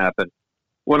anything can happen.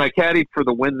 When I caddied for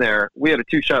the win there, we had a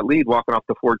 2-shot lead walking off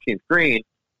the 14th green.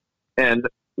 And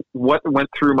what went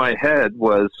through my head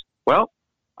was, well,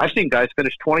 I've seen guys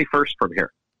finish 21st from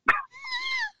here.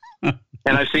 And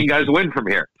I've seen guys win from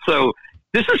here. So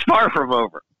this is far from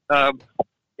over.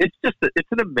 It's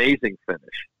an amazing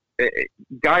finish.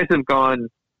 Guys have gone.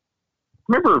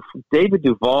 Remember David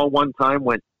Duval one time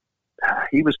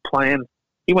he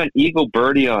went eagle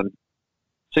birdie on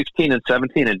 16 and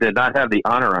 17 and did not have the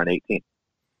honor on 18.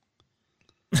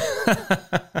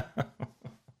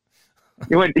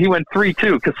 He went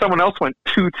 3-2 because someone else went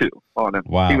 2-2 on him.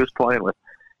 Wow. He was playing with.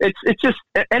 It's just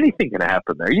anything can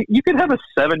happen there. You could have a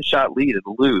 7-shot lead and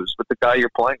lose with the guy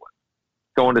you're playing with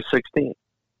going to 16.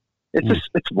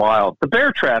 It's wild. The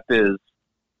Bear Trap is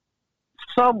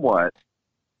somewhat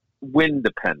wind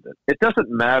dependent. It doesn't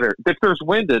matter if there's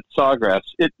wind at Sawgrass.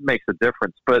 It makes a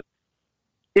difference, but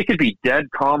it could be dead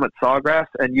calm at Sawgrass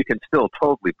and you can still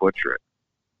totally butcher it.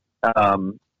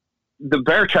 The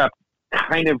Bear Trap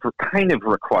kind of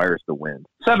requires the wind.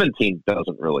 17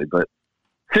 doesn't really, but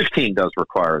 15 does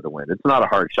require the wind. It's not a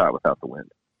hard shot without the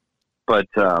wind. But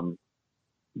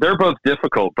they're both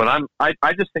difficult. But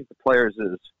I just think the Players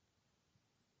is,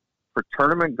 for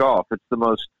tournament golf, it's the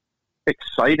most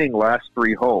exciting last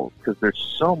 3 holes because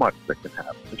there's so much that can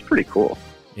happen. It's pretty cool.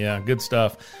 Yeah, good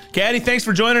stuff. Caddy, thanks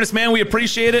for joining us, man. We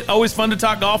appreciate it. Always fun to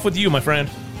talk golf with you, my friend.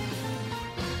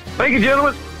 Thank you,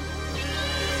 gentlemen.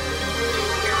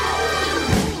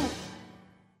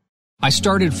 I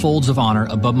started Folds of Honor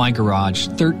above my garage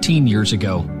 13 years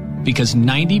ago because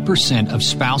 90% of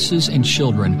spouses and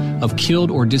children of killed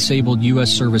or disabled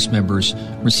U.S. service members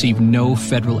receive no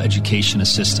federal education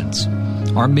assistance.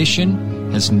 Our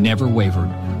mission has never wavered.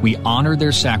 We honor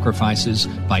their sacrifices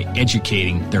by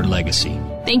educating their legacy.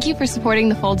 Thank you for supporting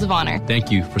the Folds of Honor.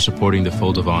 Thank you for supporting the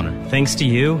Folds of Honor. Thanks to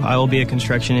you, I will be a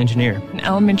construction engineer, an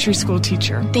elementary school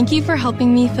teacher. Thank you for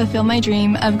helping me fulfill my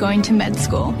dream of going to med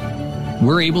school.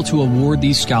 We're able to award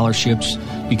these scholarships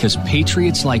because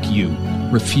patriots like you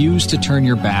refuse to turn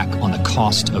your back on the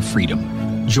cost of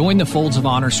freedom. Join the Folds of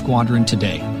Honor Squadron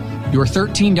today. Your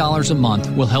 $13 a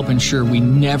month will help ensure we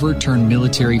never turn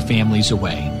military families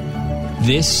away.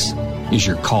 This is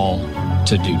your call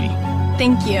to duty.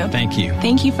 Thank you. Thank you.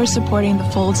 Thank you for supporting the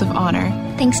Folds of Honor.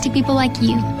 Thanks to people like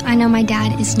you, I know my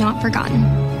dad is not forgotten.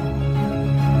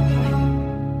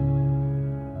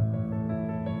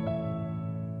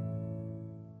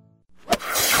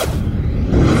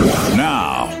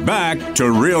 Now, back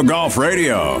to Real Golf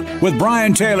Radio with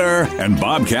Brian Taylor and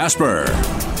Bob Casper.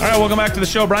 All right, welcome back to the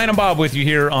show. Brian and Bob with you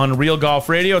here on Real Golf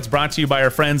Radio. It's brought to you by our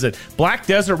friends at Black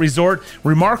Desert Resort.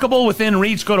 Remarkable within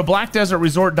reach. Go to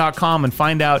blackdesertresort.com and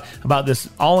find out about this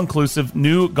all-inclusive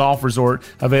new golf resort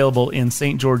available in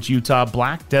St. George, Utah.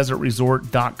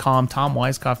 blackdesertresort.com. Tom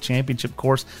Weiskopf Championship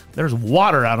course. There's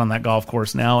water out on that golf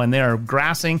course now, and they are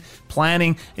grassing,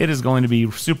 planning. It is going to be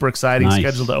super exciting. Nice.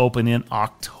 Scheduled to open in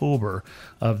October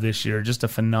of this year. Just a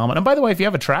phenomenon. And by the way, if you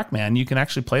have a TrackMan, you can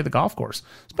actually play the golf course.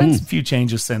 It's been a few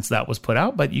changes since that was put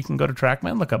out, but you can go to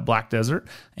TrackMan, look up Black Desert,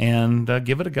 and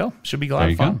give it a go. Should be a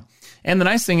lot of fun. Go. And the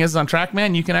nice thing is on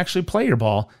TrackMan, you can actually play your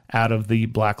ball out of the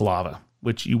black lava,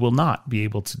 which you will not be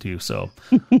able to do so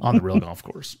on the real golf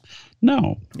course.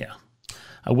 No. Yeah.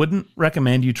 I wouldn't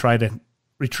recommend you try to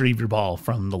retrieve your ball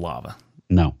from the lava.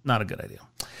 No. Not a good idea.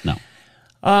 No.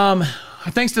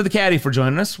 Thanks to the caddy for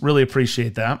joining us. Really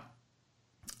appreciate that.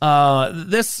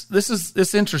 This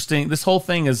is interesting. This whole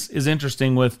thing is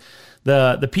interesting with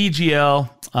the PGL,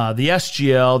 the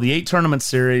SGL, the 8 tournament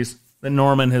series that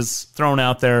Norman has thrown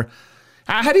out there.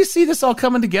 How do you see this all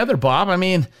coming together, Bob? I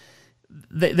mean,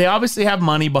 they obviously have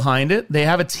money behind it. They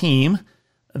have a team.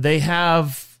 They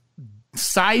have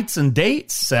sites and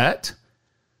dates set.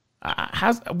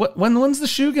 When's the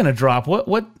shoe going to drop? What?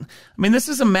 I mean, this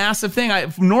is a massive thing.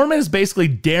 Norman is basically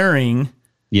daring.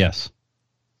 Yes.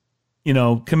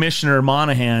 Commissioner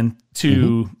Monahan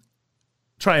to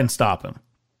try and stop him.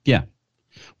 Yeah.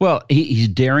 Well, he's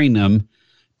daring them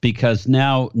because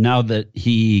now that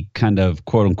he kind of,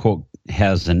 quote unquote,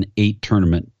 has an 8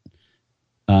 tournament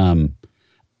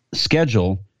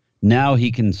schedule, now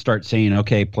he can start saying,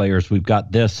 okay, players, we've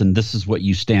got this, and this is what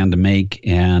you stand to make,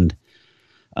 and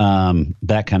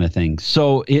that kind of thing.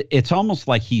 So it's almost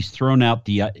like he's thrown out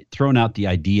the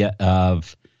idea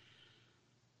of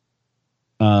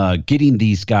getting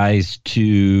these guys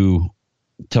to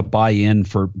buy in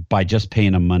by just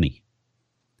paying them money.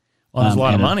 Well, there's a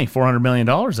lot of money, $400 million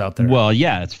out there. Well,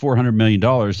 yeah, it's $400 million,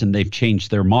 and they've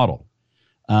changed their model.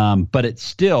 But it's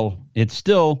still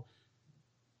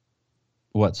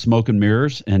what, smoke and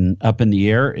mirrors and up in the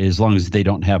air as long as they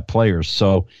don't have players.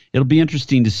 So it'll be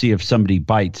interesting to see if somebody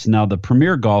bites. Now, the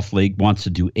Premier Golf League wants to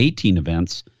do 18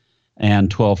 events and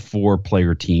 12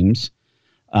 4-player teams.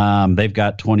 They've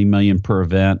got $20 million per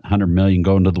event, $100 million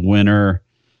going to the winner.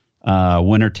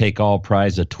 Winner take all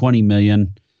prize of $20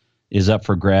 million is up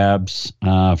for grabs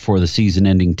for the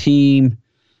season-ending team.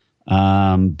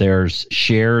 There's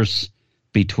shares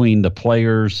between the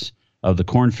players of the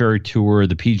Korn Ferry Tour,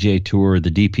 the PGA Tour,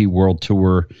 the DP World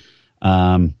Tour,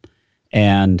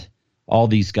 and all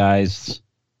these guys.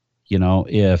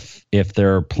 If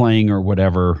they're playing or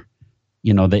whatever,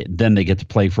 then they get to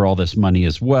play for all this money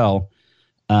as well.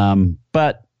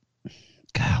 But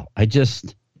God, I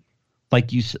just,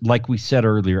 like we said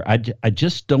earlier, I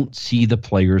just don't see the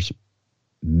players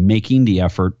making the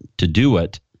effort to do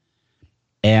it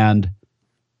and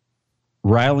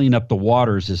riling up the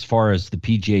waters as far as the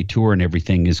PGA Tour and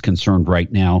everything is concerned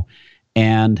right now.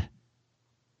 And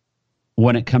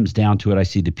when it comes down to it, I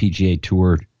see the PGA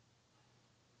Tour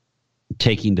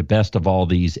taking the best of all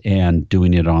these and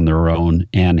doing it on their own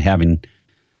and having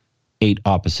 8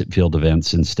 opposite field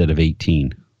events instead of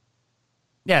 18.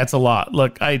 Yeah, it's a lot.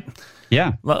 Look,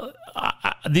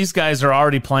 these guys are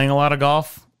already playing a lot of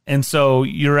golf, and so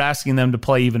you're asking them to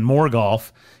play even more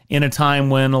golf in a time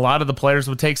when a lot of the players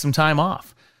would take some time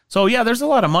off. So yeah, there's a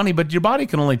lot of money, but your body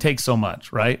can only take so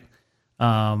much, right?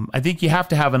 I think you have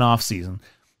to have an off season.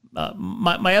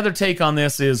 My other take on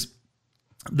this is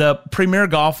the Premier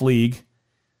Golf League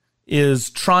is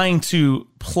trying to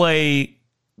play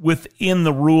within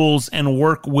the rules and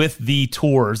work with the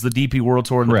tours, the DP World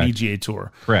Tour and Correct. the PGA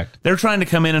Tour. Correct. They're trying to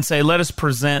come in and say, let us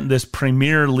present this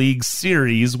Premier League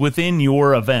series within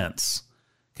your events.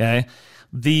 Okay.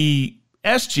 The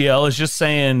SGL is just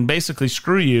saying, basically,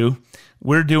 screw you.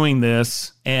 We're doing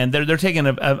this. And they're taking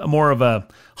a more of a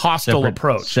hostile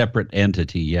approach. Separate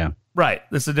entity. Yeah. Right.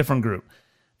 It's a different group.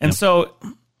 And so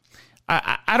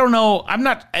I don't know. I'm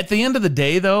not, at the end of the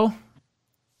day, though,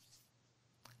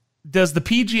 does the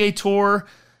PGA Tour,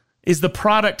 is the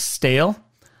product stale?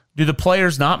 Do the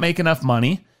players not make enough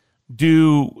money?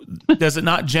 Does it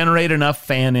not generate enough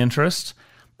fan interest?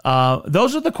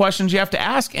 Those are the questions you have to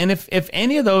ask. And if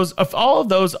any of those, if all of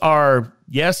those are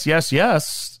yes,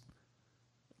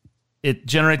 it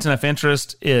generates enough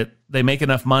interest, they make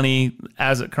enough money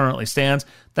as it currently stands,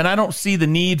 then I don't see the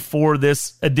need for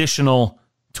this additional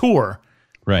tour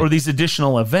or these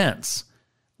additional events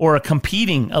or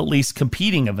at least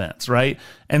competing events, right?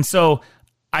 And so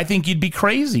I think you'd be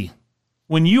crazy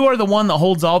when you are the one that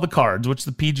holds all the cards, which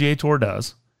the PGA Tour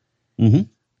does,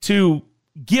 to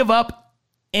give up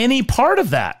any part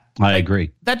of that. I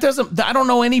agree. I don't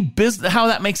know how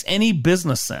that makes any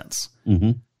business sense.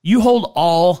 You hold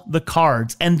all the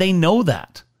cards, and they know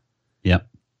that. Yep.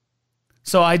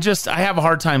 So I have a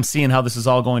hard time seeing how this is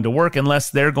all going to work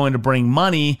unless they're going to bring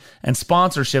money and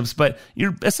sponsorships, but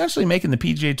you're essentially making the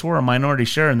PGA Tour a minority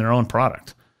share in their own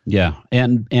product. Yeah.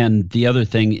 And the other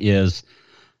thing is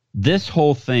this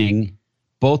whole thing,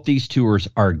 both these tours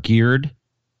are geared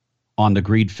on the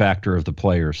greed factor of the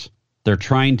players. They're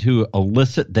trying to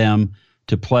elicit them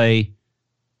to play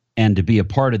and to be a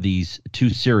part of these two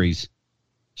series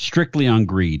strictly on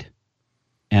greed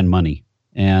and money.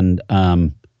 And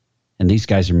these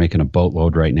guys are making a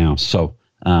boatload right now. So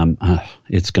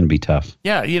it's going to be tough.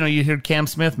 Yeah. You heard Cam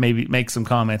Smith maybe make some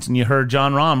comments, and you heard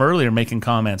John Rahm earlier making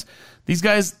comments. These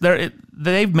guys,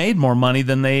 they've made more money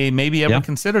than they maybe ever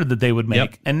considered that they would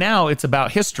make. And now it's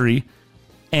about history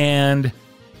and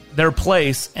their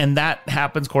place, and that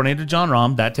happens, according to John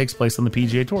Rahm, that takes place on the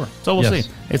PGA Tour. So we'll see.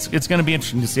 It's going to be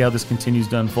interesting to see how this continues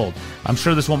to unfold. I'm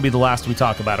sure this won't be the last we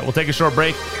talk about it. We'll take a short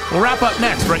break. We'll wrap up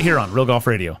next right here on Real Golf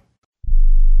Radio.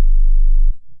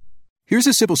 Here's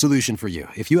a simple solution for you.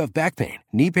 If you have back pain,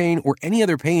 knee pain, or any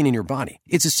other pain in your body,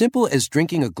 it's as simple as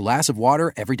drinking a glass of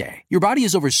water every day. Your body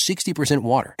is over 60%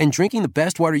 water, and drinking the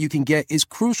best water you can get is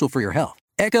crucial for your health.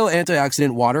 Echo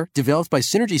Antioxidant Water, developed by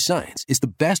Synergy Science, is the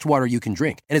best water you can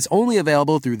drink, and it's only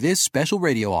available through this special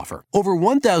radio offer. Over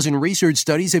 1,000 research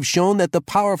studies have shown that the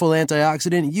powerful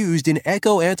antioxidant used in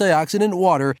Echo Antioxidant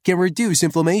Water can reduce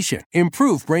inflammation,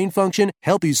 improve brain function,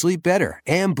 help you sleep better,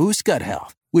 and boost gut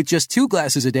health. With just 2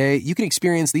 glasses a day, you can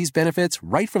experience these benefits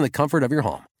right from the comfort of your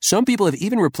home. Some people have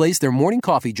even replaced their morning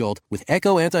coffee jolt with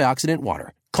Echo Antioxidant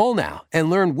Water. Call now and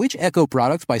learn which Echo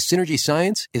product by Synergy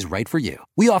Science is right for you.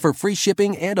 We offer free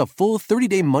shipping and a full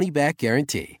 30-day money-back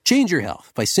guarantee. Change your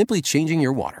health by simply changing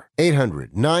your water.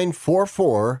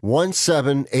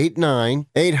 800-944-1789.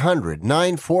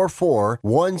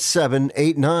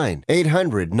 800-944-1789.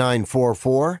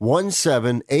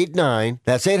 800-944-1789.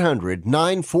 That's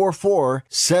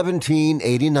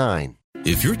 800-944-1789.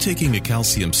 If you're taking a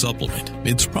calcium supplement,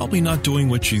 it's probably not doing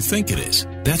what you think it is.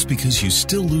 That's because you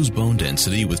still lose bone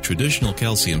density with traditional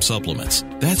calcium supplements.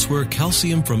 That's where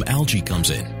calcium from algae comes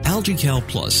in. AlgaeCal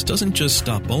Plus doesn't just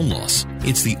stop bone loss.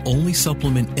 It's the only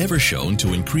supplement ever shown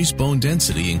to increase bone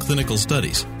density in clinical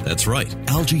studies. That's right.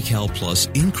 AlgaeCal Plus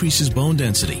increases bone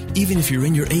density, even if you're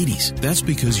in your 80s. That's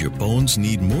because your bones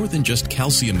need more than just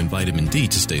calcium and vitamin D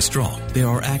to stay strong. There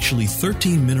are actually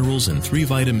 13 minerals and 3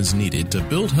 vitamins needed to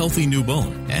build healthy new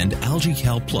bone, and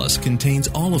AlgaeCal Plus contains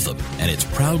all of them, and it's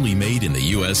proudly made in the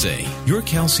USA. Your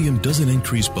calcium doesn't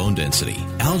increase bone density.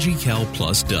 AlgaeCal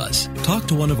Plus does. Talk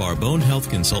to one of our bone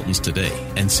health consultants today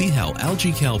and see how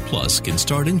AlgaeCal Plus can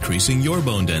start increasing your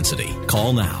bone density.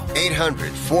 Call now.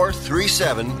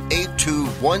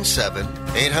 800-437-8217.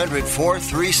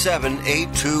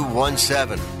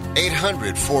 800-437-8217.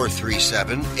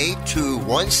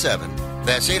 800-437-8217.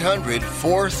 That's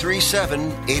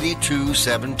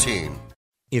 800-437-8217.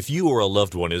 If you or a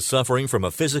loved one is suffering from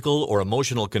a physical or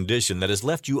emotional condition that has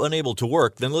left you unable to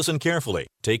work, then listen carefully.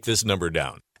 Take this number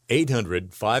down.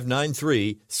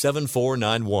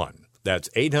 800-593-7491. That's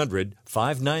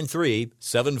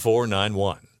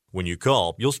 800-593-7491. When you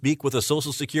call, you'll speak with a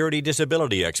Social Security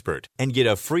disability expert and get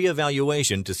a free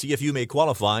evaluation to see if you may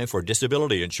qualify for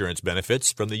disability insurance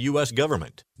benefits from the U.S.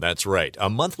 government. That's right, a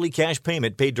monthly cash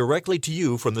payment paid directly to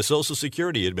you from the Social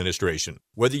Security Administration.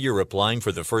 Whether you're applying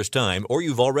for the first time or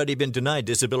you've already been denied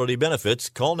disability benefits,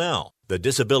 call now. The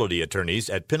disability attorneys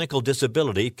at Pinnacle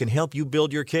Disability can help you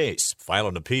build your case, file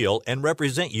an appeal, and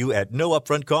represent you at no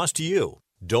upfront cost to you.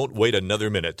 Don't wait another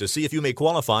minute to see if you may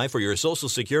qualify for your Social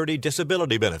Security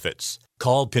disability benefits.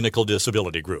 Call Pinnacle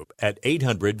Disability Group at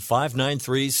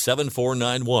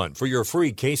 800-593-7491 for your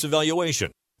free case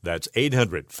evaluation. That's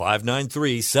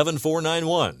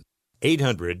 800-593-7491.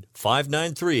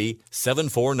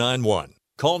 800-593-7491.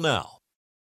 Call now.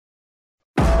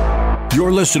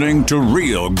 You're listening to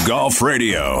Real Golf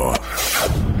Radio.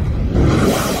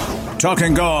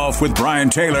 Talking Golf with Brian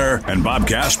Taylor and Bob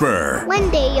Casper. One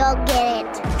day you'll get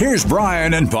it. Here's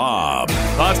Brian and Bob.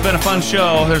 Well, it's been a fun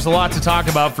show. There's a lot to talk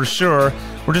about for sure.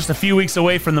 We're just a few weeks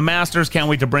away from the Masters. Can't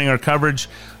wait to bring our coverage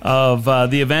of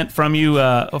the event for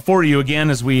you again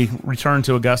as we return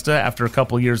to Augusta after a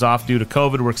couple years off due to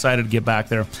COVID. We're excited to get back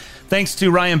there. Thanks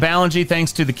to Ryan Ballingy.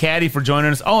 Thanks to the Caddy for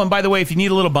joining us. Oh, and by the way, if you need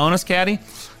a little bonus Caddy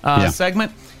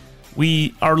segment,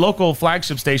 our local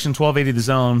flagship station, 1280 The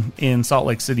Zone in Salt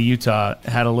Lake City, Utah,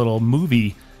 had a little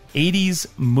 80s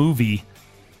movie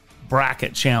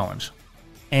bracket challenge.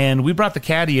 And we brought the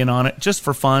Caddy in on it just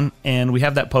for fun, and we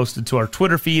have that posted to our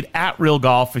Twitter feed at Real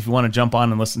Golf if you want to jump on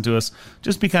and listen to us.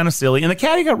 Just be kind of silly. And the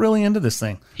Caddy got really into this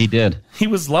thing. He did. He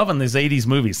was loving this 80s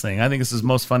movies thing. I think this is the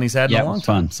most fun he's had in a long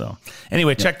time. Fun. So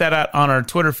anyway, check that out on our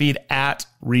Twitter feed at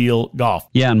Real Golf.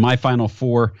 Yeah, and my final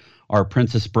four are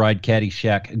Princess Bride,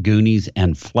 Caddyshack, Goonies,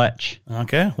 and Fletch.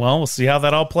 Okay, well, we'll see how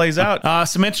that all plays out.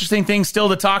 Some interesting things still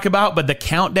to talk about, but the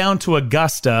countdown to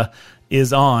Augusta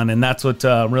is on, and that's what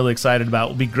I'm really excited about.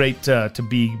 It'll be great to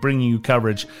be bringing you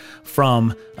coverage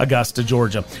from Augusta,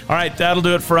 Georgia. All right, that'll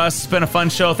do it for us. It's been a fun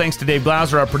show. Thanks to Dave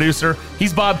Blauser, our producer.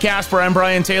 He's Bob Casper. I'm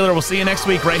Brian Taylor. We'll see you next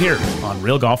week right here on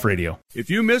Real Golf Radio. If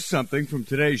you missed something from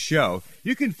today's show,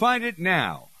 you can find it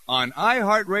now on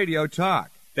iHeartRadio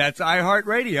Talk. That's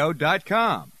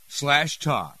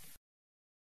iHeartRadio.com/talk.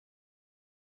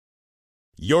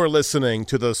 You're listening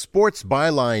to the Sports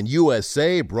Byline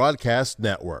USA Broadcast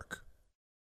Network.